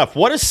laugh.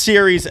 What a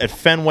series at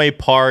Fenway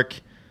Park.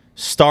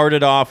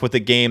 Started off with a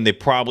game they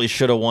probably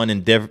should have won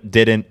and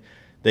didn't.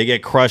 They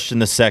get crushed in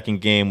the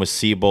second game with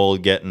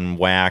Seabold getting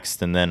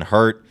waxed and then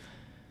hurt.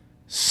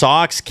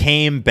 Sox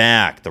came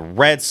back. The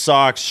Red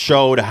Sox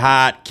showed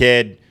hot,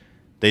 kid.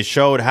 They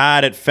showed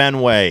hot at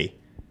Fenway.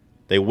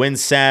 They win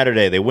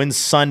Saturday. They win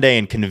Sunday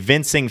in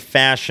convincing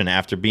fashion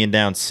after being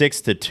down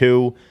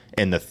 6-2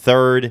 in the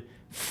third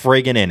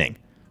friggin' inning.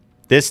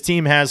 This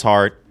team has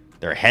heart.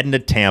 They're heading to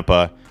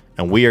Tampa,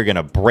 and we are going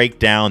to break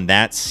down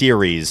that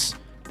series.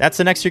 That's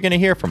the next you're going to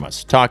hear from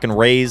us. Talking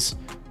Rays,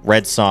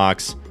 Red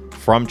Sox,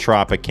 from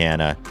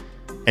Tropicana.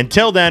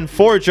 Until then,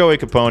 for Joey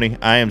Capone,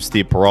 I am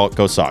Steve Peralt.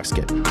 Go Sox,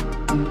 kid.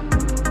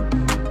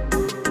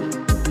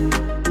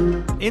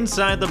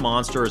 Inside the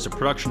Monster is a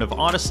production of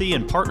Odyssey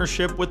in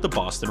partnership with the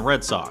Boston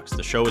Red Sox.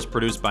 The show is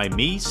produced by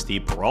me,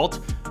 Steve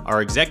Peralt.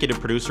 Our executive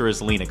producer is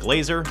Lena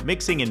Glazer.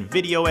 Mixing and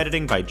video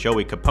editing by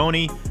Joey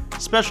Capone.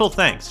 Special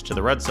thanks to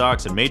the Red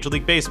Sox and Major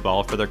League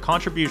Baseball for their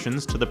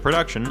contributions to the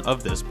production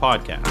of this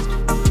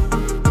podcast.